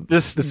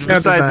 the sound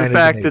besides design the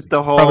fact is that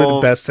the whole probably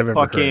the best I've ever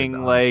fucking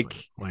heard,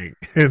 like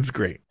it's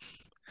great.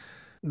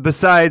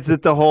 Besides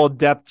that, the whole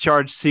depth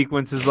charge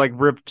sequence is like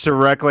ripped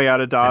directly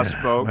out of DOS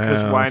Boat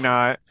because why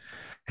not?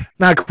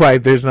 Not quite.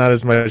 There's not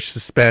as much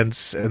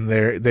suspense, and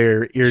their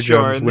eardrums.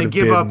 Sure, and they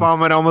give up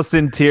on it almost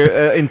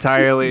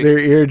entirely. Their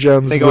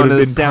eardrums would have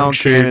been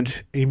punctured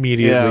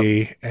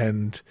immediately, yeah.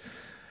 And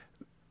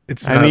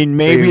it's. I mean,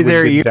 maybe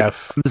their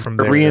eardrums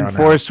are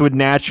reinforced with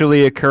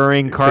naturally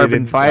occurring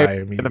carbon fiber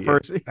in the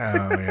first.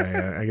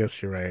 Yeah. I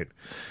guess you're right.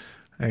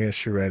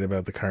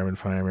 About the carbon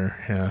fiber.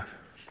 Yeah.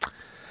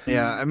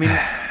 Yeah, I mean,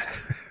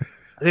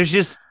 there's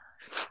just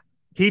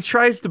he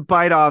tries to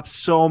bite off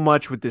so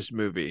much with this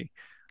movie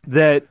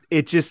that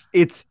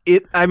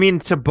I mean,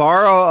 to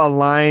borrow a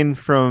line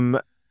from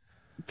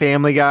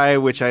Family Guy,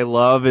 which I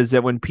love, is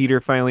that when Peter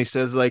finally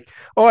says like,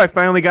 "Oh, I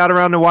finally got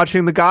around to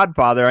watching The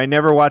Godfather. I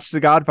never watched The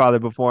Godfather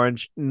before,"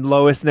 and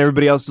Lois and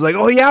everybody else is like,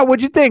 "Oh yeah,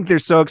 what'd you think?" They're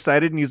so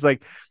excited, and he's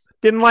like,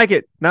 "Didn't like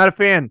it. Not a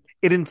fan."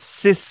 It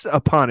insists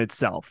upon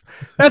itself.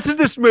 That's what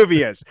this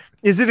movie is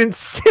it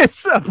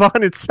insists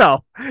upon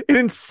itself. It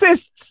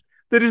insists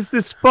that it's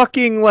this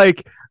fucking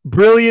like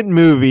brilliant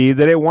movie,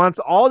 that it wants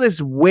all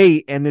this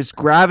weight and this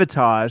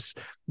gravitas,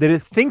 that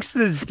it thinks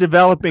that it's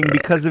developing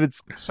because of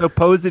its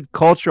supposed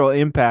cultural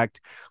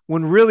impact,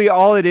 when really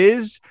all it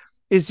is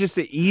just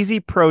an easy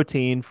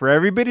protein for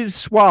everybody to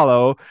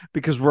swallow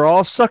because we're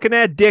all sucking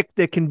that dick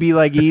that can be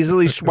like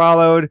easily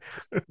swallowed.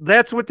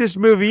 That's what this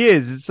movie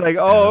is. It's like,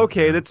 oh,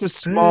 okay, that's a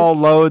small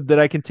load that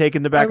I can take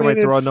in the back of my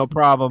throat, no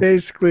problem.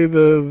 Basically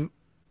the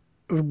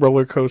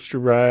roller coaster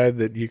ride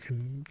that you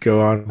can go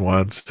on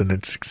once and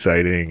it's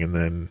exciting, and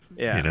then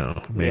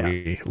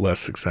maybe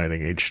less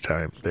exciting each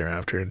time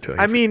thereafter until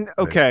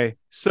okay,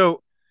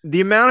 so the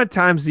amount of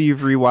times that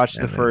you've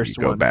rewatched the first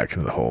one, go back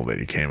into the hole that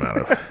you came out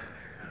of.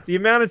 The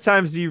amount of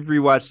times that you've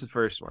rewatched the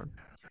first one,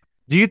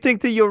 do you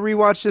think that you'll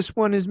rewatch this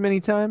one as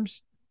many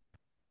times?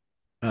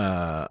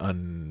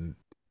 Doubtful.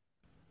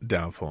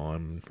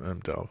 I'm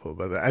doubtful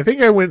about that. I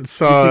think I went and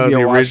saw the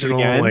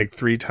original like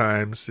 3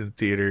 times in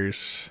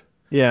theaters.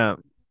 Yeah.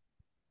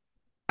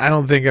 I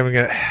don't think I'm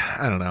gonna.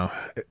 I don't know.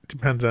 It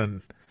depends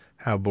on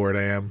how bored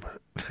I am.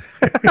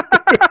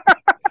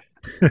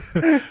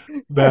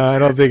 No, I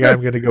don't think I'm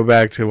going to go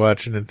back to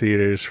watching in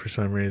theaters for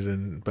some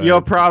reason. But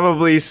you'll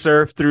probably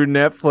surf through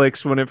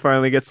Netflix when it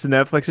finally gets to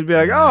Netflix and be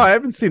like, oh, I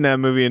haven't seen that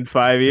movie in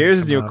 5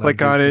 years. And you'll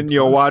click on it and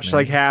you'll watch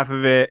like half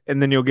of it,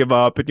 and then you'll give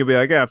up and you'll be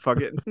like, yeah, fuck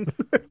it.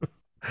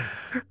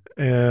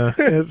 Yeah,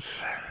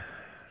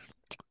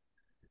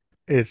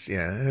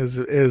 it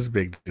was a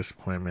big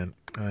disappointment.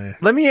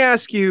 Let me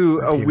ask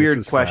you a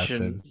weird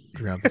question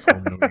throughout this whole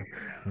movie.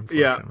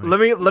 Yeah,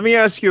 let me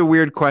ask you a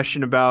weird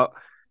question about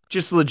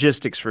just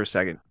logistics for a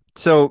second.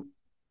 So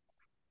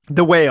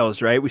the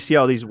whales, right? We see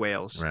all these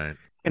whales, right?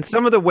 And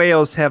some of the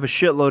whales have a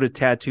shitload of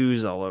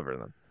tattoos all over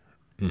them.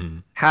 Mm-hmm.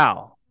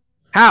 How?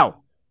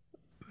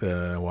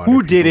 The water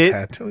Who did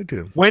it?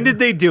 When did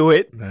they do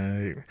it?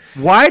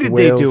 Why did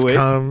they do it?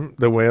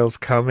 The whales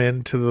come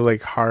into the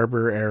like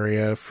harbor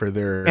area for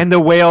their. And the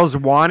whales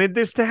wanted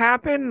this to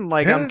happen.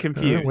 Like I'm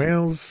confused.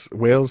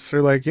 Whales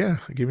are like, yeah,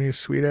 give me a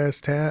sweet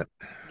ass tat.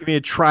 Give me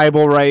a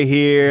tribal right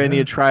here. I need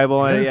a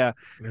tribal. Yeah.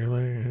 They're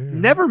like,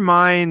 Never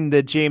mind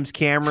that James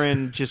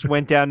Cameron just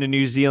went down to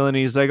New Zealand.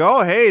 And he's like,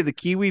 oh, hey, the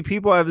Kiwi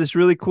people have this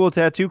really cool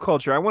tattoo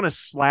culture. I want to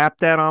slap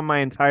that on my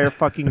entire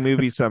fucking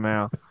movie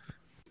somehow.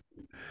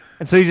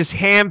 And so he just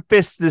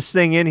ham-fists this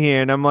thing in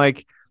here. And I'm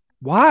like,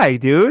 why,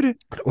 dude?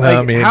 Well, like,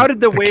 I mean, how did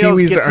the whales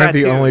Kiwis get aren't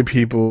tattooed? the only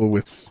people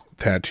with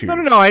tattoos.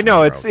 No. I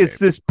know it's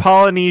this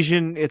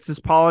Polynesian, and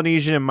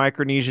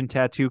Micronesian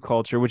tattoo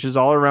culture, which is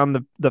all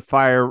around the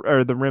fire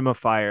or the rim of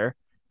fire.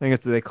 I think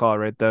that's what they call it,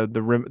 right?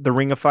 The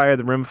ring of fire,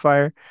 the rim of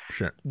fire.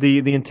 Sure. The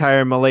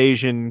entire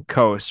Malaysian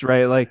coast,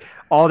 right? Like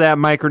all that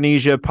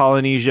Micronesia,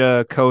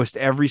 Polynesia coast,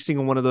 every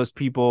single one of those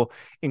people,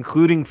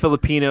 including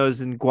Filipinos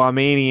and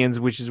Guamanians,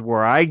 which is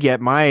where I get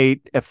my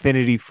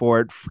affinity for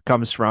it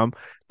comes from.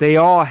 They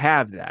all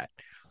have that,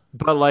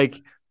 but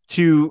like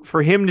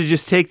for him to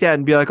just take that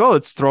and be like, oh,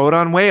 let's throw it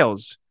on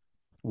whales.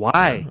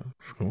 Why?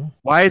 That's cool.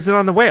 Why is it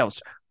on the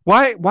whales?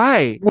 Why?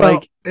 Well,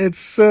 like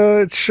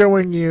it's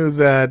showing you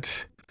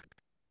that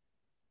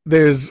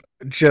there's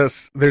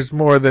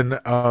more than,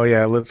 oh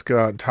yeah, let's go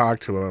out and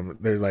talk to them.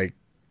 They're like,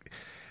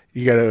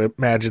 you got to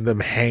imagine them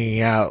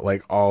hanging out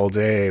like all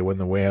day when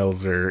the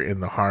whales are in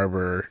the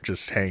harbor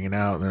just hanging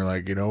out, and they're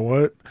like, you know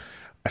what,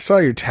 I saw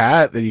your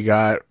tat that you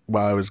got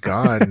while I was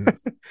gone.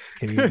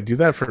 Can you do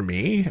that for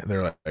me? And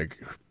they're like,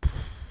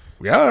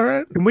 yeah, all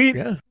right.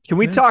 Can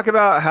we talk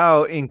about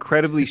how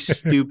incredibly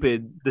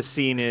stupid the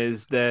scene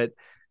is that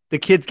the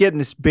kids get in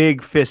this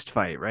big fist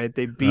fight, right?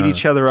 They beat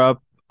each other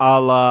up a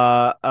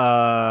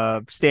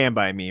la Stand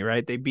By Me,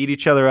 right? They beat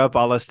each other up a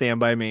la Stand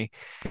By Me.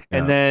 Yeah.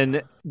 And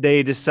then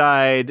they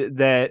decide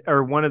that,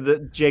 or one of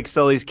the Jake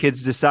Sully's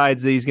kids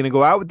decides that he's going to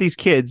go out with these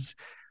kids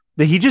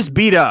that he just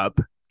beat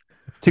up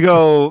to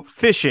go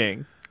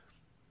fishing.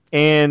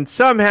 And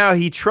somehow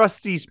he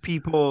trusts these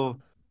people.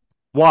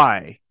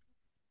 Why?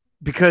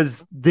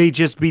 Because they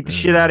just beat the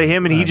shit out of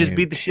him and he just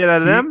beat the shit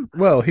out of them?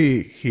 Well,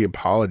 he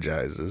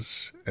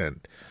apologizes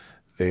and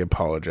they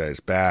apologize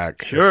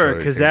back. Sure,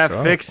 because that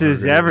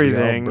fixes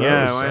everything.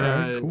 Yeah, why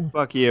not? Cool.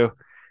 Fuck you.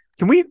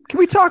 Can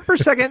we talk for a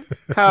second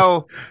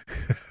how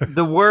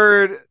the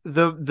word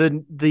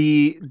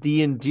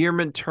the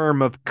endearment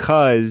term of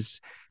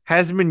cuz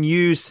hasn't been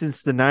used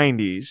since the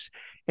 90s,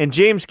 and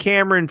James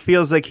Cameron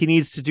feels like he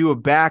needs to do a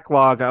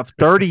backlog of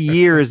 30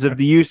 years of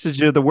the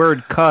usage of the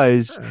word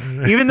cuz,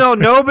 even though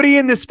nobody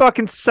in this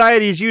fucking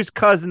society has used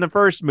cuz in the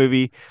first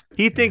movie.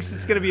 He thinks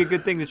it's going to be a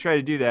good thing to try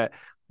to do that.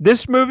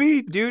 This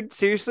movie, dude,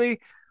 seriously,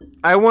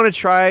 I want to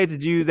try to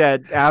do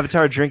that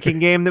Avatar drinking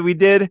game that we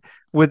did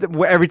with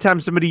every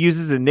time somebody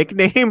uses a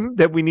nickname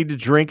that we need to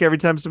drink every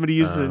time somebody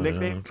uses a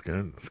nickname. That's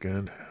good. That's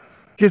good.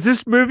 Because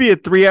this movie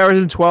at 3 hours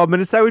and 12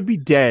 minutes, I would be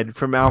dead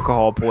from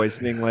alcohol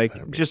poisoning.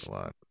 Like just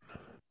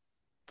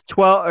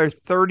 12 or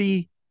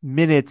 30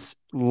 minutes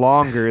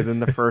longer than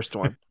the first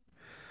one.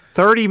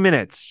 30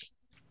 minutes.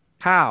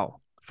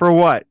 How? For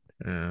what?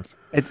 Yeah.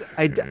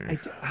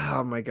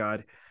 Oh my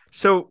God.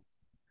 So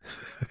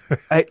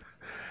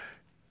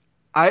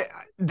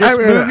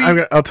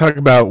I'll talk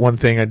about one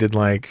thing I did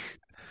like,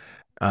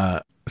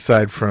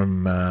 aside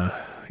from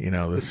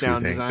those few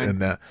things,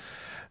 design. And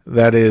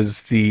that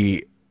is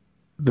the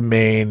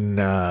main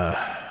the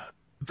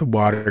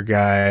water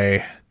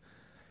guy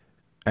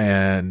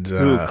and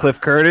Cliff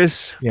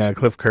Curtis. Yeah,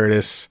 Cliff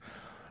Curtis.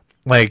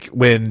 Like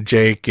when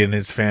Jake and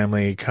his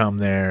family come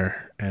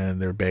there and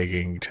they're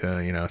begging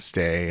to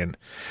stay, and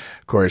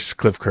of course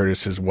Cliff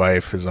Curtis's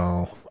wife is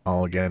all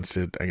against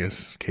it. I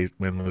guess Kate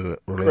Winslet,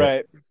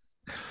 right?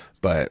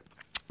 But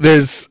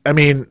there's,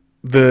 you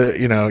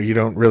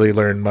don't really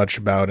learn much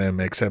about him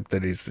except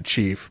that he's the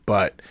chief.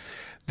 But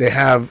they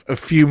have a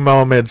few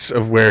moments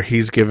of where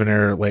he's giving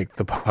her like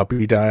the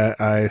puppy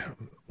eye,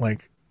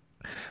 like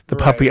the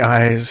puppy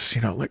eyes.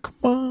 Like,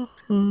 come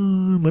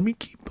on, let me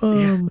keep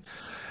him. Yeah.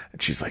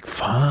 And she's like,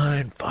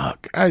 fine,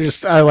 fuck.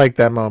 I like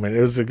that moment.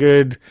 It was a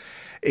good.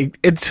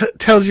 It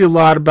tells you a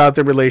lot about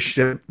the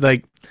relationship.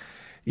 Like,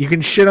 you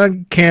can shit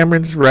on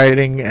Cameron's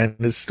writing and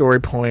his story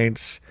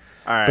points,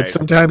 but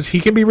sometimes he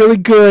can be really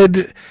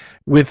good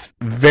with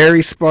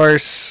very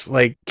sparse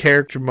like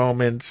character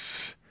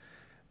moments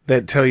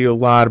that tell you a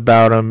lot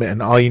about him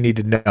and all you need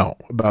to know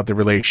about the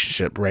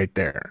relationship right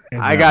there.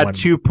 I got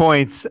 2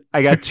 points.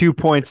 I got 2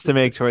 points to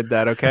make toward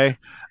that. Okay.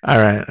 All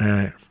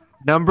right.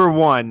 Number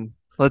one,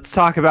 let's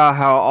talk about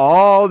how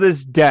all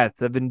this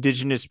death of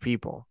indigenous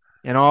people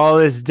and all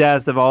this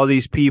death of all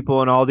these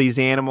people and all these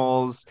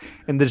animals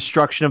and the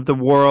destruction of the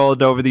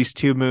world over these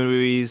two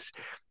movies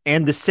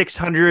and the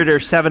 $600 or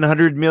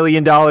 $700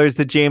 million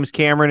that James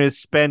Cameron has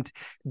spent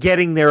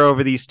getting there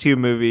over these two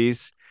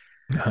movies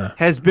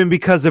has been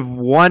because of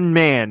one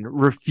man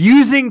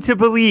refusing to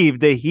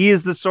believe that he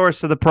is the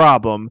source of the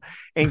problem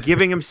and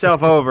giving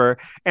himself over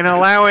and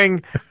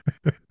allowing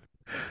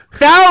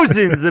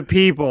thousands of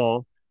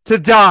people to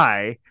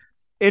die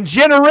and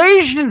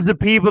generations of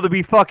people to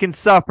be fucking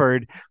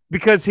suffered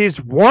because his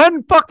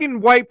one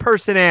fucking white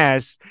person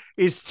ass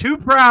is too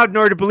proud in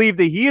order to believe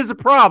that he is a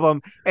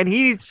problem and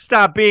he needs to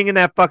stop being in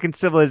that fucking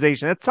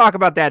civilization. Let's talk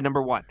about that.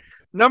 Number one.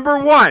 Number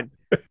one,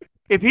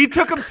 if he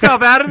took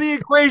himself out of the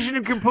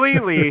equation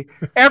completely,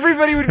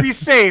 everybody would be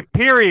safe,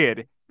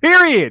 period.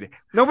 Period.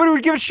 Nobody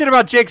would give a shit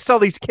about Jake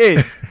Sully's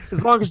kids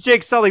as long as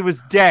Jake Sully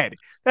was dead.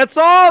 That's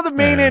all the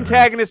main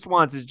antagonist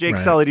wants is Jake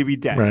Sully to be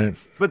dead. Right.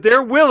 But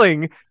they're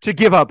willing to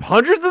give up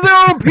hundreds of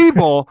their own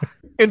people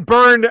and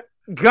burn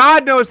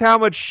God knows how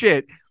much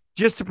shit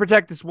just to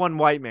protect this one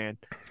white man.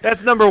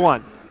 That's number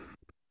one.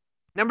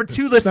 Number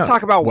two, let's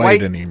talk about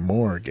white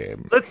anymore,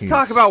 Gabe. Let's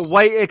talk about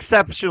white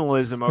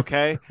exceptionalism,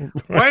 okay?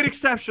 White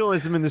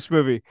exceptionalism in this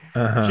movie.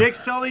 Jake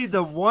Sully,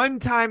 the one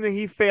time that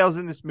he fails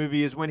in this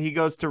movie is when he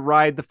goes to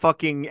ride the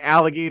fucking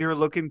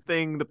alligator-looking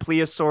thing, the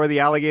plesiosaur, the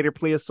alligator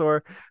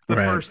plesiosaur, the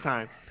first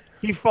time.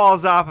 He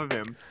falls off of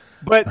him.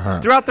 But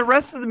throughout the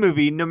rest of the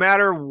movie, no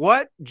matter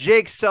what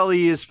Jake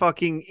Sully is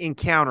fucking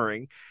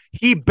encountering,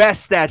 he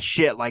bests that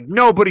shit like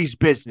nobody's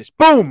business.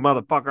 Boom,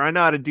 motherfucker. I know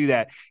how to do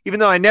that. Even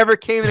though I never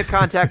came into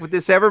contact with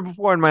this ever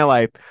before in my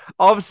life,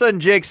 all of a sudden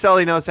Jake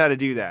Sully knows how to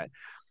do that.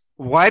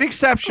 White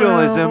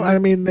exceptionalism. Well, I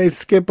mean, they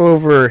skip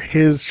over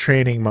his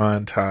training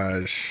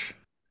montage.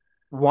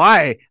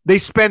 Why? They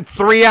spent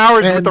 3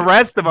 hours with the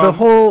rest of them.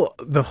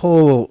 The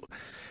whole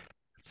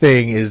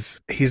thing is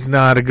he's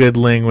not a good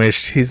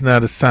linguist. He's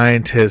not a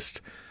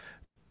scientist.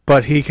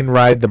 But he can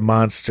ride the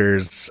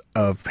monsters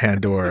of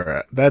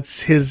Pandora.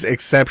 That's his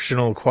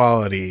exceptional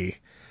quality.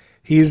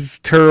 He's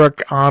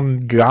Turok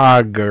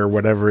Ongog or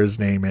whatever his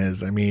name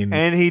is. I mean,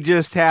 and he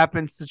just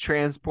happens to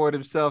transport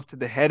himself to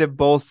the head of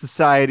both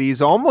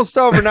societies almost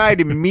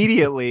overnight.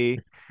 Immediately,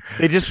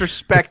 they just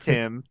respect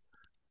him.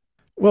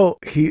 Well,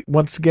 he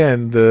once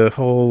again the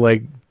whole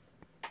like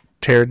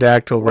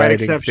pterodactyl riding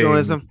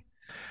exceptionalism. Thing.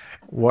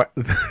 What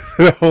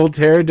the whole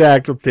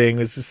pterodactyl thing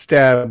was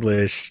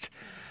established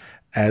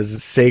as a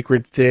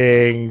sacred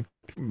thing,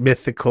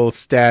 mythical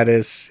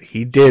status.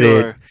 He did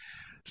it.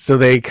 So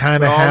they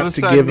kind of have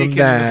to give him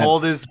that.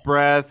 Hold his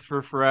breath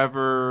for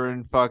forever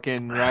and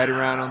fucking ride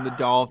around on the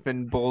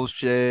dolphin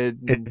bullshit.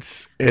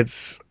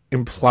 It's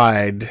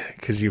implied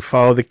because you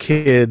follow the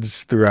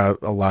kids throughout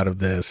a lot of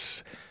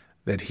this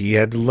that he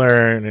had to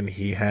learn and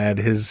he had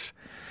his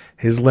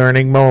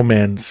learning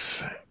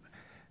moments.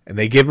 And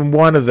they give him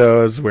one of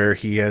those where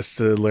he has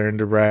to learn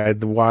to ride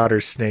the water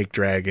snake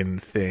dragon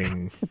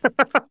thing.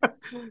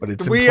 But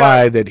it's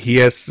implied that he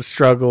has to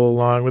struggle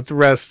along with the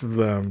rest of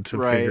them to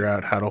figure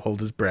out how to hold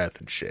his breath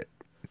and shit.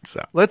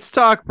 So let's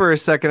talk for a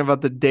second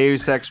about the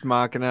Deus Ex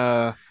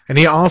Machina. And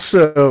he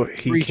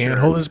can't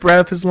hold his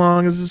breath as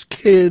long as his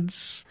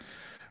kids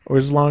or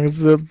as long as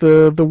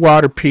the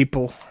water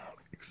people.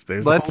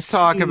 Let's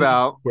talk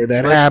about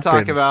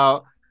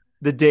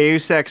the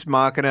Deus Ex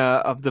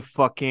Machina of the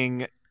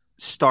fucking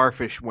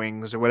starfish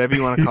wings or whatever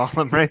you want to call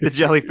them, right? The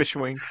jellyfish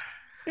wings.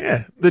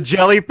 Yeah. The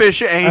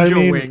jellyfish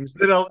angel wings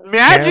that'll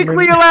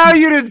magically allow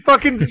you to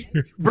fucking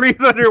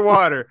breathe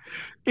underwater.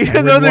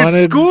 Even though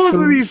there's schools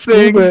of these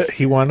things.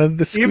 He wanted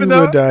the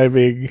scuba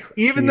diving.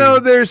 Even though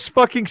there's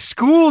fucking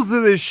schools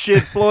of this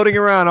shit floating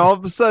around, all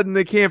of a sudden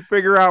they can't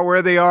figure out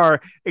where they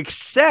are,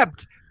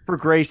 except for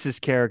Grace's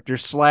character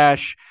 /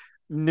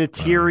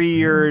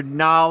 Natiri or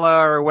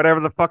Nala or whatever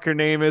the fuck her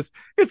name is.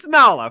 It's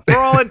Nala. For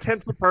all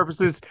intents and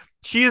purposes,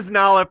 she is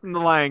Nala from The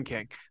Lion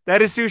King.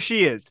 That is who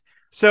she is.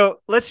 So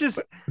let's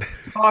just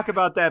talk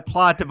about that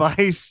plot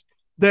device,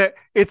 that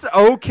it's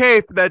okay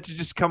for that to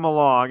just come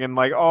along and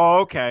like, oh,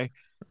 okay.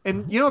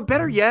 And, you know,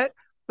 better yet,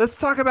 let's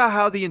talk about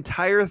how the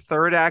entire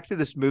third act of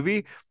this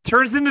movie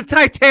turns into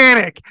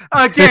Titanic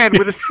again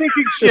with a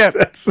sinking ship.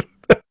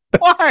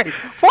 Why?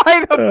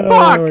 Why the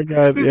fuck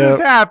does this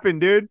happen,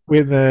 dude?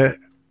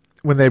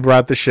 When they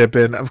brought the ship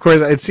in, of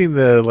course, I'd seen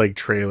the like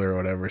trailer or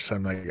whatever, so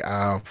I'm like,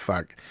 oh,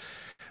 fuck.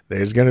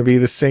 There's going to be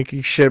the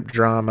sinking ship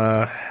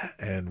drama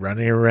and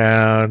running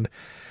around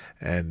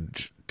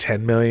and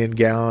 10 million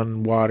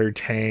gallon water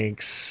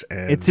tanks.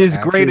 And it's his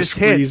greatest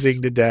hits.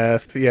 Freezing to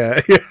death. Yeah.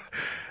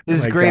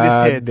 His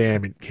greatest hits.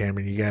 Damn it,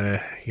 Cameron. You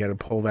gotta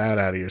pull that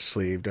out of your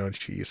sleeve,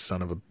 don't you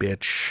son of a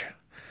bitch.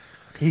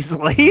 He's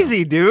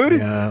lazy, dude.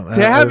 Yeah,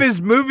 to have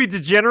his movie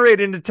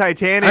degenerate into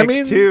Titanic, I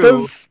mean, too.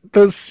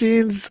 Those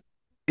scenes,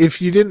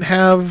 if you didn't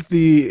have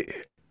the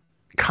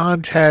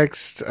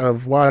context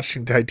of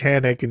watching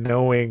Titanic and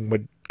knowing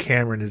what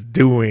Cameron is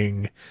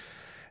doing,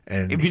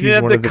 and if you he's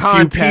didn't one have of the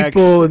context,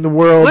 few people in the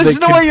world that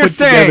can put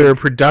together a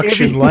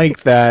production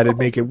like that and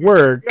make it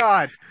work.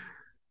 God.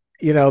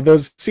 You know,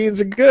 those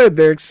scenes are good,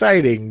 they're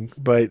exciting,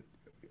 but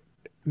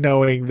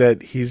knowing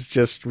that he's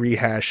just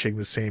rehashing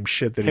the same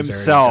shit that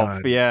he's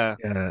already done. Yeah,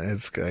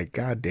 it's like,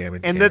 God damn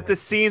it. And Cameron, that the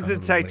scenes in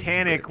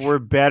Titanic were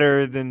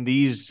better than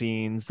these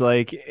scenes.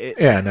 Like,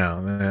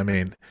 I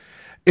mean,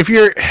 if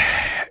you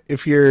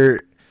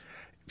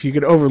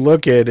could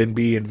overlook it and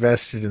be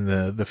invested in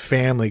the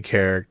family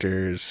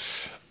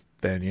characters,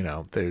 then, you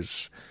know,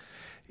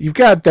 you've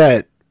got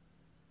the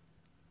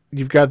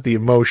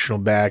emotional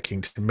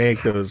backing to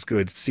make those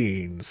good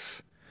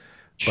scenes.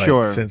 But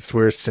Sure. since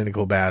we're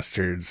cynical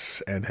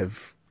bastards and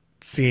have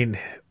seen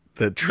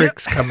the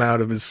tricks come out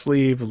of his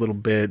sleeve a little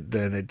bit,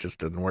 then it just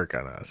doesn't work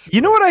on us.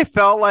 You know what I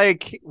felt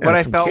like? What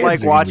I Some felt kids like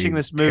are gonna watching be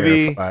this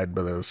movie. terrified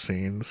by those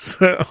scenes.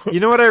 So. You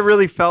know what I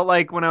really felt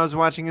like when I was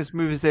watching this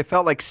movie? Is I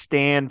felt like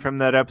Stan from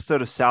that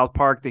episode of South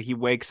Park that he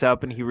wakes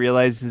up and he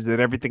realizes that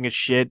everything is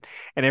shit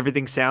and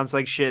everything sounds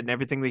like shit and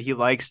everything that he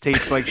likes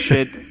tastes like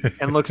shit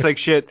and looks like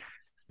shit.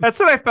 That's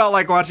what I felt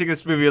like watching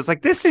this movie. I was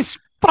like, this is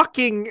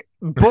fucking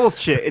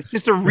bullshit. It's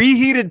just a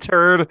reheated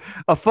turd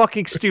of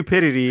fucking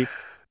stupidity.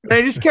 And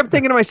I just kept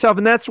thinking to myself,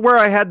 and that's where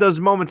I had those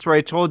moments where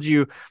I told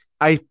you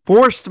I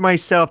forced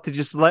myself to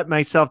just let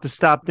myself to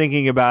stop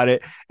thinking about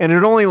it. And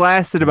it only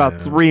lasted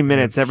about 3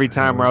 minutes every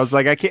time where I was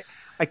like,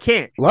 I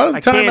can't. A lot of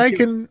the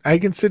time I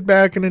can sit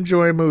back and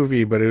enjoy a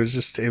movie, but it was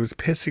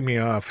pissing me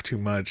off too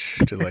much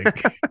to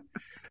like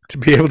to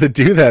be able to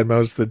do that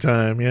most of the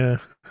time. Yeah.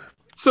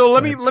 So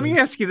let me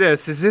ask you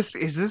this: is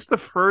this the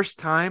first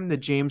time that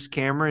James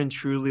Cameron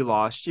truly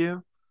lost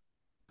you?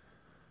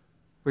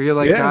 Where you're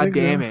like, God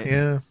damn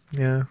it.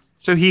 Yeah.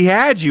 So he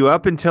had you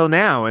up until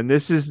now, and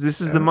this is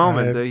the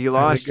moment that he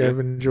lost you. I've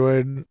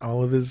enjoyed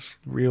all of his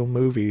real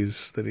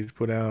movies that he's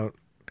put out.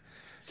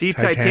 See,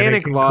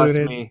 Titanic lost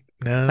me.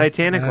 No,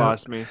 Titanic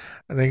lost me.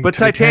 But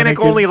Titanic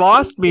only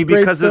lost me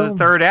because of the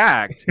third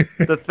act.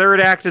 The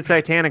third act of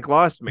Titanic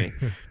lost me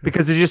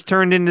because it just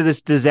turned into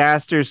this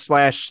disaster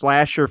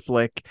slasher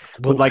flick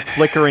with like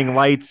flickering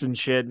lights and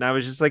shit. And I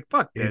was just like,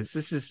 fuck this.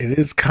 It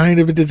is kind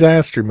of a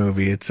disaster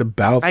movie. It's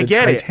about the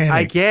Titanic.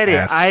 I get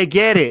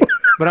it.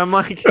 But I'm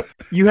like,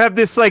 you have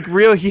this like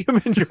real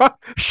human drama.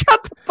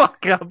 Shut the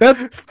fuck up.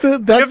 That's you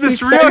have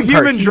this real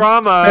human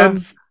drama.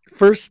 Spends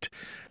first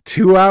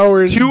 2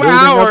 hours building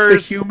up the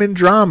human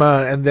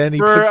drama, and then he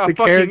puts the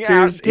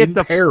characters in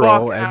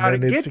peril,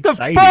 and then it's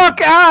exciting. Get the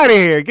fuck out of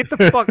here! Get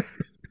the fuck.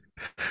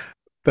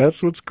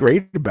 That's what's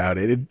great about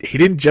it. He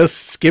didn't just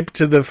skip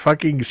to the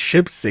fucking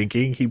ship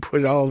sinking. He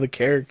put all the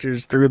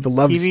characters through the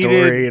love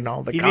story and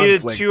all the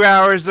conflict. He needed 2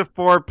 hours of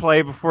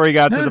foreplay before he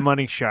got to the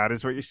money shot,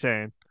 is what you're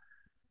saying.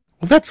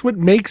 Well, that's what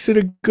makes it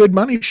a good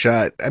money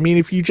shot. I mean,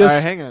 if you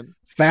just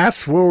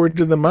fast forward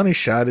to the money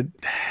shot, it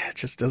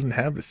just doesn't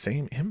have the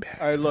same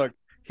impact. All right, look.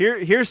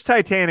 Here's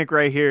Titanic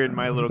right here in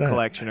my little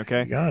collection,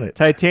 okay? Got it.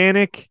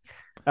 Titanic,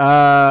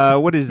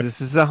 what is this?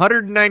 This is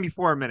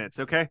 194 minutes,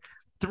 okay?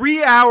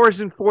 3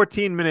 hours and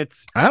 14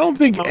 minutes. I don't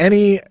think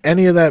any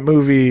of that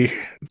movie,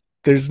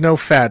 there's no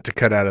fat to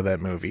cut out of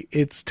that movie.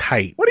 It's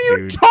tight. What are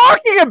you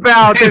talking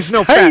about? There's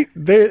no tight.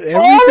 Fat.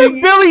 All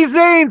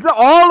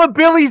of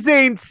Billy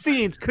Zane's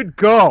scenes could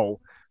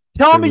go.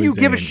 Tell me you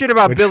give a shit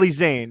about Billy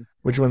Zane.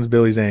 Which one's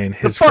Billy Zane?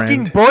 His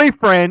fucking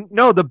boyfriend.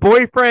 No, the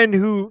boyfriend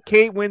who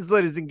Kate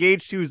Winslet is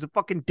engaged to is a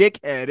fucking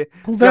dickhead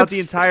throughout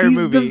the entire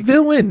movie. He's the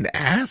villain,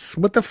 ass.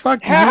 What the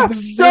fuck? How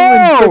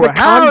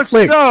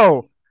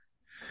so?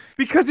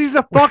 Because he's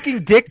a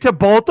fucking dick to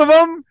both of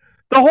them?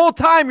 The whole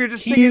time you're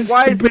just thinking,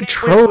 why is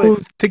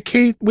betrothed to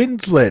Kate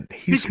Winslet?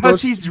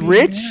 Because he's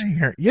rich?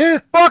 Yeah.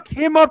 Fuck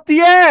him up the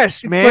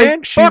ass, man.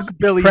 Like Fuck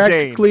Billy Zane.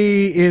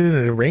 Practically in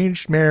an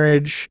arranged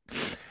marriage,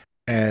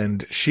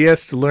 and she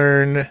has to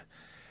learn...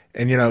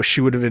 And, you know,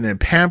 she would have been in a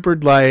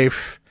pampered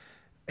life,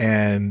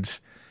 and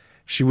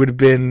she would have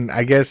been,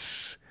 I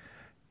guess,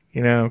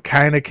 you know,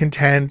 kind of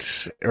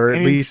content, or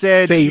at least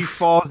safe. She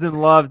falls in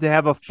love to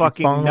have a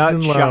fucking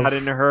nut shot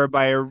into her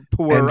by a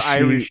poor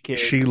Irish kid.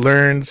 She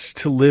learns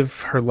to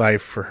live her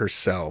life for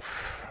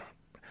herself.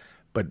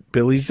 But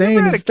Billy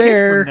Zane is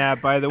there. From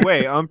that, by the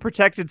way,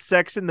 unprotected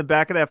sex in the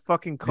back of that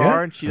fucking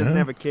car, and she doesn't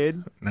have a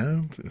kid.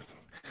 No.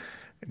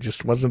 It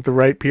just wasn't the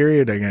right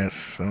period, I guess.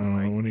 So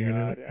what are you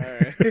gonna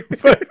do?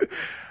 But,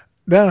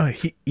 no,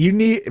 you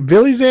need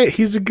Billy Zane.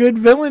 He's a good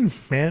villain,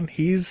 man.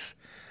 He's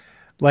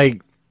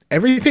like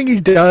everything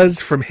he does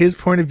from his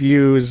point of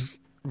view is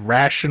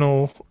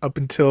rational up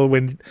until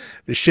when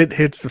the shit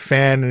hits the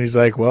fan, and he's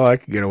like, "Well, I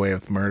could get away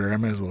with murder. I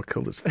might as well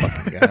kill this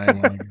fucking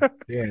guy."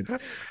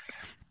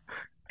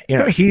 You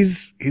know,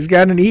 he's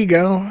got an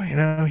ego. You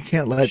know, he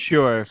can't let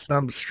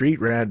some street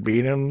rat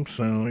beat him,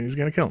 so he's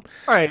gonna kill him.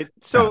 All right,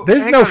 so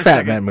there's no fat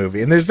in that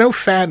movie, and there's no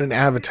fat in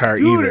Avatar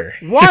either.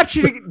 Watch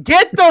it.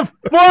 Get the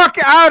fuck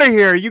out of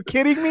here! Are you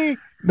kidding me?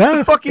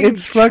 No,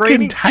 it's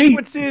fucking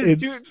tight.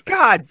 Dude,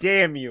 God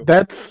damn you!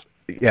 That's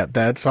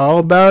all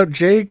about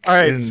Jake. All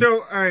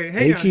right,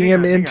 making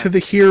him into the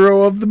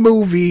hero of the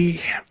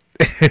movie.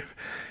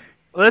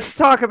 Let's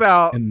talk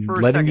about and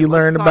letting you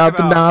learn about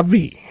the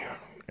Na'vi.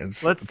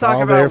 Let's talk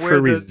all about there for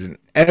a reason.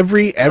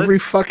 Every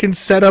fucking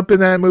setup in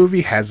that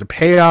movie has a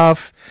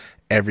payoff.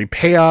 Every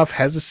payoff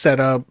has a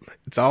setup.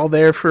 It's all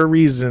there for a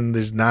reason.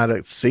 There's not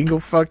a single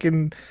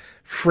fucking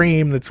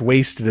frame that's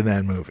wasted in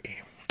that movie.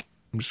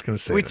 I'm just gonna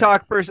say.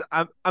 Talk first.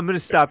 I'm gonna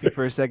stop you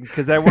for a second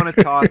because I want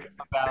to talk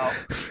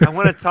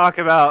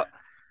about.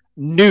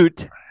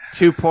 Newt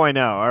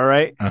 2.0, all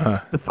right?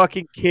 Uh-huh. The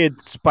fucking kid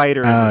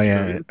Spider in Oh this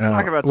yeah. movie. Let's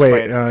talk about Wait.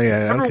 Spider. Oh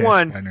yeah. Number Okay.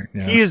 one, Spider,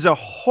 yeah. he is a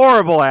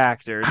horrible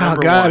actor. Oh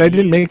Number God, one. I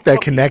didn't make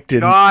that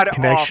connection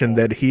connection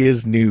that he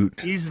is Newt.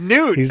 He's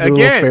Newt. He's a again.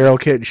 little feral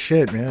kid.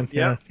 Shit, man. Yep.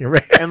 Yeah, you're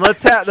right. And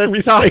let's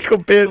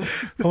recycle bin.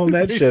 Pull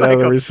that shit out of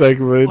the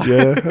recycle bin.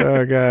 Yeah.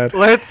 Oh God.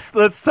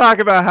 Let's talk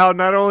about how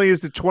not only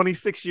is it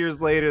 26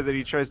 years later that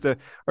he tries to,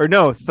 or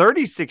no,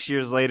 36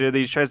 years later that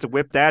he tries to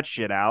whip that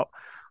shit out,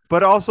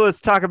 but also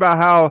let's talk about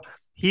how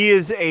he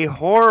is a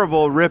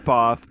horrible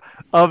ripoff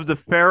of the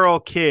feral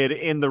kid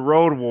in The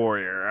Road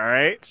Warrior. All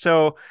right.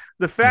 So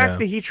the fact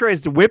that he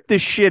tries to whip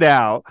this shit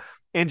out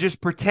and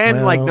just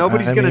pretend like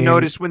nobody's going to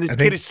notice when this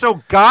kid is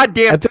so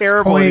goddamn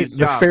terrible. At this point,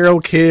 the feral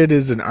kid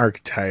is an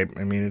archetype.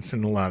 I mean, it's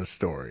in a lot of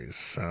stories.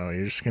 So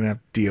you're just going to have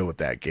to deal with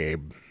that,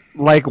 Gabe.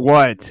 Like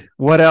what?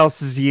 What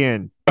else is he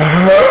in?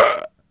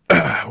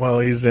 Well,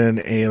 he's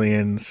in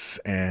Aliens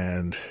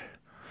and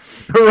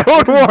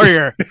Road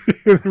Warrior.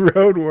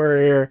 Road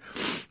Warrior.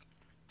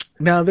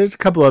 Now, there's a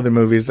couple other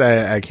movies.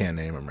 I can't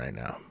name them right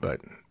now,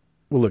 but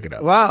we'll look it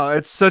up. Wow,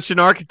 it's such an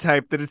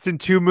archetype that it's in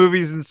 2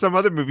 movies and some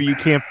other movie you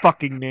can't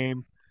fucking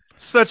name.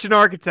 Such an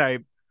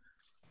archetype.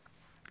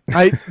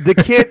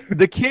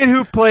 The kid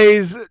who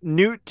plays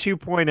Newt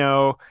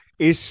 2.0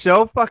 is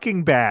so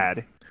fucking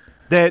bad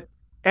that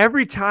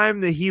every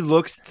time that he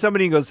looks at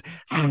somebody and goes,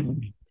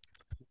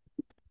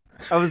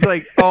 I was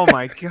like, oh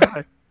my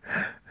God.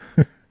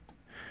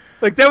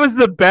 Like, that was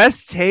the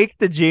best take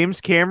that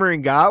James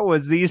Cameron got,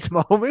 was these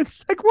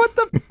moments. Like, what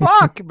the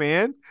fuck,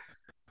 man?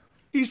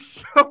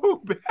 He's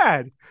so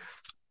bad.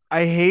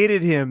 I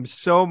hated him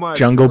so much.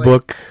 Jungle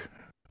Book.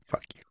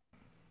 Fuck you.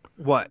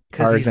 What?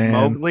 Because he's Tarzan.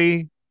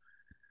 Mowgli?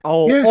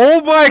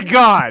 Oh my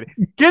God.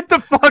 Get the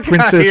fuck out of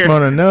Princess here.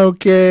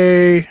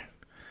 Mononoke.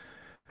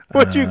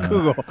 What'd you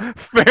Google?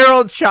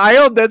 Feral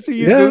Child? That's what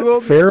you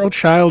Googled? Feral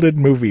childhood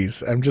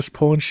movies. I'm just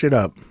pulling shit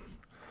up.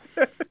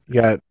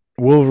 You got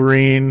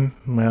Wolverine.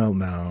 Well,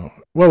 no.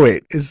 Well,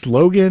 wait. Is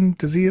Logan?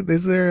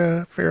 Is there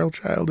a feral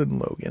child in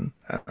Logan?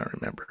 I don't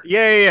remember.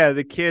 Yeah.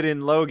 The kid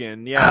in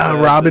Logan. Yeah.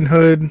 Robin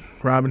Hood.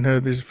 Robin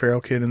Hood. There's a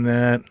feral kid in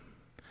that.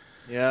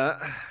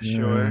 Yeah.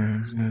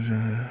 Sure.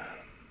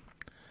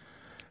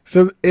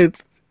 So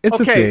it's a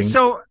thing. Okay.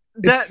 So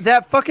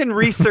that fucking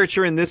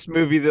researcher in this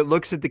movie that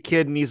looks at the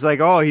kid and he's like,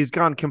 oh, he's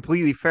gone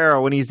completely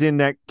feral when he's in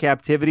that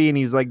captivity and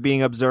he's like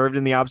being observed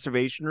in the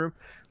observation room.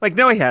 Like,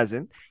 no, he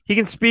hasn't. He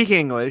can speak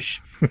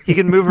English. He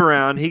can move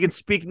around. He can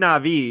speak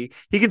Na'vi.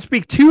 He can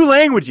speak 2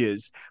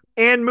 languages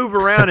and move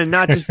around and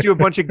not just do a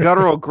bunch of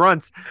guttural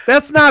grunts.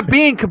 That's not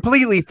being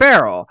completely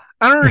feral.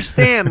 I don't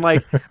understand.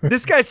 Like,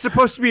 this guy's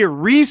supposed to be a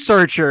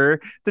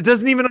researcher that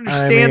doesn't even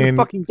understand the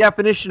fucking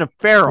definition of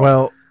feral.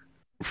 Well,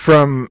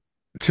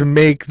 to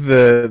make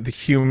the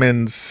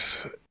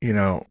humans,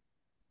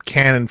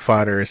 cannon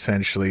fodder,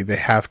 essentially, they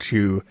have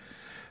to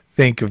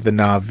think of the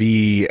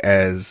Na'vi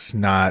as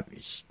not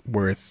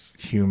worth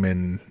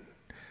human.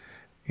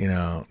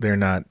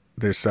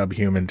 They're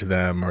subhuman to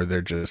them, or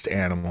they're just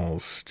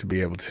animals to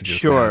be able to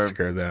just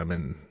massacre them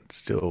and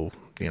still,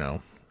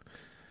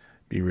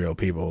 be real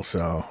people.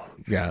 So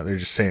yeah, they're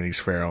just saying he's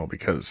feral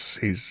because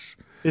he's.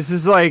 This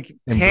is like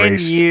 10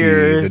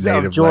 years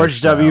of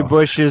George W.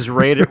 Bush's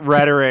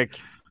rhetoric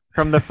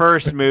from the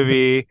first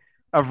movie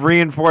of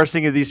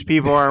reinforcing that these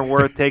people aren't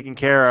worth taking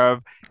care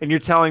of. And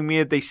you're telling me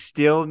that they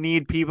still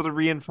need people to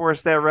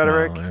reinforce that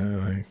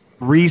rhetoric?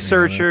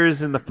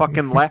 Researchers in the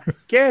fucking lab.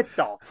 Get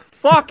the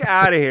fuck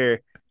out of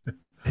here.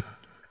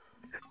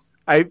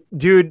 That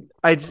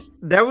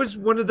was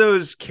one of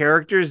those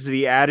characters that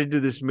he added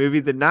to this movie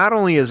that not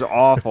only is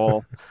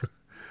awful,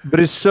 but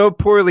is so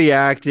poorly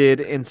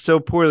acted and so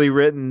poorly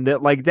written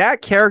that, like,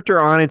 that character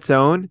on its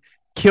own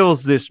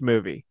kills this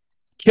movie.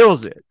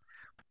 Kills it.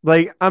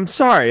 Like, I'm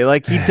sorry.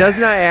 Like, he does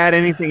not add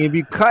anything. If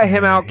you cut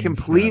him out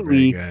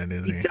completely,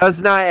 he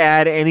does not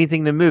add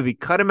anything to the movie.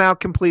 Cut him out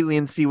completely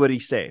and see what he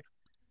says.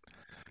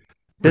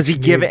 Does he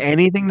give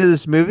anything to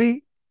this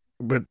movie?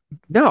 But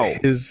no.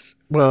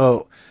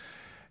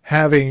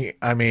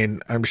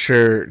 I'm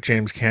sure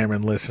James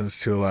Cameron listens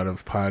to a lot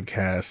of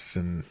podcasts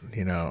and,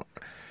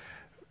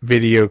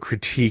 video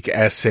critique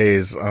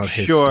essays on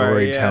his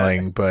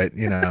storytelling, but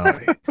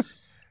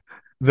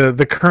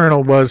the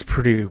Colonel was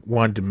pretty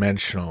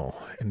one-dimensional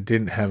and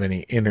didn't have any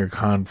inner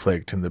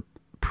conflict in the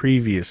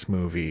previous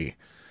movie,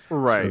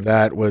 right? So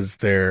that was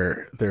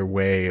their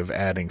way of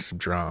adding some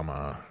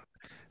drama.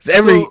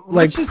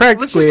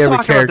 Practically every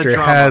character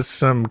has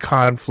some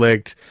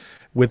conflict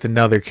with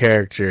another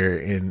character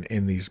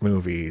in these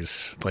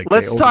movies. Like,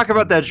 let's talk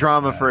about that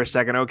drama for a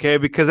second, okay?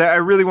 Because I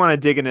really want to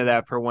dig into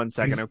that for 1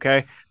 second,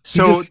 okay?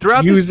 So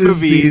throughout this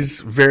movie,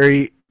 these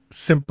very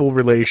simple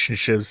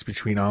relationships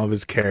between all of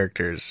his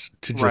characters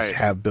to just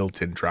have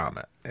built-in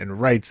drama,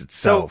 and writes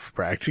itself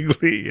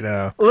practically.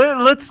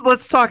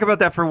 Let's talk about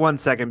that for 1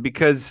 second,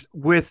 because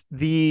with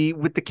the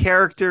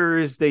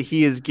characters that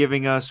he is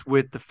giving us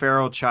with the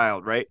feral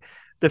child, right?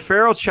 The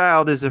feral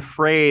child is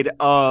afraid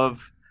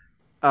of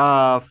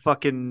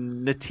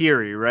fucking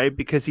Natiri, right?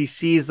 Because he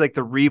sees like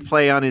the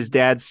replay on his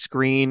dad's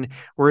screen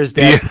where his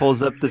dad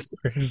pulls up this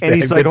His and dad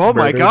he's like, gets "Oh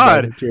my murdered by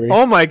god. Natiri.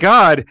 Oh my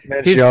god.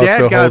 And His she also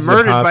dad got holds them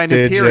murdered by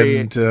hostage Natiri."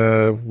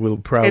 and will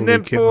And probably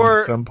then kill him at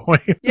for some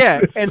point.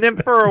 yeah, and then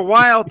for a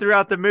while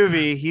throughout the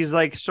movie, he's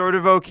like sort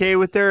of okay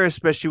with her,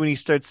 especially when he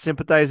starts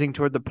sympathizing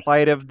toward the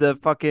plight of the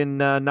fucking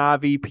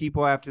Navi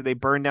people after they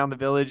burn down the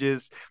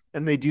villages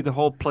and they do the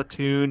whole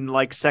platoon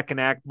like second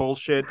act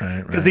bullshit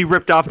because he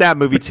ripped off that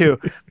movie too.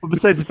 But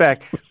besides the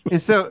fact,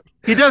 and so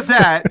he does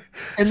that,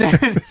 and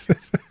then,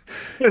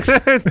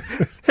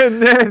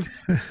 and then,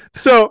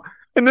 so.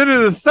 And then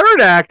in the third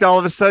act, all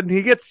of a sudden,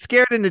 he gets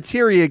scared of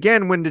Natiri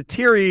again when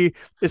Natiri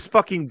is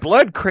fucking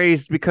blood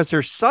crazed because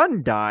her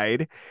son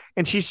died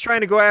and she's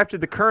trying to go after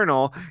the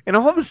colonel. And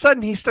all of a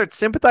sudden, he starts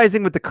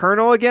sympathizing with the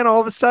colonel again.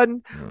 All of a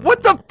sudden,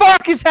 what the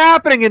fuck is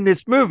happening in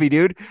this movie,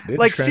 dude?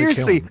 Like,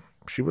 seriously.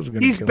 She wasn't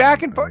going to. He's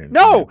back and forth.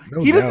 No,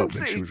 he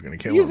doesn't. She was going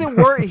to kill he him. isn't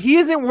worried. He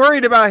isn't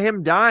worried about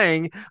him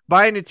dying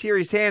by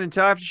Natiri's hand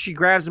until after she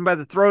grabs him by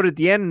the throat at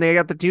the end, and they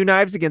got the two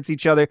knives against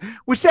each other.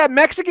 Which that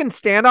Mexican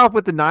standoff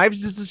with the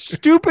knives is the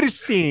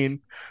stupidest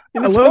scene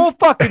in this whole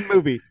fucking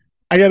movie.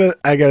 I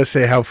gotta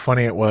say how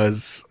funny it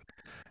was.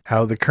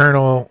 How the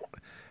colonel.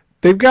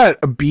 They've got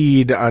a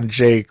bead on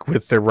Jake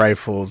with their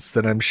rifles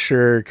that I'm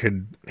sure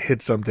could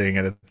hit something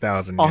at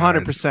 1,000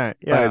 yards. 100%.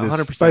 Yeah,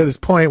 100%. By this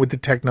point with the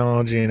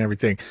technology and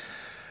everything.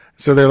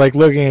 So they're like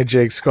looking at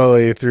Jake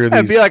Scully through these.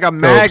 It'd be like a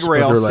mag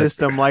rail like,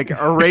 system, like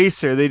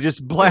Eraser. They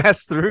just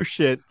blast through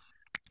shit.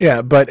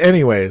 Yeah, but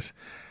anyways,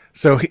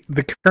 so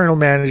the colonel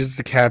manages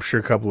to capture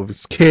a couple of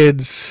his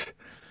kids,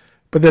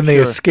 but then they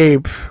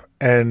escape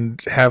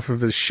and half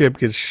of his ship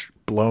gets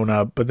blown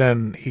up. But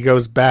then he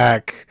goes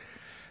back,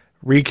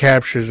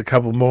 recaptures a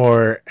couple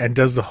more, and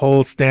does the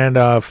whole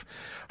standoff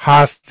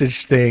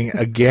hostage thing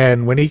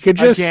again when he could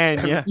just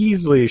have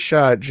easily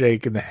shot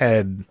Jake in the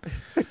head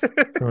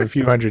from a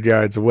few hundred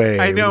yards away.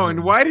 I know.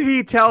 And why did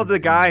he tell the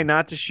guy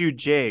not to shoot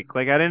Jake?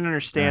 Like, I didn't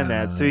understand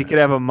that. So he could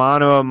have a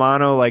mano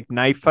like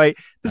knife fight.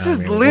 This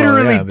is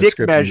literally dick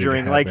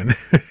measuring. Like,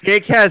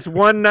 Jake has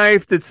one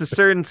knife that's a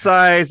certain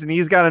size, and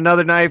he's got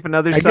another knife,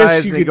 another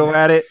size, and they go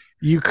at it.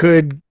 You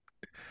could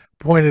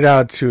point it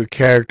out to a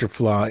character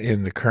flaw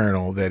in the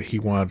colonel that he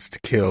wants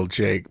to kill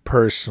Jake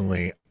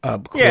personally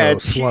up close. Yeah,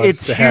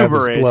 it's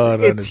hubris.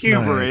 It's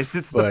hubris.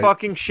 It's the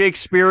fucking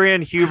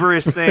Shakespearean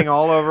hubris thing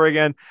all over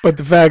again. But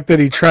the fact that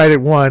he tried it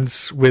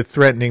once with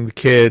threatening the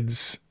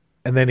kids,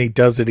 and then he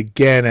does it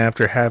again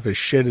after half his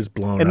shit is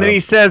blown up. And then he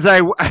says,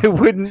 I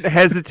wouldn't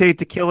hesitate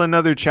to kill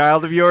another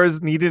child of yours,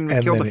 and he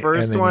didn't kill the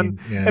first one.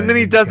 And then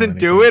he doesn't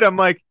do it. I'm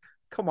like,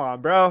 come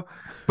on, bro.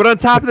 But on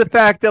top of the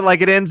fact that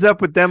like it ends up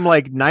with them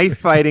like knife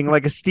fighting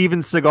like a Steven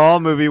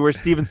Seagal movie where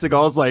Steven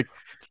Seagal's like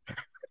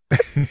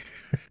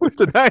with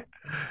the knife.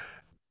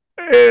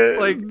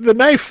 Like the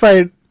knife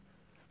fight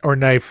or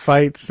knife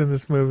fights in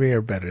this movie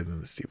are better than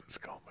the Steven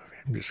Seagal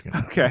movie. I'm just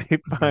gonna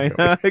fine.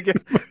 I'll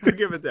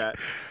give it that.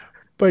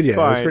 But yeah,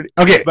 that's pretty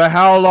okay. But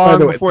how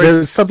long before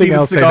there's something Steven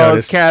else Seagal I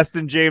noticed? is cast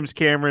in James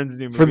Cameron's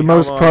new movie? For the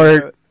most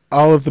part,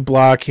 all of the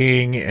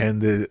blocking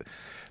and the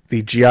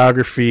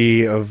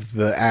geography of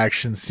the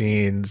action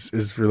scenes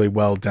is really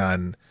well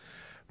done.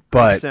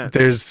 But 100%.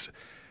 There's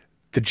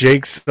the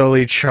Jake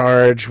Sully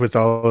charge with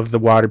all of the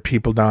water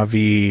people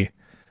Na'vi.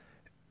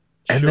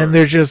 And then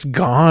they're just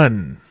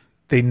gone.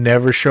 They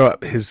never show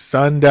up. His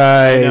son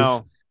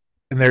dies.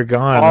 And they're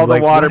gone. All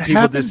the water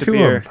people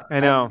disappear.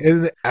 I know.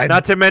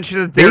 Not to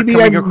mention that they're maybe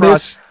coming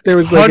across there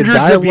was like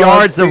hundreds of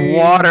yards thing. of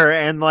water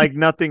and like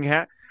nothing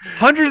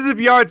hundreds of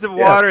yards of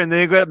water and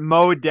they got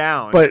mowed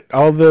down. But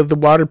all the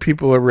water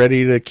people are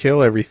ready to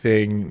kill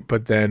everything,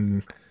 but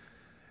then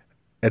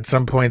at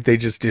some point they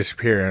just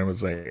disappear, and I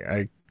was like,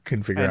 I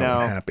couldn't figure out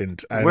what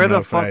happened. Where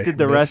the fuck did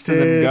the rest of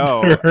them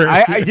go?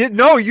 I didn't.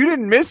 No, you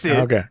didn't miss it.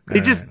 Okay, they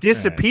just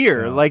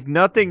disappear like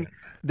nothing.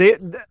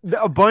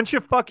 A bunch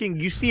of fucking.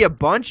 You see a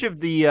bunch of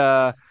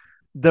the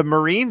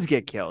Marines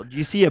get killed.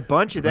 You see a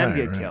bunch of them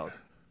get killed.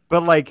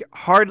 But, like,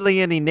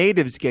 hardly any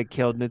natives get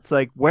killed. And it's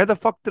like, where the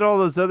fuck did all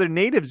those other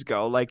natives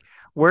go? Like,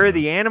 where are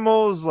the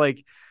animals?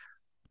 Like,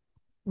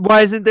 why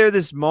isn't there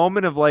this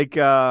moment of, like,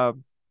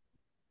 I'm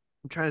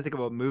trying to think of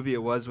what movie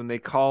it was when they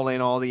call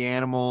in all the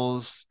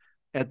animals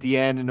at the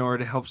end in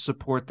order to help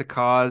support the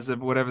cause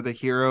of whatever the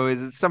hero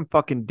is. It's some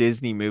fucking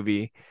Disney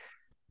movie.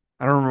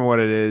 I don't remember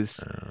what it is.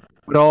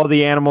 But all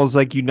the animals,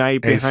 like,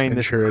 unite behind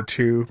this. Ace Ventura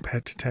 2,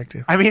 Pet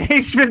Detective. I mean,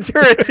 Ace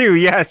Ventura 2,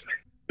 yes.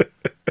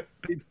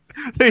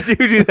 They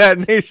do that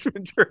in Ace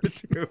Ventura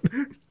 2.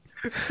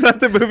 It's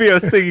not the movie I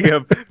was thinking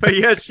of, but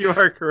yes, you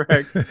are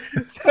correct.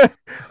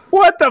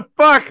 What the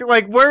fuck?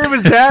 Like, where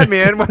was that,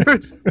 man?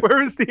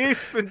 Where was the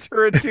Ace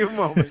Ventura 2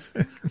 moment?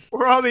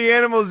 Where all the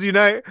animals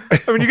unite? I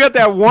mean, you got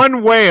that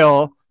one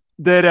whale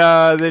that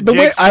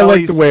Jake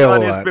Sully's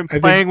son has been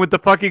playing with the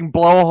fucking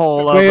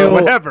blowhole of or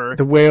whatever.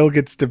 The whale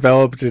gets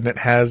developed and it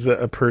has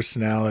a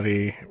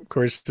personality. Of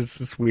course, it's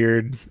this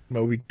weird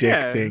Moby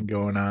Dick thing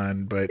going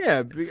on, but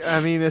yeah, I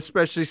mean,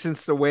 especially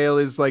since the whale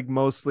is like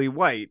mostly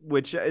white,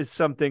 which is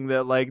something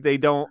that like they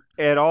don't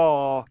at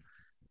all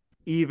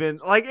even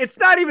like it's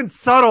not even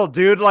subtle,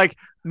 dude. Like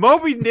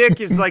Moby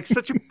Dick is like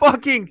such a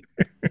fucking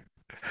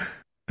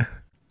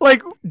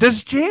like.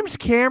 Does James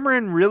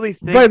Cameron really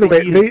think? By the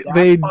way,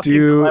 they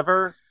do.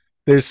 Clever?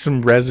 There's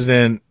some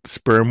resident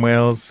sperm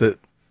whales that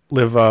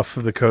live off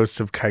of the coast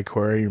of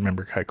Kaikoura. You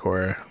remember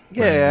Kaikoura?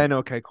 Yeah, right? I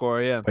know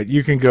Kaikoura. Yeah, but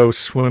you can go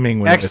swimming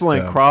with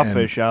excellent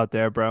crawfish out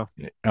there, bro.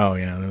 Oh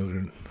yeah,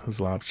 those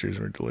lobsters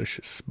are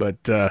delicious. But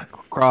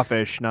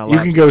crawfish, not you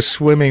lobster. can go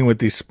swimming with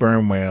these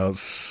sperm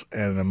whales,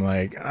 and I'm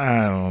like,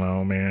 I don't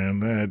know,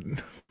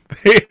 man.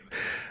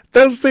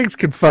 Those things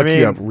could fuck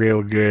you up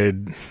real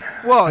good.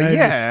 Well,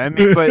 I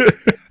mean, but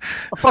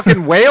a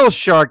fucking whale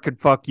shark could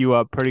fuck you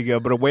up pretty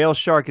good. But a whale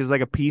shark is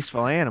like a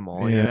peaceful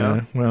animal, you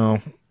know.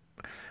 Well.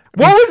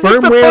 What was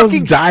sperm the whales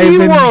fucking dive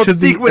into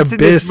the abyss in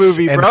this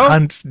movie, and bro?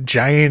 hunt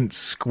giant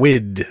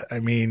squid. I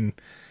mean,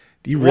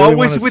 do you really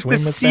want to swim with that? What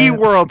was with the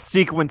SeaWorld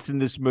sequence in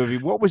this movie?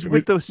 What was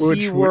with the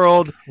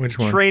SeaWorld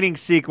training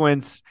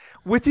sequence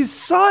with his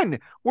son?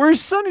 Where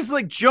his son is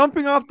like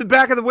jumping off the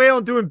back of the whale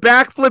and doing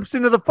backflips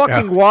into the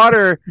fucking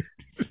water.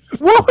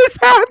 What was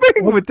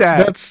happening with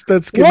that?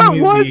 That's giving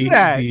you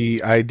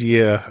the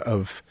idea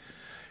of,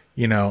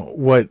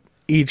 what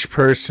each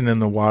person in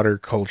the water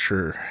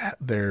culture,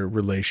 their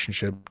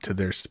relationship to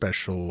their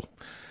special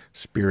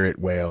spirit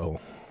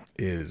whale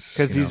is.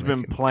 Because he's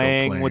been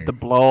playing with the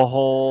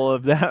blowhole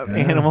of that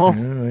animal.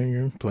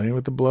 You're playing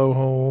with the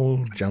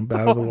blowhole, jump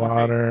out of the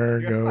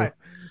water, go.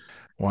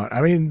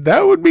 I mean,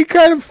 that would be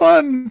kind of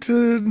fun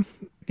to,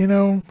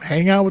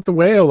 hang out with the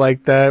whale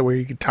like that, where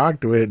you could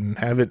talk to it and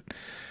have it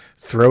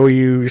throw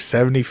you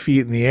 70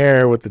 feet in the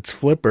air with its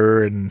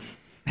flipper. And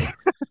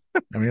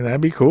I mean,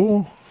 that'd be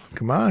cool.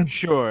 Come on.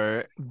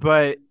 Sure,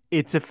 but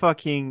it's a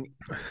fucking...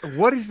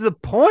 What is the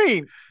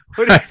point?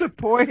 What is the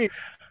point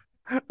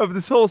of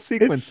this whole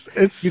sequence?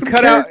 It's some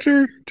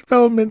character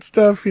development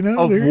stuff,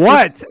 Of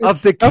what?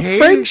 Of the kid? A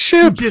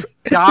friendship. Who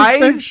just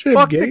dies?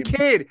 Fuck the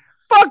kid.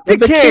 Fuck the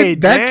kid,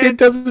 That kid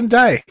doesn't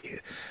die.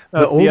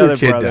 The older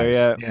kid brother,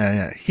 does.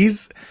 Yeah.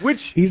 He's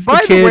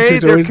the kid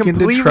who's always getting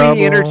into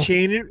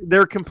trouble.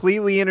 They're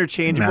completely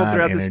interchangeable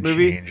throughout this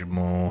movie.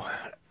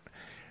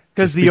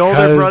 Because the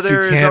older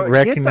brother can't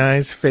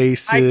recognize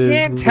faces. I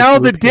can't tell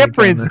the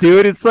difference,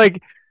 dude. It's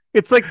like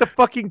the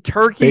fucking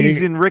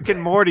turkeys in Rick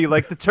and Morty.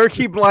 Like the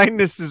turkey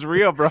blindness is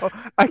real, bro.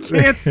 I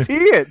can't see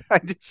it. I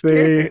just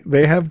can't.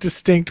 They have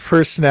distinct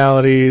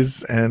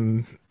personalities,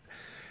 and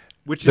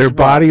which their is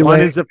body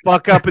one is a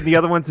fuck up and the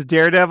other one's a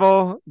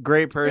daredevil.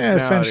 Great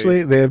personalities. Yeah,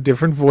 essentially they have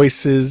different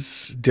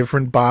voices,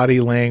 different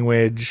body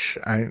language.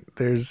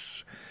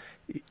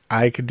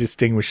 I could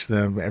distinguish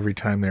them every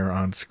time they were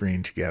on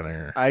screen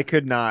together. I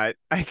could not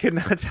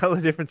tell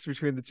the difference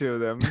between the two of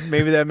them.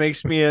 Maybe that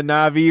makes me a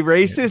Na'vi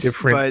racist,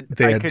 but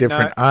they had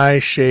different eye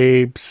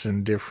shapes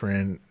and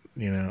different,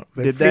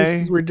 their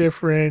faces were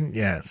different.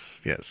 Yes.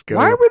 Go.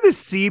 Why were the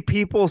sea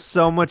people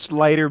so much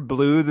lighter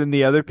blue than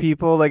the other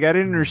people? Like, I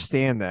didn't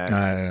understand that.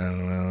 I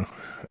don't know.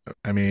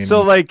 I mean,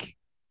 so like,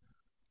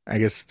 I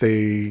guess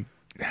they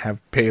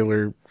have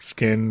paler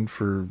skin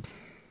for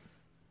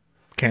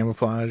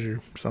camouflage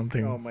or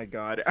something. Oh my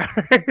god.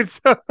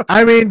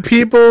 I mean,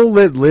 people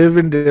that live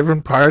in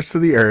different parts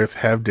of the earth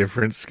have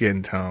different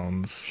skin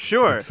tones.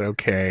 Sure, it's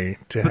okay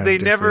to, but they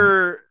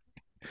never.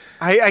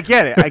 I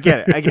get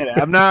it.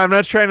 I'm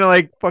not trying to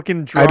like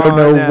fucking draw. I don't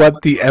know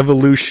what the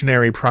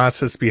evolutionary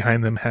process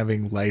behind them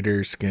having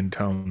lighter skin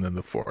tone than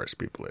the forest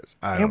people is.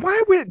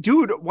 Why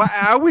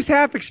I was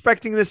half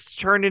expecting this to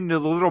turn into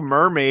The Little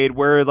Mermaid,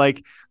 where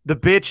like the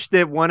bitch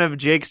that one of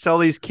Jake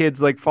Sully's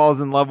kids like falls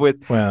in love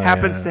with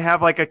happens to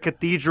have like a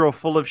cathedral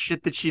full of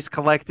shit that she's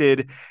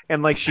collected,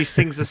 and like she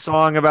sings a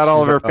song about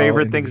all of her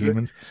favorite things.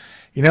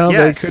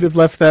 They could have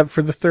left that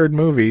for the third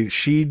movie.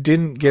 She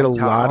didn't get a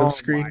lot of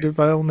screen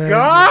development.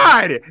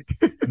 God,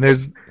 and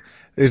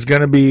there's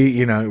gonna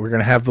be, we're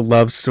gonna have the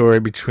love story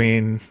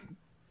between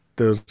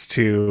those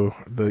two,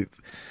 the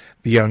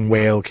young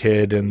whale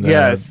kid and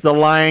the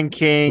Lion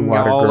King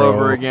all girl.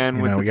 over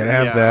again. We gotta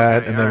have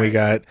that, and then we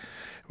got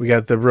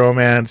the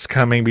romance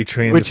coming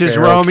between, which is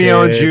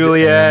Romeo and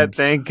Juliet.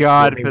 Thank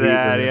God for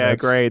that. Yeah,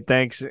 great.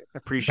 Thanks.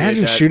 Appreciate it.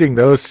 Imagine shooting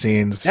those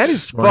scenes. That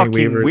is fucking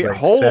weird. Like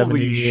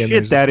holy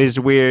shit, that is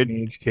weird.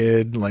 Teenage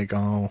kid, like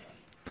I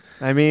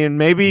mean,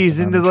 maybe he's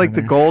into like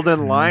the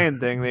golden lion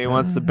thing that he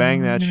wants to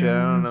bang that shit.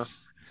 I don't know.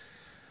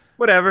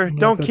 Whatever.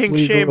 Don't kink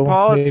shame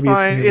Paul. It's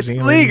fine. It's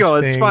legal.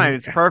 It's fine.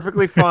 It's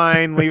perfectly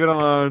fine. Leave it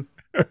alone.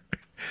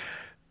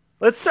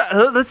 Let's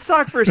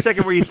talk for a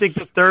second where you think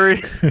the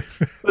third.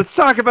 Let's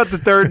talk about the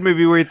third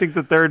movie where you think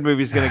the third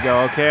movie's gonna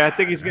go. Okay, I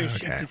think he's gonna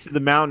shift it to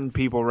the mountain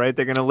people, right?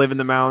 They're gonna live in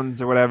the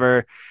mountains or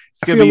whatever.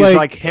 It's gonna be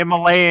like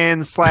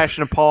Himalayan /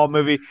 Nepal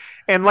movie,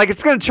 and like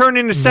it's gonna turn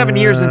into 7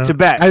 years in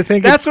Tibet. I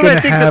think that's what I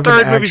think the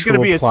third movie's gonna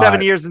be.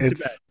 7 years in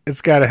Tibet.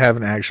 It's got to have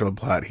an actual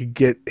plot. He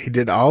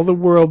did all the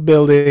world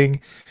building.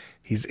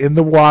 He's in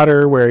the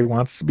water where he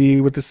wants to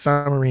be with the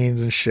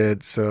submarines and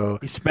shit. So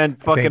he spent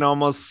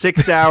almost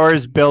 6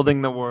 hours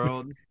building the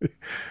world.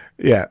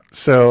 Yeah.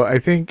 So I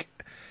think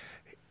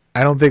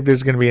I don't think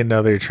there's going to be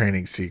another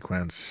training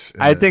sequence.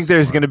 I think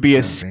there's going to be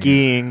a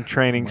skiing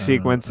training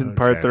sequence in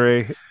part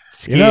 3.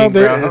 Skiing,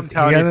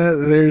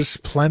 there's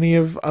plenty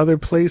of other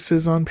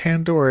places on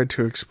Pandora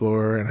to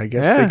explore, and I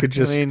guess they could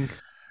just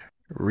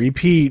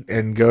repeat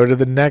and go to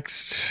the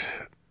next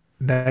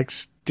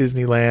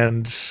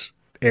Disneyland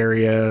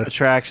area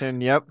attraction.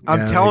 Yep,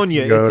 I'm telling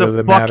you, it's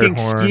a fucking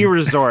ski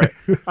resort.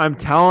 I'm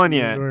telling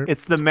you,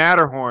 it's the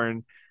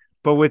Matterhorn,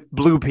 but with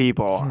blue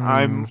people.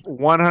 I'm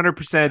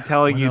 100%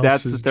 telling you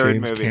that's the third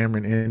James movie.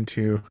 Cameron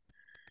into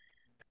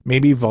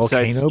maybe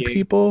volcano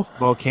people.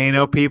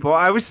 Volcano people.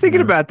 I was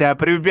thinking about that,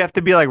 but it would have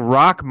to be like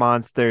rock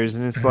monsters,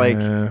 and it's like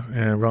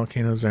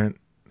volcanoes aren't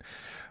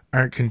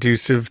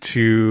conducive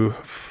to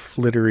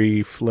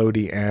flittery,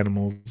 floaty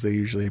animals. They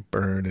usually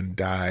burn and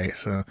die.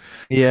 So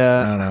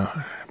yeah, I don't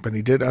know. But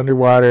he did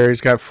underwater.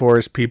 He's got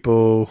forest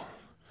people.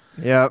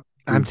 Yep.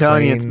 I'm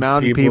telling you, it's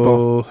mountain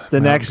people. The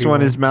next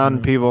one is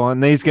mountain people,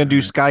 and then he's gonna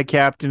do Sky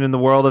Captain in the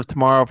World of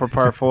Tomorrow for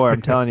part 4.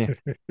 I'm telling you.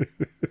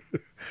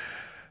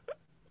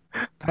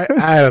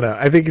 I don't know.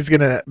 I think he's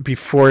gonna be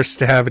forced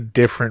to have a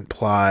different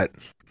plot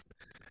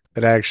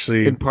that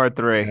actually in part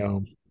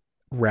 3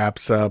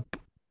 wraps up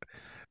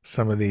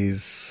some of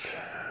these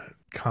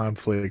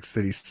conflicts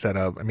that he set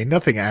up. I mean,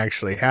 nothing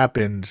actually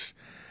happened.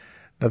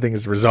 Nothing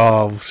is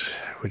resolved,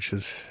 which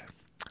is.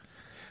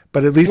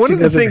 But at least he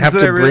doesn't have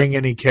to bring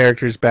any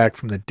characters back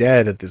from the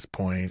dead at this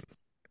point.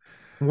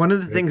 One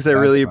of the things I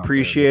really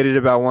appreciated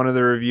about one of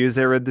the reviews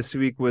I read this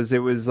week was it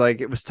was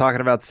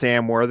talking about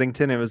Sam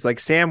Worthington. It was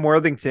like Sam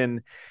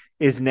Worthington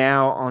is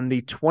now on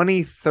the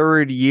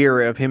 23rd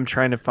year of him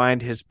trying to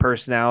find his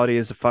personality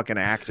as a fucking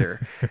actor.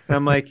 And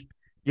I'm like,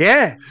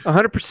 yeah,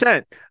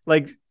 100%.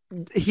 Like,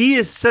 he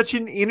is such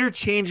an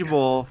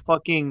interchangeable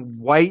fucking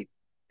white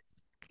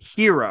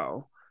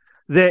hero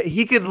that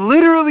he could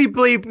literally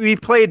be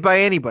played by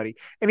anybody.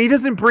 And he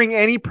doesn't bring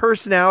any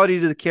personality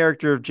to the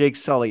character of Jake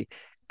Sully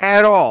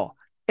at all.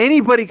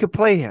 Anybody could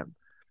play him.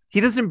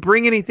 He doesn't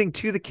bring anything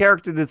to the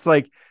character that's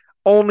like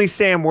only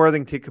Sam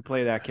Worthington could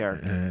play that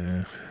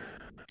character.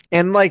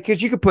 And like,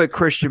 because you could put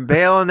Christian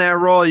Bale in that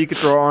role, you could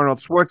throw Arnold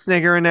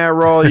Schwarzenegger in that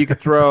role, you could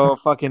throw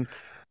fucking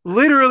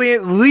literally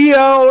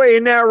Leo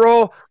in that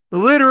role.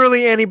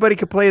 Literally anybody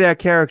could play that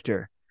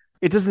character.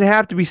 It doesn't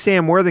have to be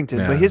Sam Worthington,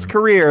 but his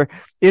career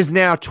is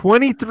now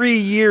 23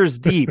 years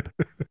deep,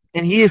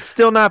 and he has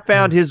still not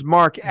found his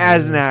mark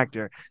as an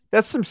actor.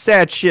 That's some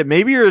sad shit.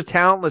 Maybe you're a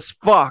talentless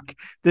fuck.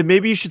 Then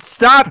maybe you should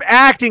stop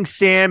acting,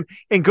 Sam,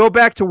 and go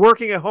back to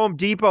working at Home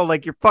Depot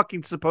like you're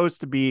fucking supposed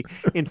to be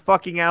in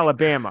fucking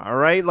Alabama, all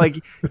right? Like,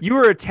 you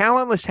are a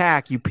talentless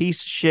hack, you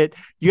piece of shit.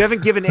 You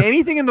haven't given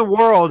anything in the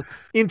world.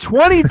 In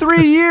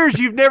 23 years,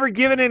 you've never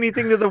given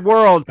anything to the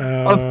world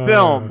of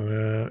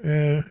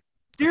film.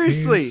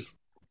 Seriously,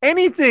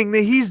 anything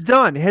that he's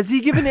done, has he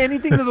given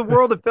anything to the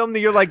world of film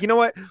that you're like, you know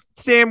what?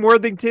 Sam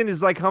Worthington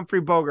is like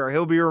Humphrey Bogart.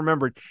 He'll be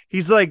remembered.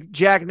 He's like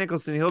Jack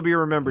Nicholson. He'll be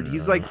remembered.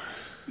 He's like,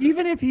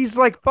 even if he's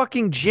like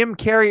fucking Jim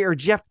Carrey or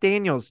Jeff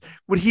Daniels,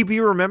 would he be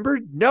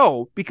remembered?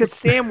 No, because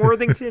Sam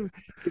Worthington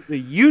is a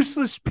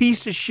useless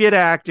piece of shit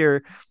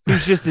actor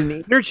who's just an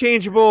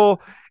interchangeable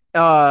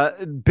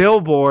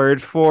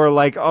billboard for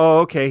like,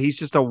 oh, okay, he's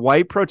just a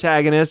white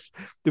protagonist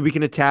that we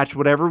can attach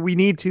whatever we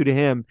need to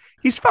him.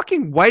 He's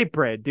fucking white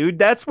bread, dude.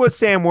 That's what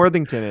Sam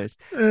Worthington is.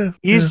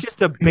 He's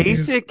just a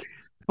basic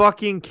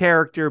fucking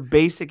character,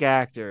 basic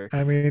actor.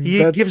 I mean, he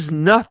gives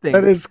nothing.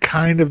 That is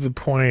kind of the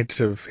point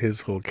of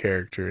his whole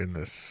character in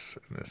this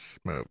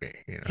movie.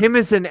 You know? Him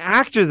as an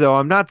actor, though,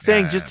 I'm not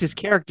saying just his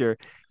character.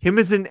 Him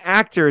as an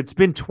actor, it's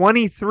been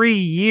 23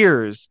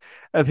 years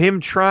of him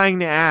trying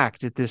to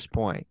act at this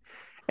point.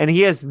 And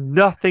he has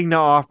nothing to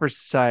offer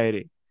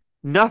society.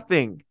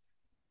 Nothing.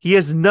 He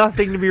has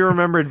nothing to be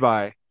remembered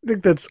by. I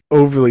think that's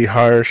overly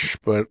harsh,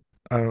 but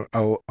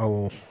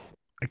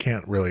I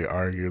can't really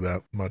argue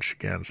that much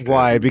against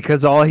Why? it.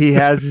 Because all he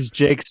has is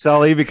Jake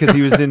Sully because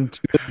he was in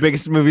two of the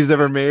biggest movies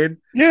ever made?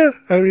 Yeah,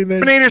 I mean,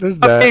 there's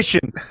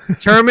Salvation.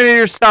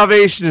 Terminator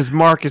Salvation is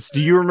Marcus.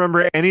 Do you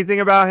remember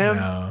anything about him?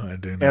 No, I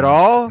do not. At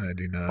all? I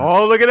do not.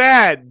 Oh, look at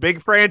that.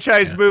 Big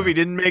franchise movie.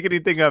 Didn't make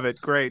anything of it.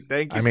 Great.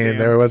 Thank you, I mean, Sam.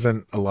 there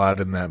wasn't a lot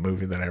in that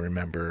movie that I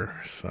remember,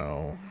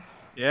 so...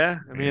 Yeah,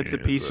 I mean, it's a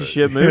piece of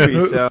shit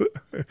movie, so...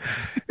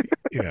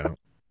 You know...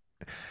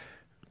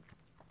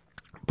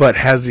 But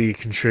has he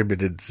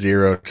contributed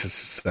zero to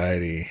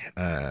society?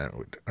 I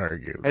would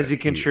argue. Has he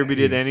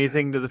contributed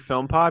anything to the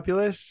film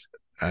populace?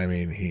 I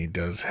mean, he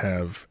does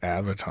have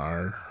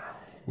Avatar,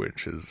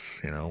 which is,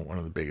 one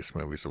of the biggest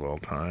movies of all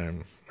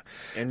time.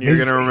 And you're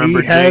going to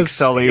remember Jake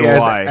Sully. He has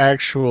why?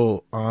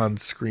 Actual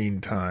on-screen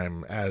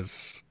time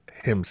as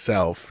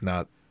himself,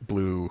 not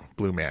Blue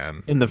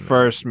Man. In the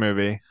first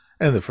movie.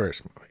 In the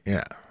first movie,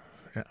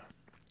 yeah.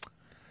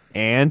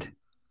 And?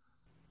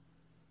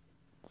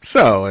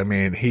 So, I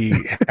mean, he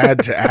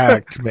had to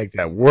act to make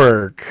that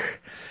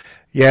work.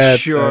 Yeah,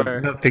 it's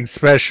nothing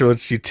special.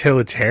 It's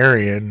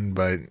utilitarian,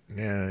 but,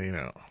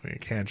 you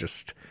can't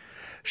just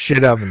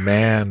shit on the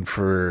man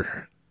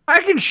for...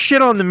 I can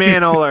shit on the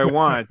man all I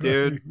want,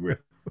 dude.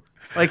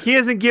 Like, he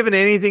hasn't given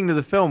anything to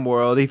the film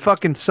world. He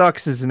fucking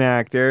sucks as an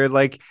actor.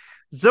 Like,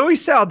 Zoe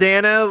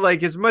Saldana,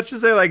 like, as much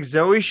as I like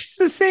Zoe, she's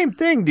the same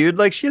thing, dude.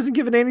 Like, she hasn't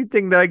given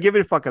anything that I give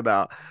a fuck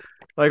about.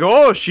 Like,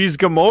 oh, she's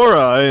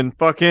Gamora and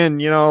fucking,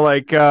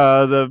 like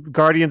the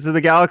Guardians of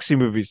the Galaxy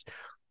movies.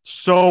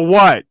 So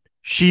what?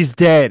 She's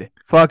dead.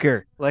 Fuck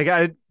her.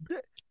 Like,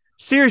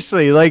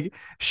 seriously, like,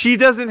 she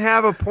doesn't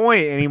have a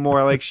point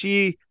anymore. Like,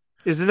 she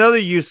is another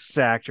useless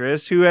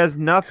actress who has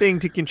nothing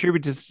to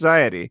contribute to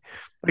society.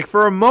 Like,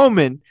 for a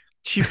moment,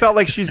 she felt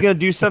like she's going to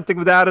do something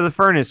with Out of the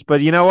Furnace,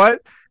 but you know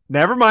what?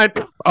 Never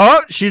mind.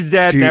 Oh, she's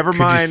dead. Never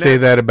mind. Could you say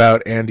that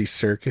about Andy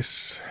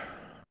Serkis?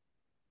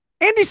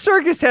 Andy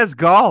Serkis has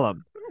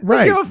Gollum.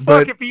 Right. Don't give a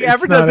fuck if he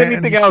ever does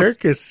anything else.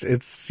 Serkis,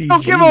 it's CG.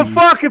 Don't give a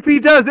fuck if he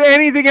does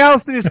anything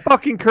else in his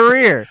fucking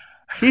career.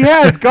 He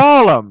has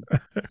Gollum.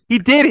 He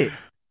did it.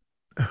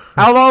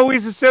 I'll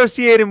always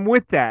associate him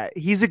with that.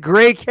 He's a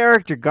great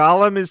character.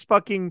 Gollum is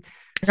fucking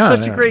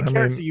such a great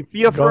character. You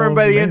feel for him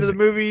by the end of the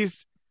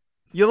movies.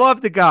 You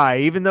love the guy,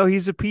 even though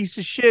he's a piece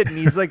of shit and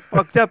he's like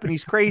fucked up and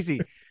he's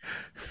crazy.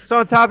 So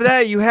on top of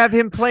that, you have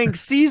him playing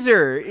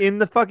Caesar in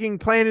the fucking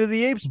Planet of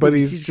the Apes. But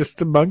he's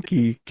just a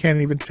monkey.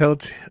 Can't even tell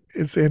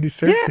it's Andy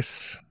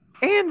Serkis.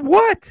 Yeah. And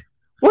what?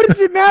 What does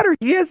it matter?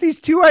 He has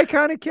these two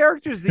iconic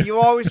characters that you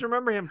always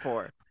remember him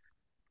for.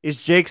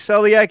 Is Jake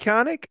Sully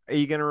iconic? Are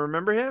you going to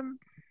remember him?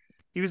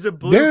 He was a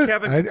blue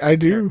Kevin Costner. I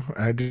do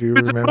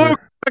remember. A blue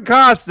Kevin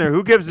Costner.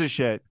 Who gives a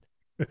shit?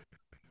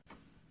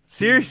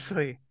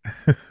 Seriously.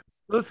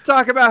 Let's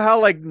talk about how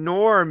like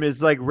Norm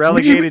is like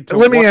relegated to.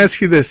 Let me ask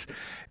you this: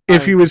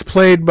 if he was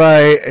played by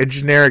a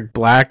generic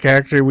black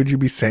actor, would you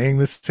be saying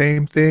the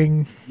same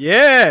thing?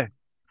 Yeah,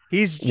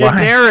 he's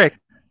generic.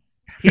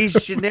 He's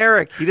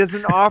generic. He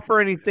doesn't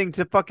offer anything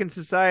to fucking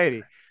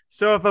society.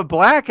 So if a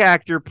black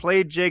actor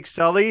played Jake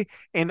Sully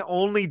and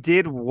only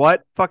did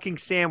what fucking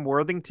Sam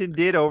Worthington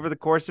did over the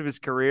course of his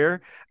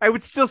career, I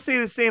would still say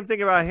the same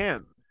thing about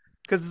him.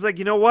 Because it's like,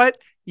 you know what?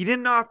 You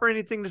didn't offer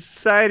anything to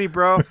society,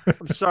 bro.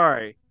 I'm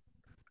sorry.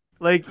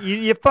 Like,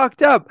 you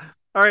fucked up.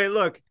 All right,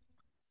 look.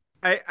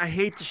 I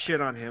hate to shit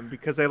on him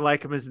because I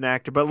like him as an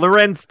actor, but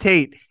Larenz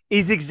Tate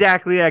is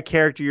exactly that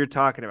character you're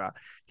talking about.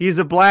 He's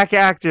a black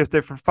actor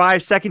that for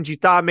 5 seconds you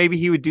thought maybe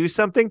he would do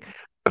something.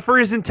 But for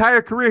his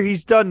entire career,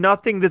 he's done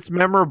nothing that's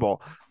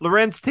memorable.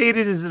 Larenz Tate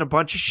is in a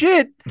bunch of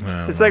shit.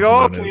 It's like,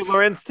 oh, okay,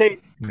 Larenz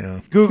Tate. No.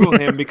 Google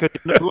him because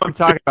you know who I'm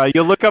talking about.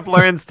 You'll look up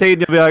Larenz Tate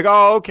and you'll be like,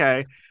 oh,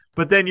 okay.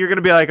 But then you're going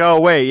to be like,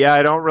 oh, wait, yeah,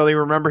 I don't really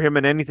remember him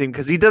in anything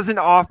because he doesn't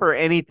offer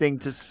anything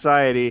to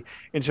society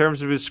in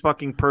terms of his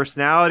fucking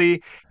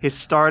personality, his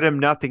stardom,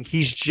 nothing.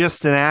 He's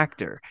just an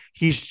actor.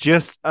 He's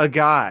just a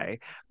guy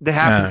that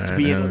happens to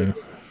be in it.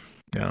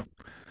 Yeah.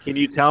 Can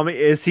you tell me,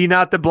 is he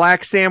not the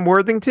black Sam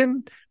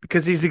Worthington?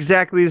 Because he's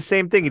exactly the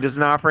same thing. He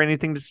doesn't offer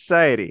anything to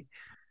society.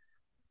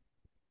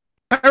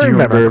 I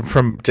remember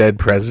from Dead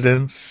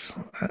Presidents.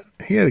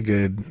 He had a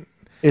good...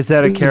 Is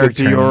that a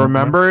character you'll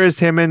remember? Is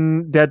him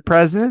in Dead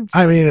Presidents?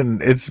 I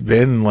mean, it's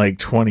been like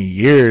 20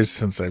 years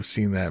since I've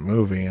seen that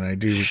movie, and I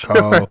do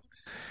recall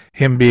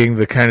him being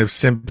the kind of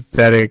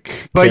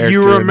sympathetic. But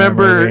you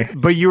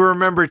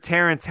remember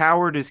Terrence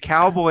Howard as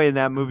Cowboy in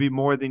that movie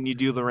more than you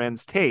do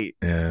Larenz Tate.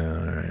 Yeah,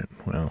 all right.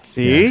 Well,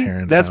 see,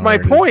 that's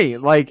Howard my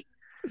point. Like,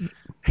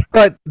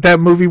 but that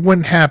movie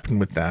wouldn't happen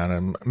without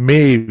him.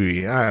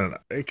 Maybe, I don't know.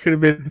 It could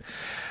have been.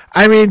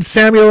 I mean,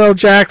 Samuel L.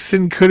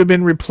 Jackson could have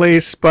been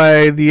replaced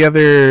by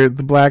the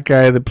black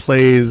guy that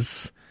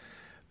plays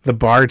the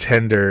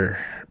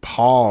bartender,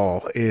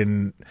 Paul,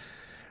 in,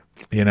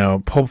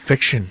 Pulp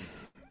Fiction.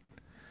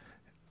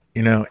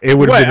 It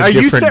would have been a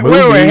different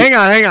movie. Wait,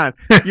 hang on.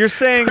 You're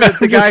saying that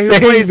the guy who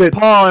plays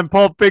Paul in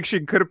Pulp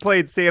Fiction could have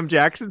played Sam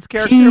Jackson's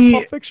character in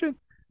Pulp Fiction?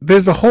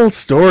 There's a whole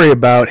story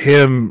about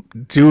him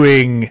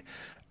doing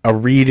a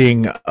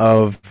reading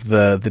of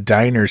the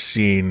diner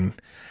scene,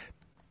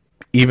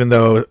 even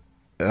though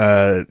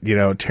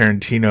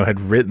Tarantino had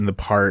written the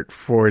part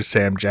for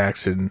Sam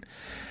Jackson,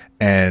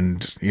 and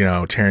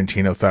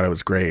Tarantino thought it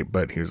was great,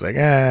 but he was like,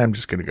 I'm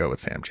just gonna go with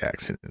Sam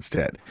Jackson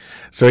instead.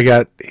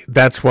 So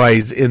that's why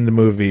he's in the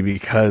movie,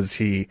 because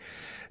he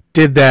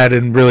did that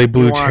and really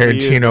blew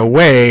Tarantino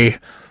away.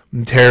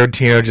 And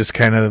Tarantino just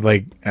kind of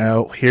like,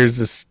 oh, here's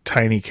this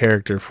tiny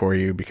character for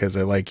you because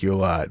I like you a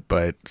lot,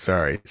 but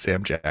sorry,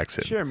 Sam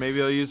Jackson. Sure,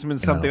 maybe I'll use him in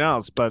something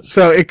else, but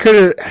so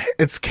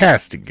it's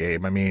casting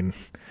game. I mean,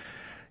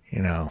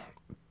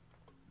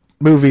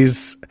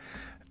 movies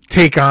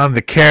take on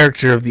the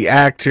character of the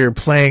actor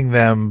playing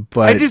them,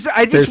 but I just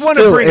want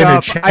to bring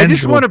up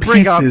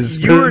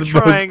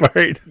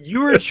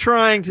you were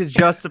trying to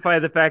justify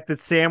the fact that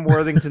Sam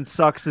Worthington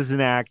sucks as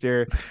an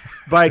actor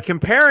by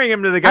comparing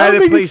him to the guy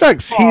that plays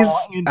sucks.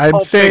 I'm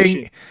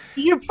saying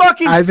you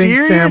fucking I think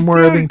serious, Sam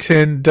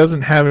Worthington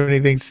doesn't have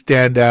anything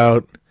stand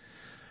out,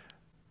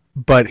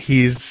 but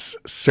he's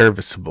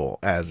serviceable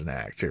as an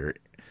actor.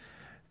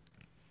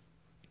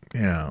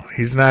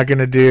 He's not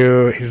gonna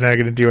do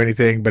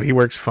anything, but he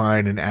works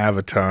fine in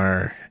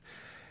Avatar.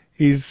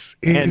 He's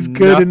And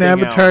good in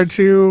nothing Avatar else.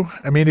 too.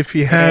 I mean, if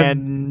you had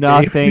And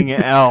nothing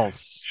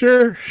else.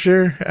 sure.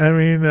 I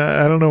mean,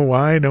 I don't know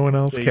why no one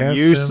else A casts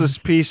useless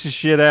him. piece of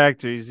shit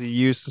actor. He's a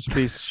useless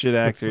piece of shit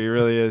actor. He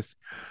really is.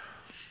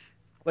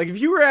 Like,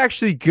 if you were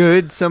actually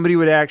good, somebody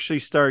would actually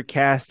start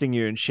casting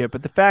you and shit.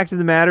 But the fact of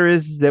the matter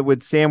is that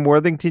with Sam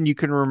Worthington, you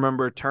can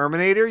remember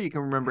Terminator, you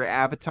can remember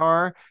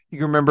Avatar, you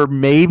can remember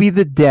maybe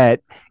The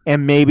Debt,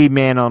 and maybe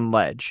Man on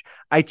Ledge.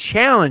 I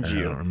challenge I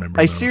you. don't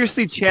remember I those.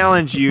 seriously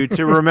challenge you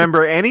to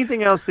remember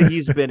anything else that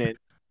he's been in.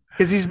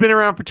 Because he's been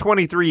around for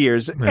 23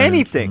 years.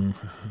 Anything.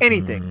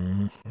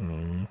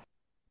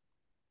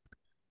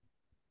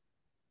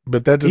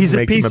 But that He's doesn't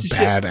a make him piece a of shit.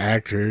 bad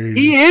actor.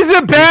 He is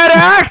a bad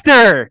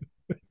actor.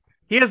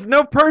 He has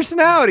no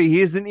personality.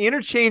 He is an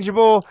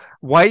interchangeable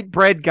white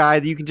bread guy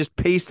that you can just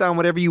paste on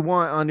whatever you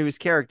want onto his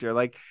character.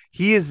 Like,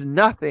 he is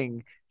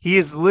nothing. He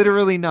is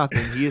literally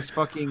nothing. He is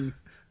fucking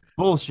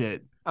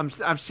bullshit. I'm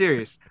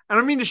serious. I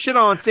don't mean to shit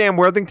on Sam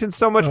Worthington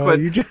so much, but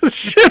you just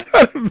shit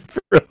on him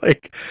for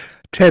like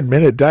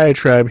 10-minute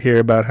diatribe here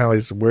about how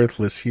he's a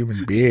worthless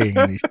human being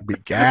and he should be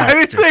gassed. I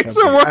didn't say he's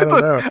a I don't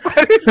know. worthless.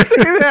 I didn't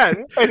say that.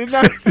 I did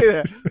not say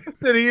that. I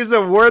said he is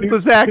a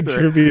worthless actor.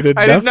 Contributed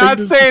I did nothing not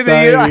to say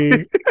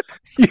society.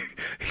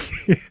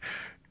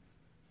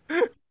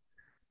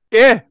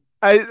 Yeah,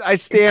 I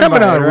stand Coming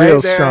by on it, real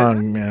right there.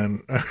 strong,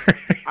 man.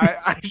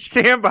 I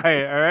stand by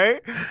it. All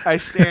right, I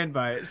stand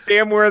by it.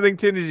 Sam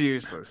Worthington is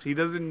useless. He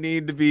doesn't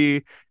need to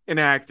be an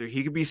actor.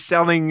 He could be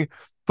selling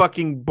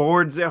fucking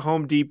boards at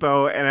Home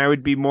Depot, and I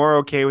would be more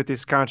okay with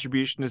his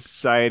contribution to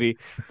society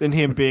than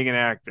him being an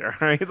actor.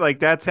 Right? Like,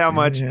 that's how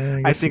much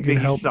I think he that can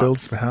help he sucks.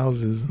 build some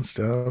houses and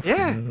stuff.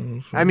 Yeah. You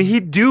know, so. I mean,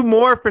 he'd do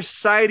more for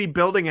society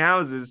building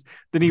houses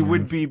than he Yeah.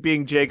 would be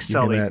being Jake Give me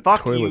Sully. that Fuck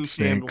toilet you,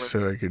 Sam. snake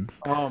so I could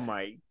Oh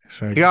my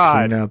God.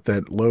 God. Clean out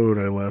that load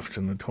I left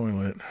in the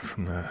toilet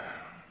from the.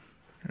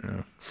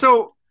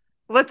 So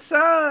let's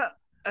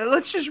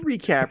just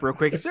recap real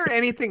quick. Is there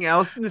anything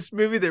else in this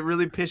movie that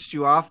really pissed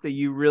you off that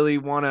you really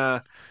want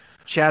to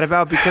chat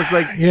about? Because,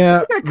 like,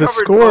 Yeah, I the covered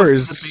score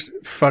most of is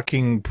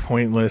fucking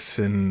pointless,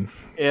 and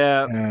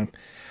yeah,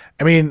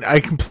 I mean, I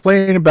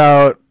complain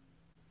about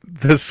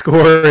the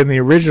score in the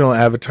original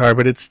Avatar,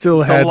 but it still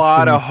it's had a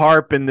lot some, of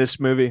harp in this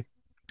movie.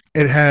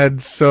 it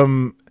had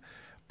some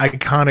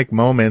iconic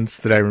moments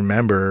that I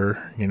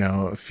remember. You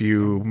know, a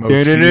few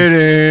motifs. Yeah,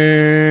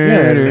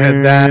 it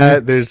had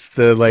that. There's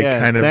the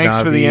kind of thanks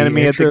for the Na'vi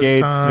enemy at the intro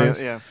gates.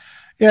 songs. Yeah.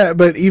 Yeah,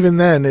 but even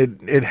then,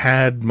 it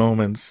had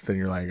moments that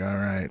you're like, all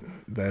right,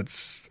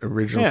 that's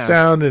original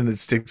sound, and it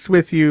sticks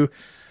with you.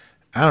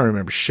 I don't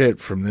remember shit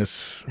from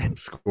this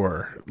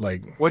score.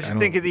 Like, What'd you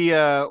think of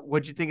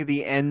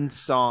the end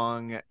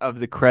song of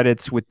the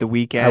credits with The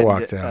Weeknd? I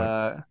walked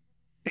out.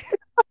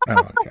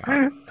 Oh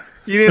god.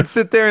 You didn't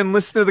sit there and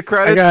listen to the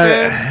credits,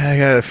 man? I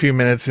got a few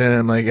minutes in.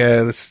 I'm like,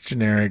 yeah, this is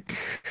generic.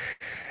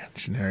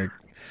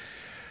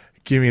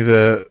 Give me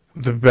the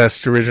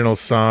best original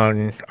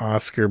song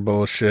Oscar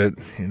bullshit.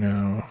 You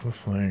know,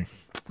 it's like.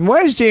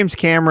 Why does James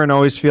Cameron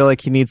always feel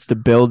like he needs to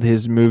build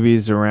his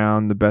movies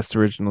around the best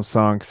original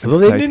song? Well,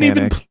 they didn't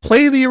even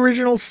play the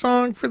original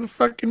song for the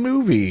fucking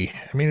movie.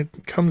 I mean,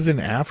 it comes in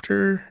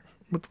after.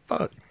 What the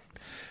fuck?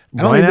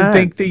 I don't even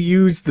think they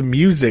used the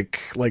music,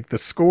 like the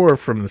score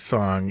from the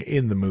song,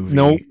 in the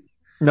movie.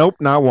 Nope,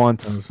 not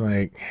once. I was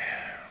like,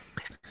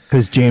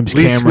 because James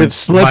Cameron's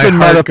slipping,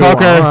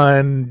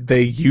 motherfucker.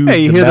 They used you the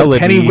hear melody. the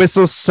penny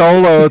whistle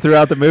solo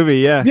throughout the movie.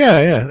 Yeah,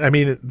 yeah. I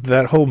mean,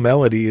 that whole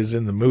melody is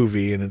in the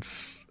movie, and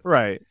it's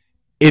right.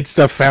 It's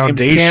the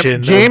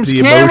foundation. James of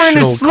the Cameron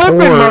emotional is slipping,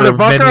 core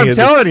motherfucker. I'm of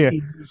telling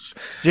you,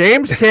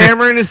 James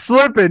Cameron is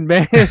slipping,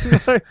 man.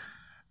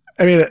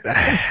 I mean,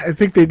 I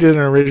think they did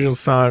an original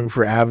song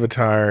for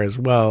Avatar as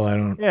well. I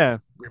don't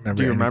remember.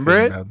 Do you remember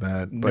it? About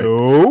that? But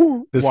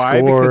no. The Why?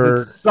 score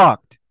Because it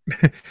sucked.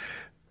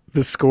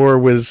 The score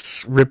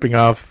was ripping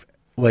off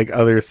like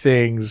other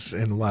things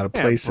in a lot of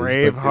places.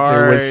 Braveheart, but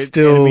there was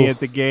still Enemy at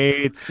the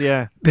Gates.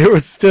 Yeah, there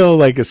was still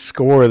like a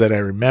score that I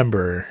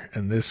remember,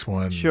 and this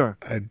one,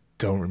 I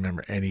don't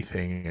remember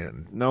anything.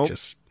 And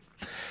just.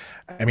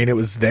 I mean, it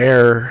was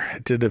there.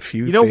 It did a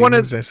few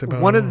things, I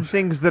suppose. One of the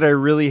things that I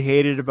really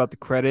hated about the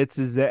credits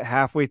is that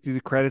halfway through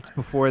the credits,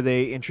 before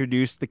they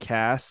introduce the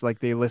cast, like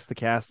they list the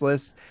cast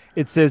list,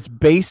 it says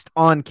based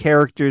on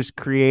characters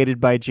created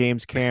by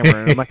James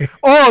Cameron. I'm like,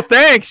 oh,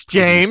 thanks,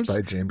 James.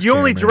 You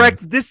only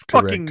direct this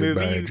fucking movie.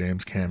 By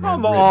James Cameron.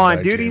 Come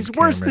on, dude. He's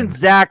worse than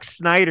Zack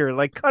Snyder.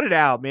 Like, cut it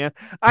out, man.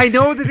 I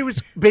know that it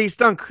was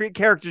based on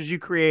characters you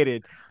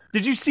created.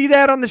 Did you see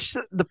that on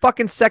the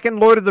fucking second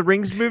Lord of the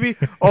Rings movie?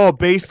 Oh,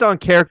 based on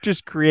characters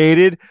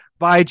created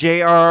by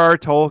J.R.R.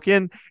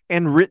 Tolkien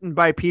and written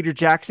by Peter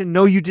Jackson?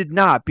 No, you did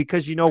not.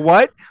 Because you know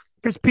what?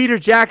 Because Peter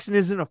Jackson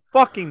isn't a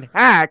fucking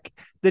hack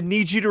that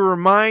needs you to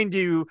remind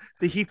you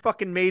that he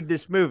fucking made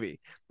this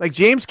movie. Like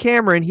James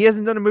Cameron, he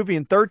hasn't done a movie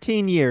in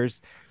 13 years.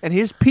 And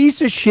his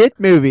piece of shit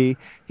movie,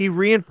 he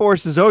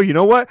reinforces, oh, you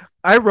know what?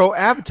 I wrote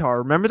Avatar.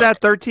 Remember that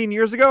 13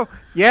 years ago?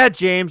 Yeah,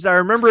 James, I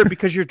remember it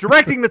because you're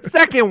directing the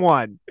second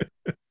one.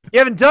 You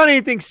haven't done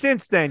anything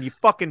since then, you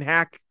fucking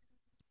hack.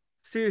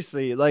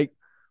 seriously, like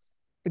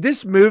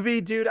this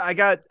movie, dude, I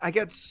got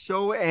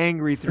so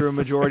angry through a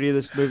majority of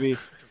this movie.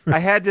 I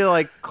had to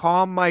like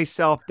calm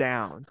myself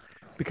down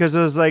because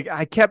I was like,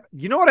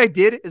 you know what I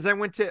did is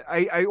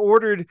I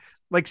ordered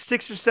like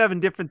 6 or 7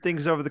 different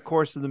things over the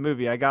course of the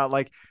movie. I got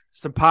like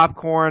some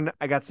popcorn,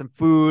 I got some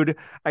food,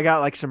 I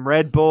got like some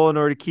Red Bull in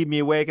order to keep me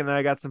awake, and then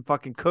I got some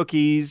fucking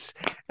cookies.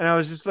 And I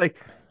was just like,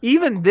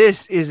 even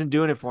this isn't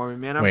doing it for me,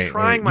 man. I'm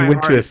trying my hardest. You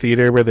went to a hardest.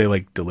 theater where they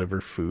like deliver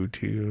food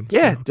to you?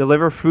 Yeah,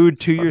 deliver food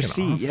to your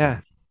fucking seat. awesome. Yeah.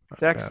 It's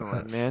That's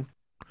excellent, badass. man.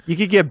 You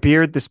could get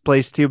beer at this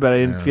place too, but I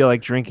didn't Yeah. feel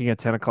like drinking at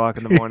 10 o'clock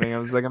in the morning. I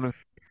was like, I'm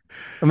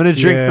gonna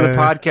drink for the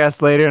Yeah.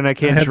 podcast later, and I I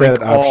can't had drink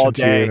that all option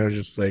too, day. and I was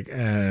just like, I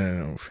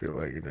don't feel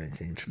like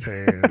drinking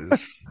today. I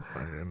just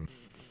fucking-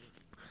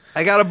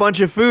 I got a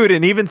bunch of food,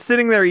 and even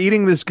sitting there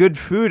eating this good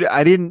food,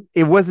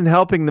 it wasn't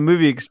helping the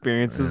movie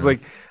experience. It's Yeah. like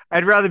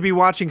I'd rather be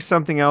watching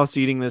something else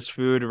eating this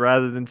food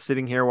rather than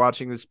sitting here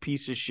watching this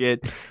piece of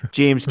shit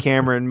James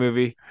Cameron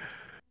movie.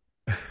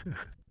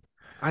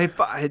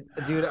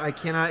 Dude, I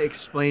cannot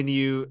explain to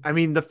you. I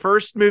mean, the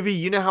first movie,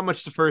 you know how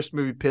much the first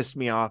movie pissed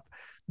me off.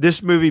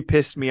 This movie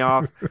pissed me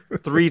off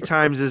 3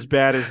 times as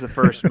bad as the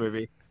first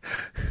movie.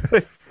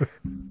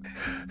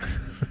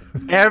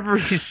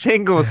 Every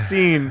single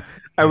scene,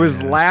 I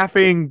was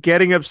laughing,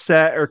 getting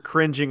upset, or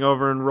cringing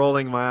over and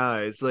rolling my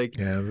eyes. Like,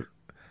 yeah.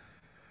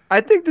 I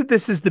think that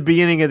this is the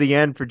beginning of the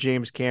end for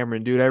James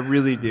Cameron, dude. I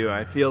really do.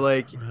 I feel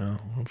like Well,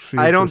 let's see.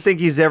 I don't think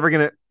he's ever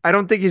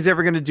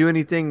gonna do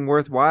anything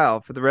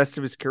worthwhile for the rest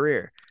of his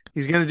career.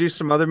 He's gonna do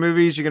some other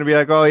movies. You're gonna be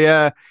like, oh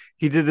yeah,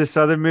 he did this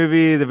other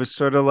movie that was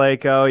sort of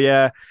like, oh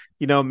yeah,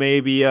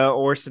 maybe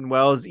Orson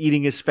Welles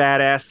eating his fat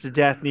ass to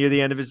death near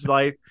the end of his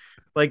life,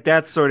 like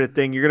that sort of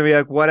thing. You're gonna be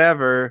like,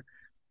 whatever,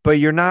 but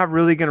you're not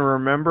really gonna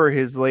remember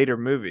his later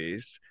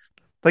movies.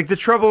 Like The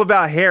Trouble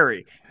About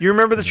Harry. You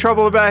remember The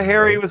Trouble About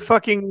Harry with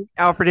fucking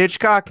Alfred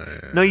Hitchcock?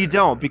 No, you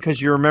don't, because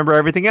you remember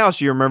everything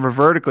else. You remember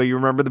Vertical. You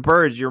remember The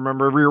Birds. You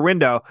remember Rear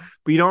Window.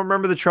 But you don't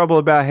remember The Trouble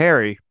About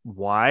Harry.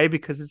 Why?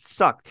 Because it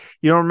sucked.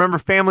 You don't remember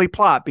Family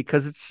Plot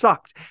because it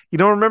sucked. You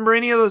don't remember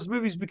any of those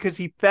movies because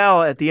he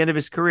fell at the end of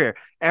his career.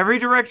 Every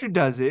director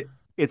does it.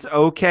 It's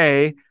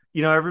okay.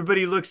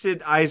 Everybody looks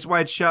at Eyes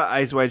Wide Shut.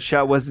 Eyes Wide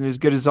Shut wasn't as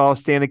good as all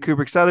Stanley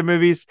Kubrick's other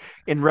movies.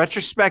 In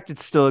retrospect,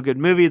 it's still a good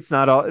movie. It's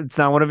not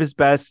one of his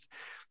best.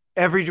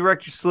 Every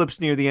director slips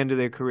near the end of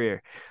their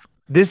career.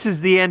 This is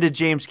the end of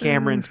James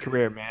Cameron's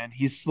career, man.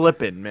 He's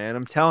slipping, man.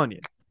 I'm telling you.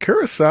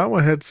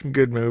 Kurosawa had some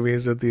good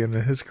movies at the end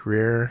of his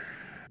career.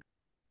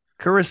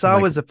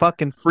 Kurosawa's a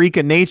fucking freak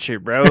of nature,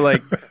 bro.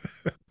 Like,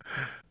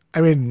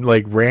 I mean,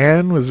 like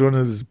Ran was one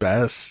of his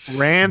best.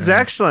 Ran's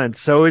excellent.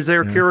 So is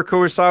there Yeah.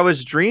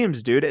 Kurosawa's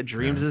Dreams, dude.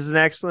 Dreams is an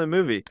excellent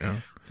movie. Yeah.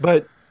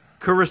 But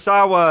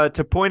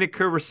to point at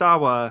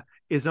Kurosawa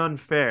is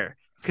unfair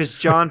because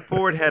John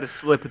Ford had a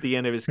slip at the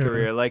end of his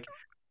career. Like,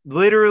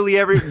 literally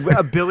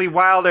Billy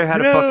Wilder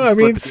had a fucking slip. I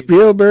mean,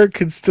 Spielberg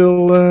could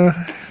still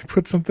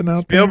put something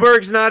out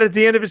Spielberg's not at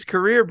the end of his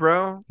career,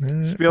 bro.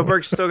 there.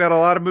 Spielberg's still got a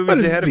lot of movies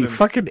ahead of him.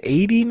 Fucking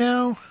 80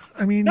 now?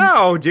 I mean,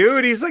 No,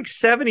 dude, he's like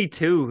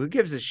 72. Who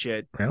gives a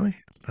shit? really?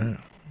 Oh,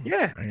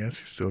 Yeah, I guess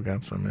he's still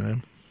got some in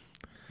him.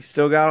 he's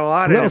still got a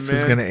lot Who in else him,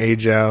 is man. going to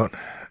age out?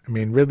 I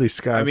mean, Ridley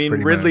Scott's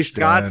pretty Ridley much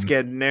Scott's done.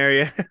 getting there,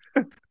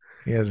 yeah.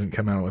 He hasn't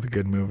come out with a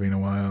good movie in a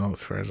while,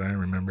 as far as I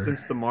remember.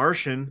 Since The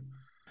Martian.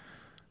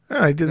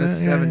 Oh, I did That's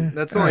that. seven. Yeah.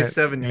 That's All only right.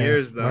 7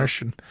 years, though.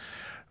 Martian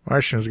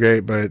was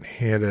great, but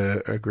he had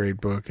a great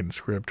book and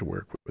script to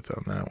work with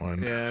on that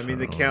one. Yeah, I mean,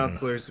 The So,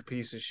 Counselor's a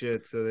piece of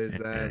shit, so there's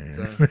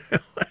that. So.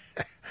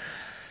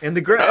 And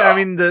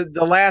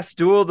the Last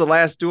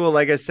Duel,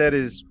 like I said,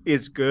 is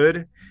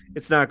good.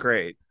 It's not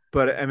great,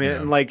 but I mean,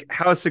 Yeah. like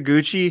House of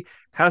Gucci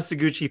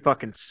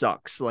fucking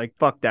sucks. Like,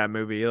 fuck that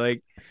movie.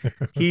 Like,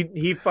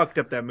 he fucked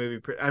up that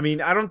movie. I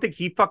mean, I don't think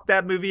he fucked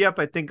that movie up.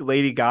 I think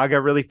Lady Gaga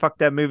really fucked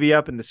that movie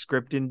up, and the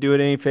script didn't do it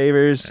any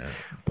favors. Yeah.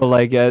 But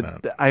like,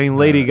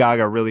 Lady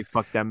Gaga really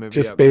fucked that movie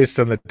Just up. based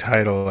on the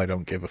title, I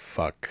don't give a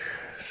fuck.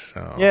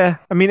 So Yeah,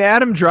 I mean,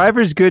 Adam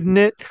Driver's good in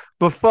it,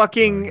 but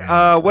fucking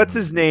what's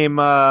his name?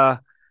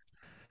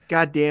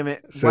 God damn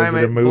it! So Why is am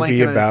it I a movie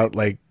blanking on his- about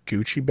like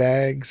Gucci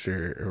bags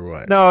or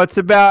what? No, it's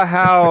about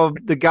how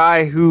the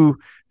guy who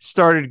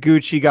started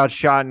Gucci got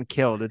shot and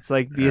killed. It's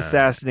like the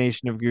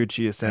assassination of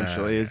Gucci,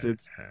 essentially. It's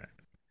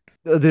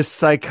this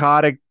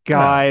psychotic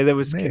guy that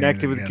was Maybe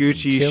connected with got some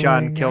Gucci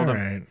shot and killing. killed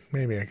him. All right.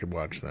 Maybe I could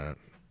watch that.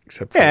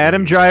 Except Yeah, for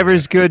Adam the-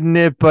 Driver's good in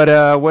it,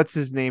 but what's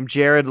his name?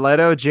 Jared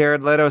Leto.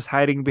 Jared Leto's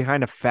hiding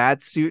behind a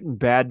fat suit and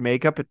bad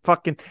makeup.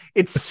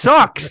 It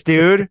sucks,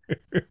 dude.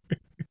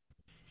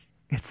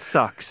 It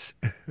sucks.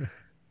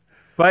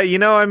 But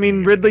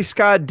Ridley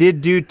Scott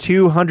did do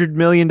 $200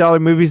 million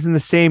movies in the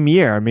same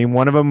year. I mean,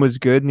 one of them was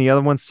good and the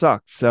other one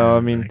sucked. So I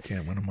mean, I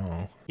can't win them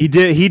all. he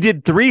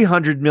did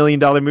 $300 million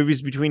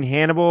movies between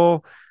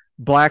Hannibal,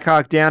 Black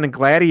Hawk Down, and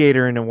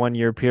Gladiator in a 1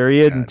 year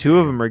period, and two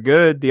of them are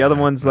good. The other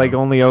one's like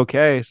only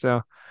okay.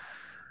 So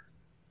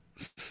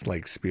It's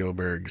like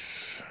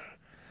Spielberg's,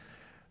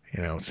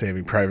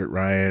 Saving Private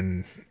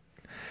Ryan.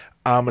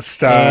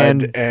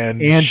 Amistad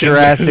and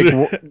Jurassic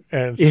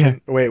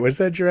wait, was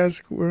that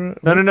Jurassic World?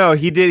 No.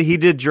 He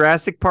did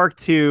Jurassic Park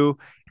 2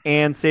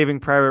 and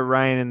Saving Private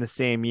Ryan in the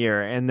same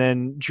year, and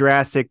then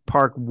Jurassic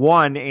Park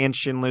 1 and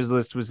Schindler's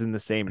List was in the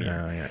same year.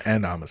 Yeah,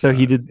 and Amistad. So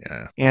he did,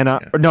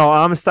 no,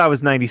 Amistad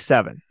was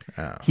 97.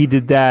 Oh. He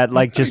did that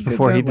like just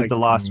before he did The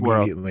Lost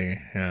World.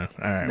 Yeah,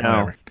 all right, no,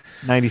 whatever.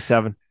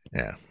 97.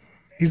 Yeah,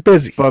 he's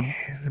busy, but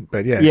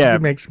yeah, he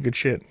can make some good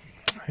shit.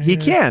 He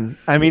can.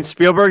 I mean,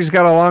 Spielberg's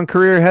got a long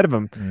career ahead of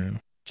him. Yeah.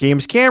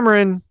 James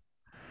Cameron,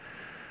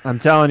 I'm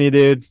telling you,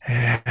 dude.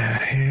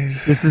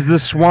 This is the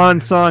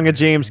swan song of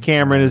James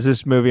Cameron. Is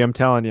this movie? I'm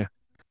telling you,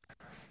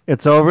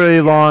 it's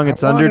overly long.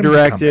 It's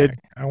under-directed.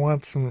 I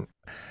want some.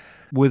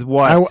 With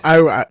what?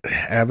 I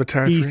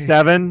Avatar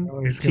T7.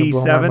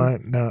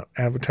 T7. No,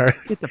 Avatar.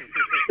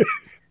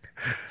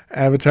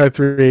 Avatar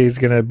 3 is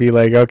gonna be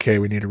like, okay,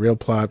 we need a real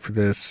plot for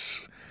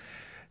this.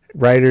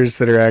 Writers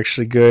that are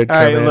actually good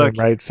come in and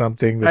write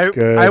something that's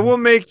good. I will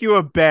make you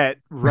a bet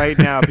right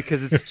now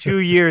because it's 2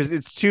 years.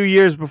 It's 2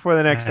 years before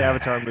the next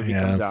Avatar movie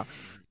comes out.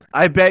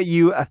 I bet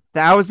you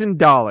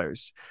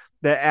 $1,000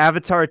 that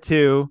Avatar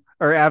 2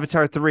 or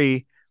Avatar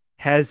 3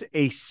 has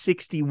a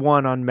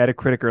 61 on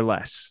Metacritic or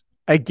less.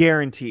 I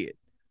guarantee it.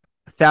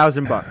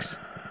 $1,000.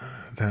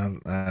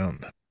 I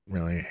don't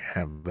really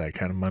have that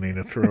kind of money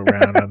to throw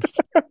around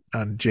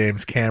on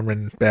James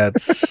Cameron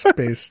bets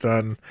based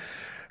on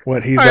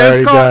what he's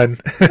already done.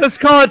 Let's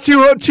call it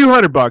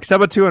 $200. How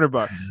about $200?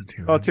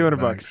 Call it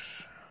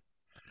 $200.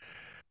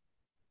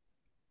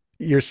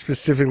 You're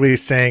specifically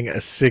saying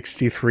a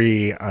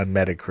 63 on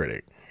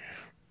Metacritic.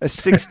 A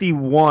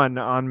 61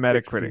 on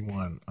Metacritic.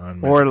 61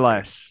 on Metacritic. Or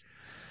less.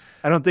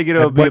 I don't think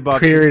it'll be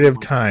above period 61. Of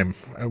time.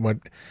 What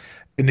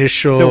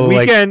initial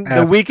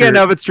the weekend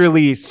of its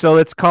release. So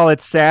let's call it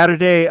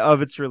Saturday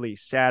of its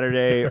release.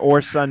 Saturday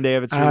or Sunday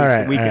of its release.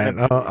 All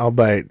right. I'll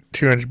buy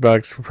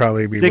 $200 will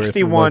probably be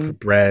 61 worth of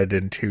bread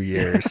in 2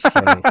 years.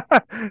 So.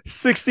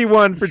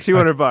 61 for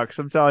 $200.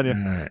 I'm telling you. All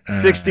right.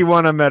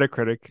 61 on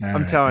Metacritic.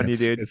 I'm telling you,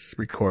 dude. It's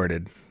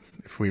recorded.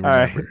 If we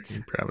remember,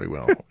 you probably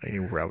will.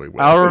 You probably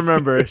will. I'll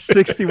remember.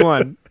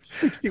 61.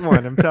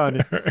 61. I'm telling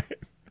you.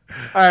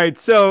 All right,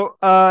 so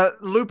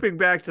looping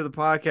back to the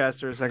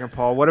podcast for a second,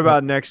 Paul. What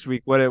about next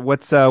week?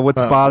 What's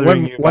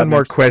bothering you? One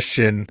more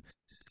question.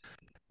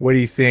 What do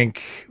you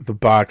think the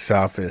box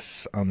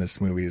office on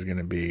this movie is going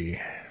to be?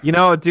 You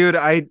know, dude,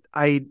 I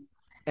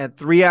at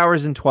 3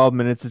 hours and 12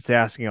 minutes, it's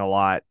asking a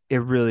lot.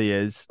 It really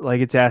is. Like,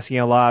 it's asking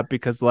a lot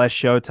because less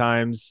show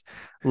times,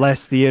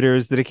 less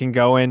theaters that it can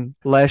go in,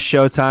 less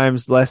show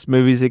times, less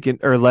movies it can,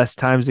 or less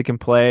times it can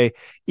play.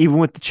 Even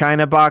with the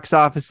China box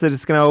office that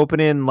it's going to open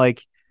in,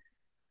 like.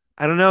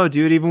 I don't know,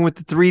 dude. Even with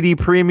the 3D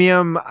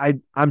premium,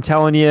 I'm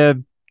telling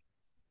you,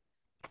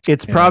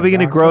 it's probably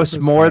going to gross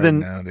more than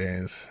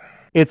nowadays.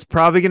 It's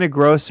probably going to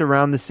gross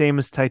around the same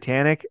as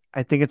Titanic.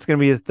 I think it's going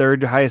to be the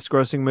third highest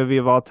grossing movie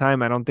of all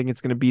time. I don't think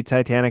it's going to beat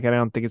Titanic. I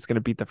don't think it's going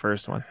to beat the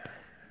first one.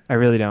 I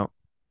really don't.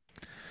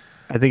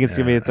 I think it's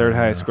going to be the third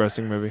highest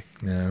grossing movie.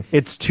 Yeah,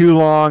 it's too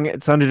long.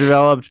 It's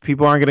underdeveloped.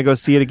 People aren't going to go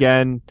see it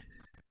again.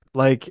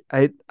 Like,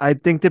 I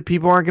think that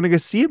people aren't going to go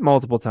see it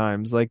multiple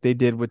times like they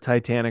did with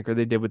Titanic or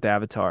they did with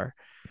Avatar.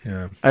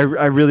 Yeah. I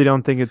really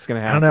don't think it's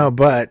going to happen. I don't know,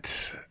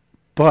 but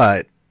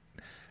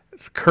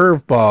it's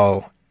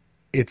Curveball.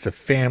 It's a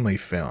family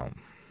film.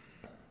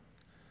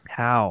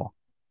 How?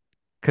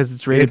 Because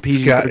it's rated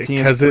PG-13.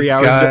 Because it's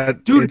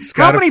got, dude, it's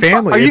got a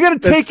family. Are you going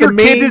to take your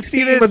kid to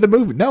see this? Of the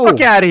movie? No. Fuck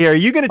out of here. Are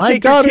you going to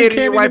take your kid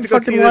and your wife to go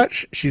see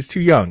this? She's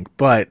too young,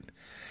 but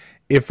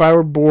if I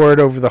were bored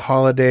over the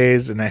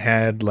holidays and I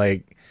had,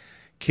 like,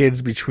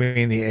 kids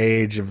between the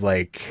age of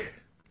like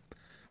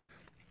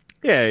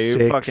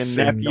your fucking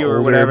nephew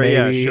or whatever,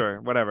 maybe. Yeah,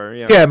 sure, whatever,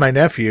 yeah, my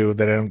nephew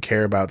that I don't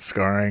care about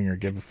scarring or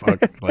give a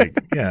fuck, like,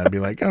 yeah, I'd be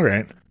like, all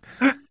right,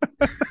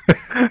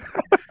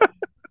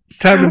 it's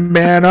time to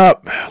man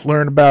up,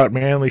 learn about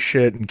manly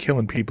shit and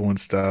killing people and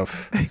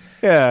stuff.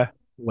 Yeah,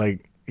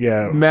 like,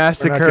 yeah,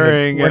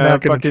 massacring. We're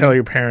not going to tell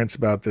your parents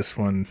about this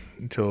one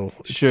until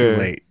it's too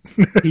late.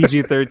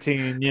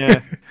 PG-13,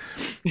 yeah.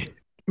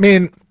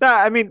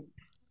 I mean.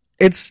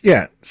 It's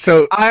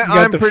so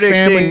I'm predicting.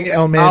 Family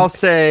element, I'll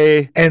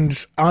say, and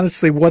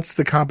honestly, what's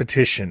the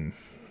competition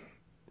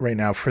right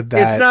now for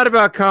that? It's not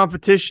about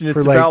competition. It's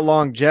about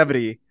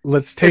longevity.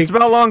 It's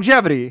about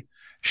longevity.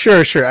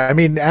 Sure. I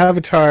mean,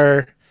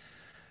 Avatar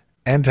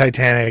and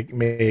Titanic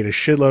made a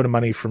shitload of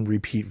money from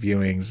repeat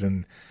viewings,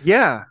 and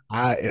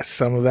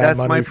some of that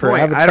money for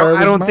Avatar.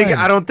 I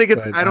don't think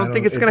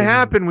it's going to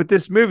happen with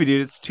this movie,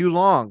 dude. It's too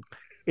long.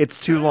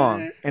 It's too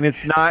long, and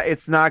it's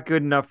not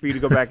good enough for you to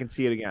go back and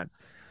see it again.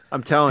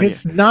 I'm telling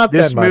it's not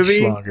that much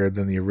longer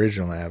than the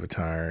original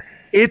Avatar.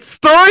 It's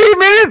 30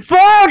 minutes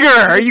longer.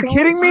 Are you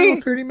kidding me?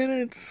 30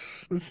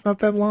 minutes. It's not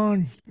that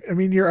long. I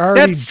mean, you're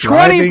already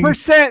driving.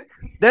 20%.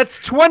 That's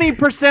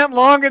 20%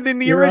 longer than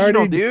the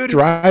original, dude.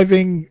 You're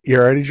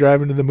already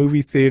driving to the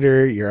movie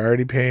theater. You're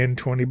already paying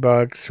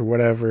 $20 or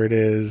whatever it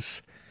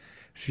is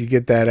So you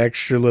get that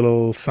extra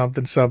little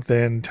something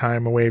something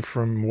time away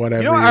from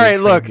whatever All you're right,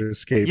 trying look. to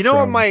escape from.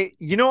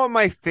 You know what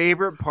my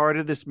favorite part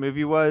of this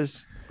movie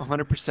was?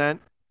 100%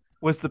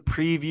 was the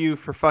preview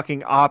for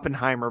fucking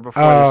Oppenheimer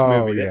before this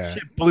Oh movie. That yeah,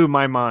 shit blew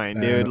my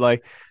mind, dude. uh,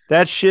 Like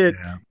that shit.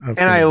 yeah,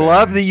 that's And gonna I be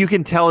love that you badass.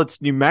 can tell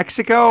it's New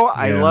Mexico.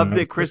 I love Yeah,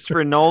 that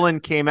Christopher Nolan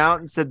came out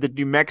and said the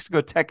New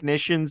Mexico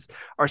technicians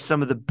are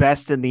some of the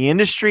best in the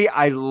industry.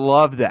 I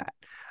love that.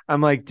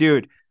 I'm like,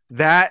 dude,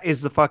 that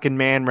is the fucking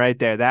man right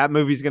there. That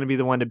movie's going to be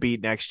the one to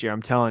beat next year.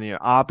 I'm telling you.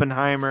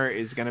 Oppenheimer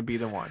is going to be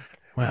the one.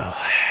 well,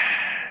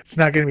 it's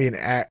not gonna be an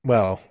act.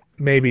 Well,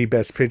 maybe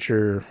Best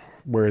Picture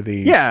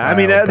worthy Yeah, I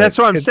mean style, but that's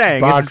what I'm it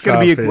saying. It's box going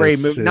to be a great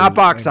office movie. Not is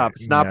box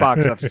office, not yeah.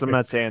 box office. I'm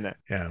not saying that.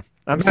 Yeah.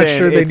 I'm I'm not saying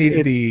sure they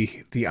needed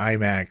it's the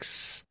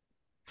IMAX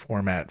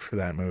format for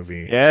that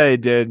movie. yeah, they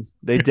did.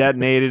 They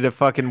detonated a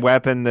fucking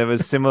weapon that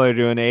was similar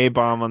to an A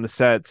bomb on the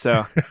set.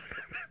 So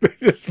They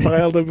just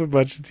piled up a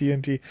bunch of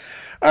TNT.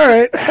 All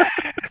right.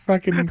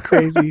 Fucking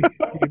crazy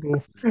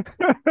people.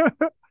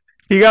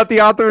 he got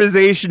the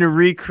authorization to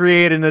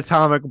recreate an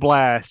atomic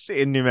blast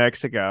in New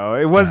Mexico.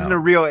 It wasn't No, a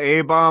real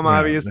A bomb, no,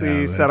 obviously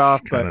no, set that's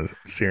off, kind but of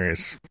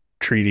serious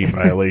treaty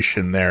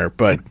violation there,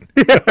 but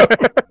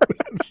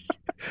that's,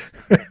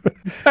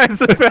 besides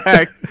the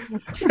fact,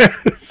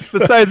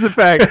 besides the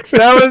fact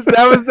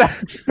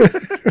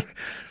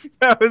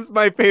that was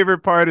my favorite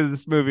part of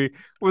this movie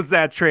was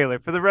that trailer.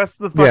 For the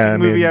rest of the fucking yeah, I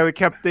movie, mean, I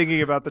kept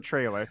thinking about the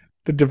trailer.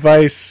 the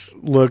device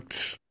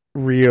looked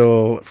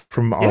real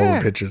from all the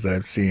Yeah, pictures that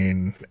I've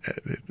seen.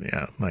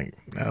 Yeah, like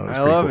that was I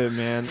pretty love cool. it,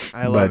 man.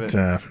 I love But it.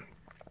 um,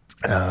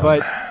 But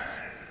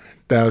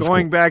that was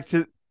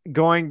cool.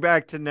 Going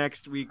back to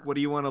next week, what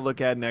do you want to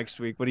look at next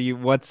week?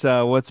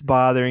 What's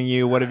bothering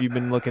you? What have you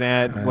been looking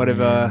at? What have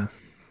Um,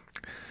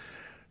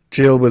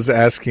 Jill was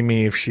asking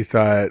me if she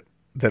thought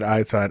that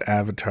I thought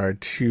Avatar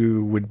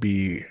 2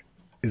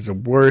 is a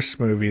worse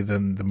movie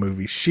than the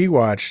movie she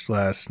watched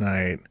last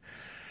night,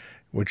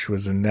 which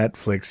was a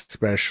Netflix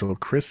special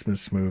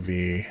Christmas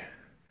movie.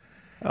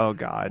 oh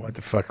god. What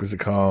the fuck was it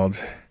called?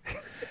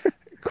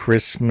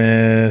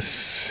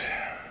 Christmas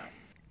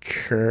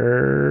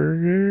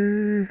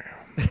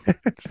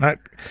It's not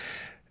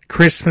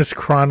Christmas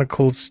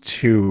Chronicles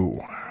 2.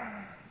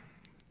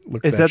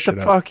 Look Is that that the shit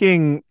up.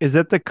 fucking is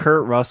that the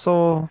Kurt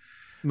Russell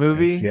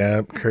movie?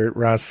 Yeah, Kurt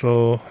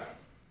Russell.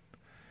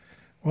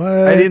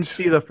 I didn't What?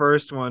 see the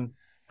first one.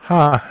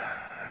 Huh.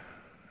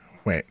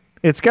 Wait.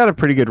 It's got a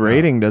pretty good Oh,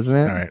 rating, doesn't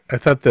all it? right. I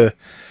thought the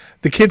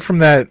kid from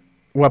that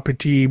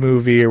Wapiti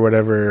movie or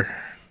whatever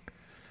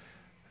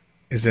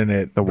is in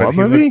it. The but what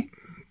he looked- movie?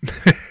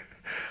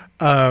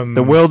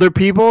 The Wilder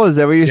People? Is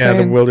that what you're yeah, the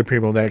saying? Wilder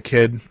People. That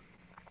kid,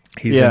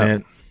 he's in Yeah.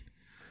 it.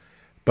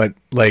 But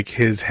like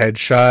his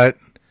headshot,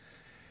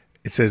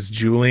 it says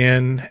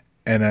Julian,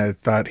 and I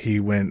thought he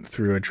went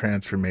through a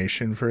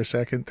transformation for a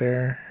second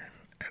there,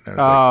 and I was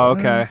Oh,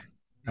 like, "What?" okay.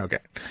 Okay.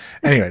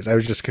 Anyways, I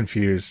was just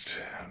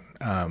confused.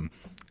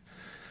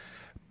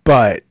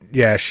 But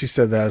yeah, she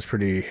said that was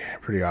pretty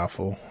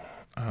awful.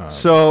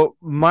 So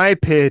my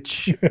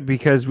pitch,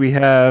 because we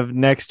have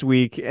next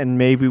week, and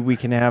maybe we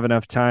can have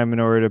enough time in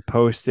order to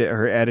post it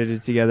or edit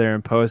it together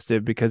and post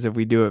it. Because if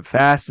we do it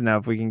fast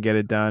enough, we can get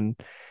it done.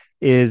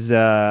 Is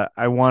I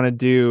want to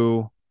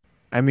do.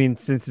 I mean,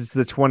 since it's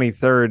the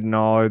 23rd and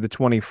all, or the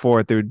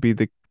 24th, it would be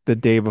the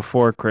day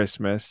before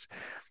Christmas.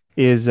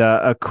 Is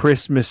a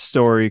Christmas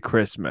Story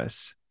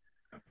Christmas,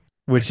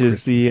 which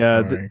is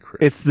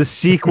it's the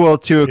sequel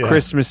to A Yeah.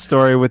 Christmas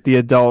Story with the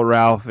adult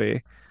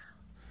Ralphie.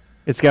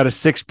 It's got a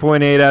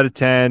 6.8 out of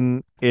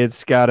 10.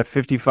 It's got a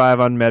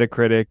 55 on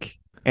Metacritic,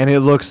 and it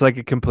looks like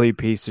a complete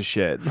piece of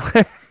shit.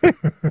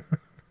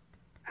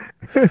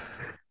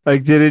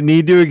 Like, did it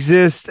need to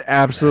exist?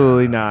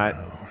 Absolutely not.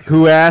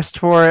 Who asked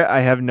for it?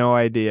 I have no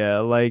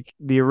idea. Like,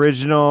 the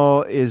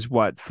original is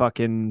what,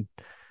 fucking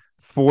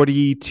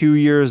 42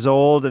 years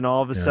old, and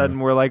all of a Yeah. sudden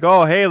we're like,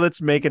 oh, hey,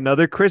 let's make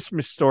another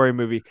Christmas Story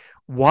movie.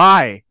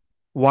 Why?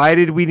 Why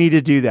did we need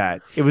to do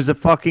that? It was a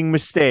fucking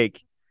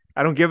mistake.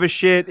 I don't give a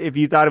shit if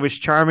you thought it was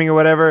charming or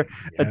whatever.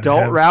 Yeah,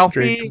 Adult have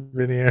Ralphie, straight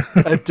video.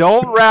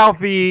 adult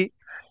Ralphie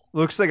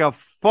looks like a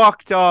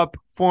fucked up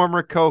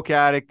former coke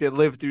addict that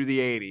lived through the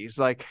 80s.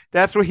 Like,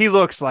 that's what he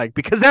looks like,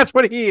 because that's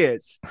what he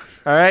is.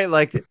 All right?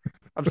 Like,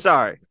 I'm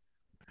sorry.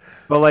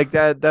 But like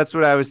that's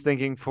what I was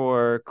thinking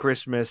for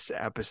Christmas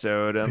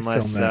episode, They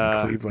unless filmed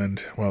that in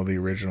Cleveland. Well, the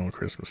original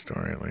Christmas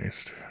Story, at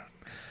least.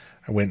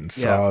 I went and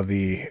saw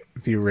the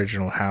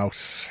original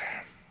house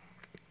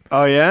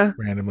oh yeah?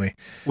 randomly.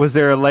 Was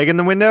there a leg in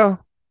the window?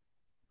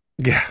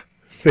 Yeah,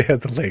 they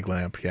had the leg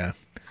lamp. Yeah,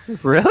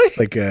 Really?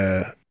 like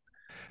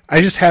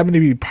I just happened to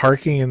be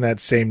parking in that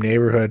same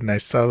neighborhood, and I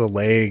saw the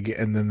leg,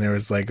 and then there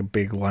was like a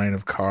big line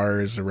of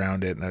cars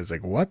around it, and I was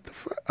like, "What the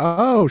fuck?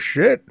 Oh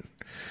shit!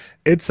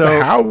 It's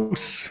the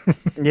house."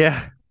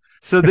 Yeah.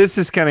 So this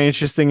is kind of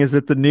interesting, is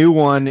that the new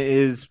one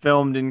is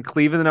filmed in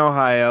Cleveland,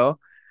 Ohio,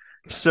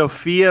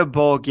 Sofia,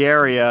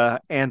 Bulgaria,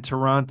 and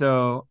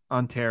Toronto,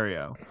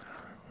 Ontario.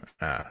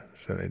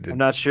 So they did. I'm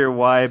not sure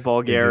why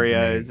Bulgaria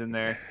make- is in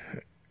there.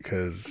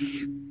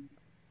 because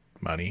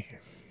money.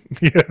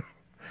 Yeah.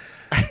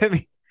 I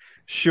mean,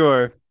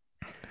 sure,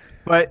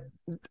 but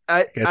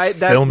I guess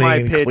that's filming my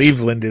in pitch.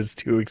 Cleveland is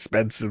too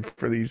expensive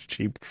for these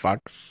cheap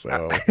fucks.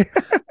 So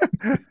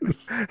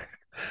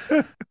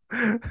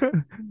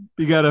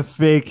You got a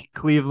fake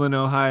Cleveland,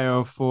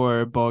 Ohio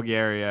for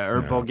Bulgaria,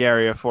 or yeah,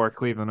 Bulgaria for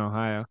Cleveland,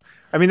 Ohio.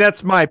 I mean,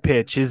 that's my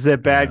pitch. Is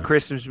that bad yeah,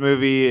 Christmas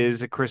movie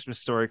is a Christmas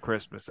story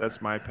Christmas. That's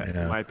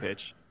yeah. my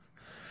pitch.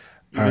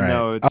 All Even right,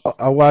 though it's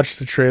I'll watch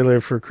the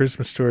trailer for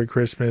Christmas Story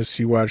Christmas.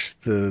 You watch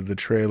the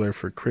trailer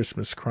for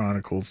Christmas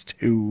Chronicles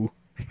 2.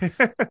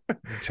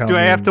 Tell do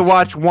I me have to which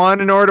watch one.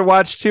 one in order to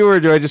watch two, or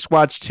do I just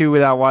watch two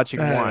without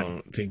watching I one?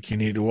 don't think you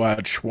need to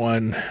watch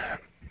one.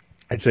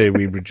 I'd say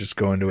we would just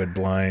go into it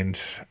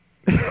blind.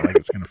 It's not like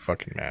it's gonna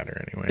fucking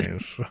matter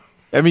anyways.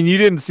 I mean, you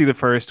didn't see the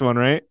first one,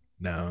 right?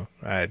 No,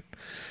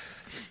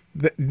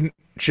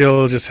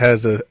 Jill just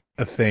has a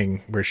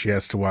thing where she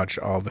has to watch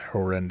all the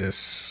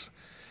horrendous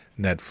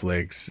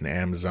Netflix and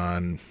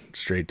Amazon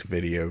straight to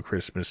video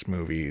Christmas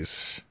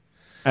movies.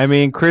 I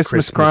mean,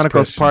 Christmas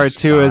Chronicles Part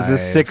 2 is a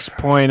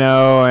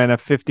 6.0 and a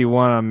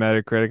 51 on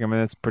Metacritic. I mean,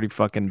 that's pretty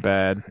fucking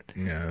bad.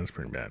 Yeah, that's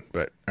pretty bad.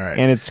 But all right.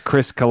 And it's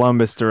Chris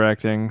Columbus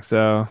directing,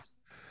 so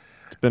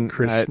it's been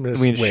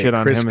Christmas. we shit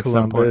on Chris him at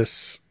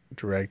Columbus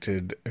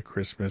directed a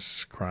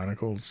Christmas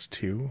Chronicles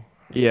 2.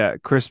 Yeah,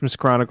 Christmas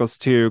Chronicles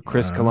 2.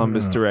 Chris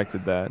Columbus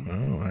directed that.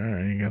 Oh, all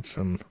right. You got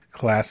some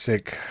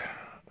classic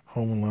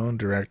Home Alone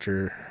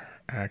director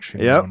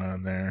action Yep. going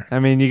on there. I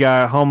mean, you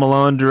got Home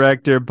Alone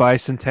director,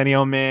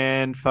 Bicentennial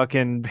Man,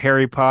 fucking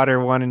Harry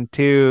Potter 1 and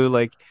 2,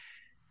 like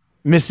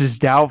Mrs.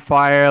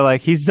 Doubtfire.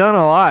 Like, he's done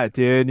a lot,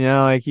 dude. You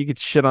know, like, you could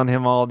shit on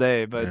him all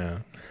day, but Yeah.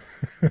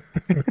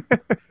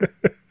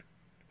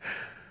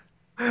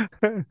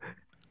 all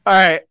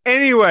right.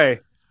 Anyway,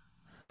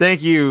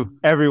 thank you,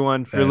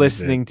 everyone, for That is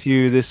listening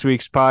to this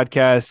week's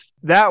podcast.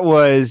 That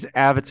was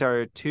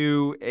Avatar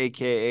 2,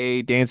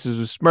 a.k.a. Dances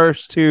with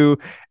Smurfs 2,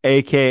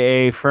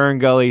 a.k.a. Fern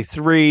Gully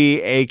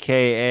 3,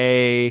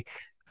 a.k.a.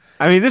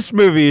 I mean, this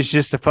movie is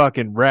just a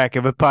fucking wreck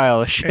of a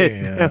pile of shit.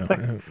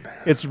 Yeah.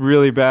 It's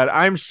really bad.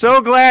 I'm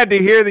so glad to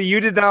hear that you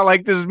did not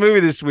like this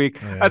movie this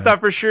week. Yeah. I thought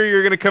for sure you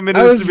were going to come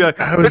into this and be like,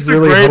 "This is a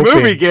great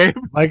movie, Gabe."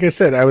 Like I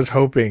said, I was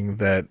hoping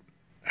that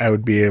I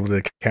would be able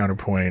to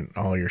counterpoint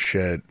all your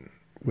shit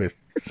with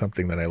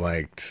something that I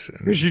liked.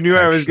 Because you knew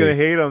I was going to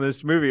hate on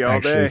this movie all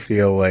actually day.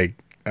 feel like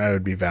I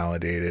would be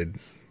validated,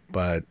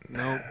 but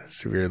Nope.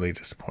 severely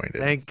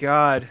disappointed. Thank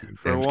God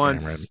for James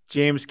once. Cameron.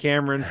 James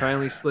Cameron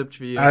finally slipped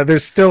for you.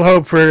 There's still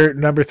hope for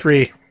number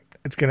 3.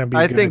 It's gonna be.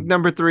 I good. think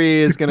number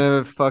 3 is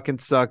gonna fucking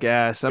suck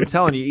ass. I'm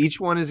telling you, each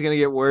one is gonna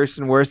get worse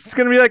and worse. It's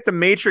gonna be like the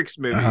Matrix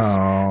movies.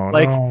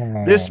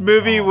 This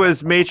movie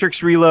was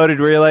Matrix Reloaded,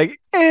 where you're like,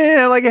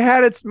 like it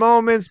had its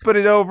moments, but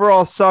it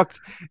overall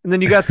sucked. And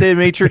then you got to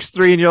Matrix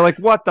 3, and you're like,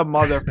 what the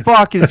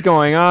motherfuck is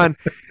going on?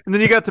 And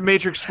then you got to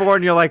Matrix 4,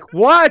 and you're like,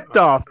 what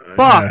the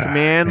fuck,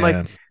 man?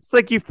 Like, it's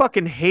like you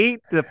fucking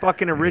hate the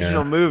fucking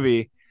original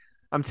movie.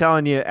 I'm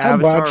telling you,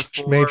 Avatar I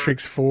watched 4,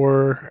 Matrix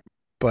 4,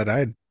 but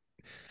I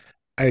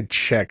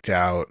checked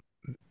out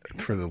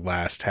for the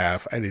last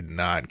half. I did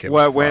not give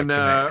a fuck.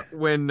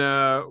 When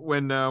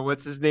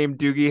what's his name,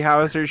 Doogie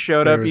Howser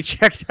showed up, he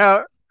checked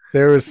out.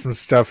 There was some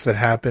stuff that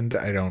happened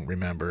I don't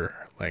remember.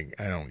 Like,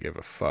 I don't give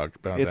a fuck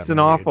about that. It's an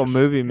awful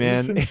movie,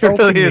 man. It was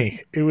insulting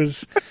me. It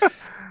was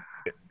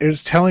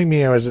telling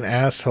me I was an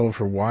asshole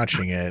for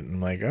watching it. And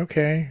I'm like,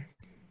 okay,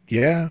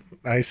 yeah,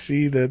 I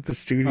see that the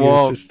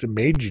studio system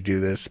made you do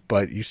this,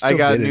 but you still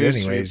did it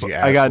anyways.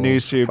 I got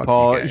news for you,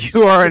 Paul.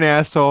 You are an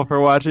asshole for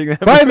watching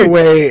that. By the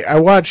way, I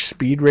watched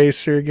Speed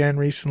Racer again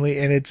recently,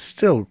 and it's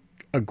still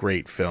a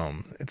great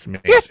film. It's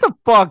amazing. Get the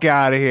fuck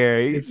out of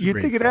here. You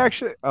think it film.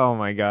 actually? Oh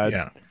my god.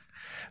 Yeah.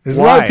 There's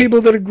a lot of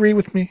people that agree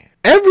with me.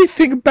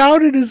 Everything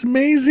about it is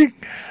amazing.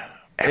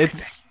 Everything.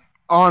 It's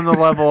on the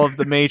level of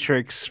The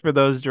Matrix for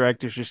those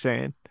directors you're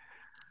saying.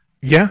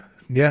 Yeah.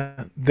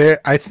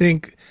 I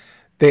think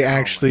they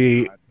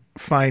actually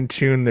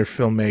fine-tune their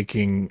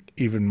filmmaking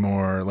even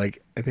more.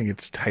 Like, I think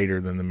it's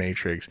tighter than The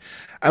Matrix.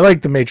 I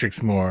like The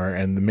Matrix more,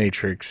 and The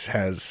Matrix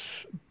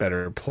has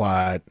better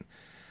plot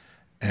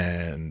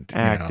and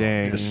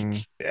acting,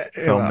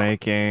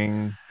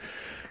 filmmaking.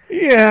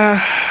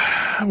 Yeah.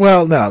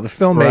 Well, no, the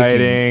filmmaking,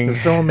 writing,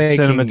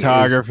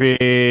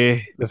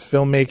 cinematography, the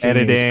filmmaking,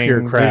 editing, is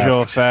pure craft.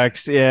 Visual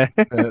effects. Yeah,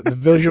 the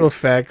visual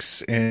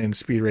effects in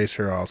Speed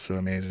Racer are also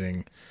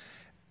amazing,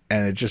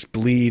 and it just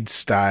bleeds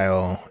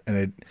style.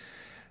 And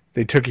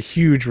they took a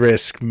huge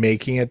risk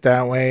making it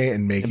that way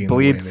and making it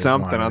bleeds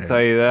something. I'll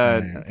tell you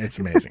that. Yeah, it's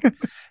amazing.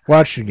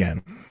 Watch it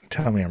again.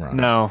 Tell me I'm wrong.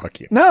 No,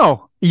 fuck you.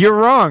 No, you're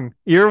wrong.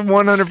 You're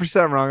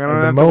 100% wrong. I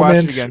don't have to watch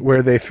it again.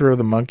 Where they throw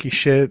the monkey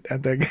shit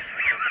at that guy.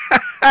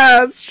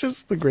 It's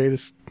just the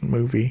greatest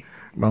movie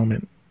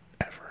moment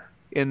ever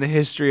in the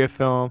history of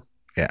film.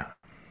 Yeah.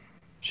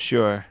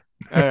 Sure.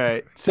 All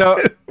right. So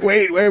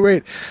wait.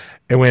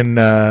 And when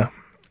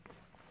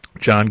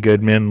John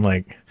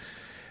Goodman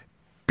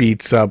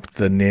beats up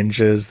the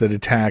ninjas that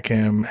attack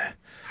him,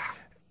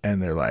 and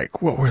they're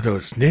like, "What were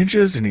those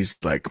ninjas?" And he's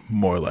like,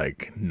 "More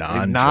like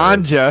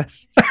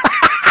non-just."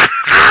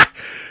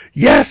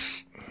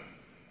 Yes.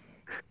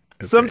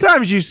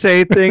 Sometimes you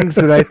say things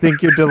that I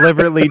think you're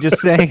deliberately just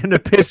saying to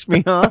piss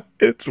me off.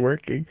 It's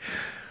working.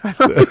 I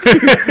don't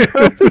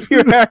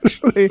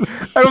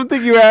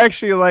think you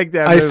actually like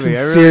that movie.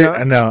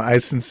 I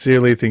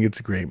sincerely think it's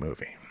a great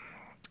movie.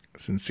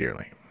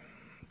 Sincerely.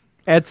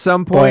 At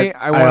some point,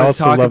 I want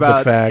to talk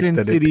about Sin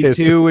City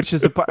 2, which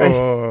is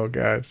oh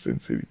god, Sin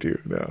City 2.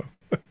 No.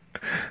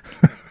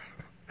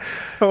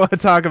 I want to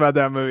talk about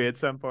that movie at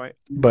some point.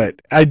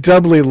 But I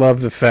doubly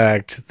love the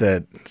fact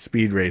that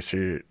Speed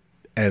Racer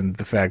and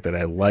the fact that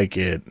I like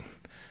it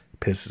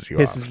pisses you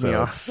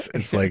off. So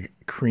it's like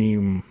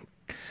cream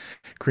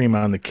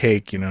on the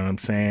cake, you know what I'm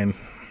saying?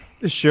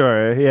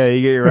 Sure. Yeah,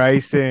 you get your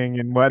icing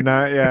and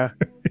whatnot. Yeah.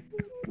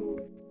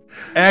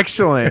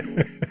 Excellent.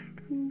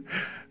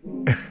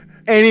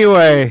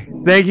 Anyway,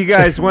 thank you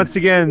guys once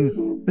again.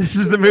 This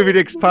is the Movie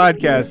Dicks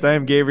podcast. I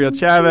am Gabriel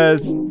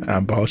Chavez.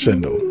 I'm Paul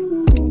Schindel.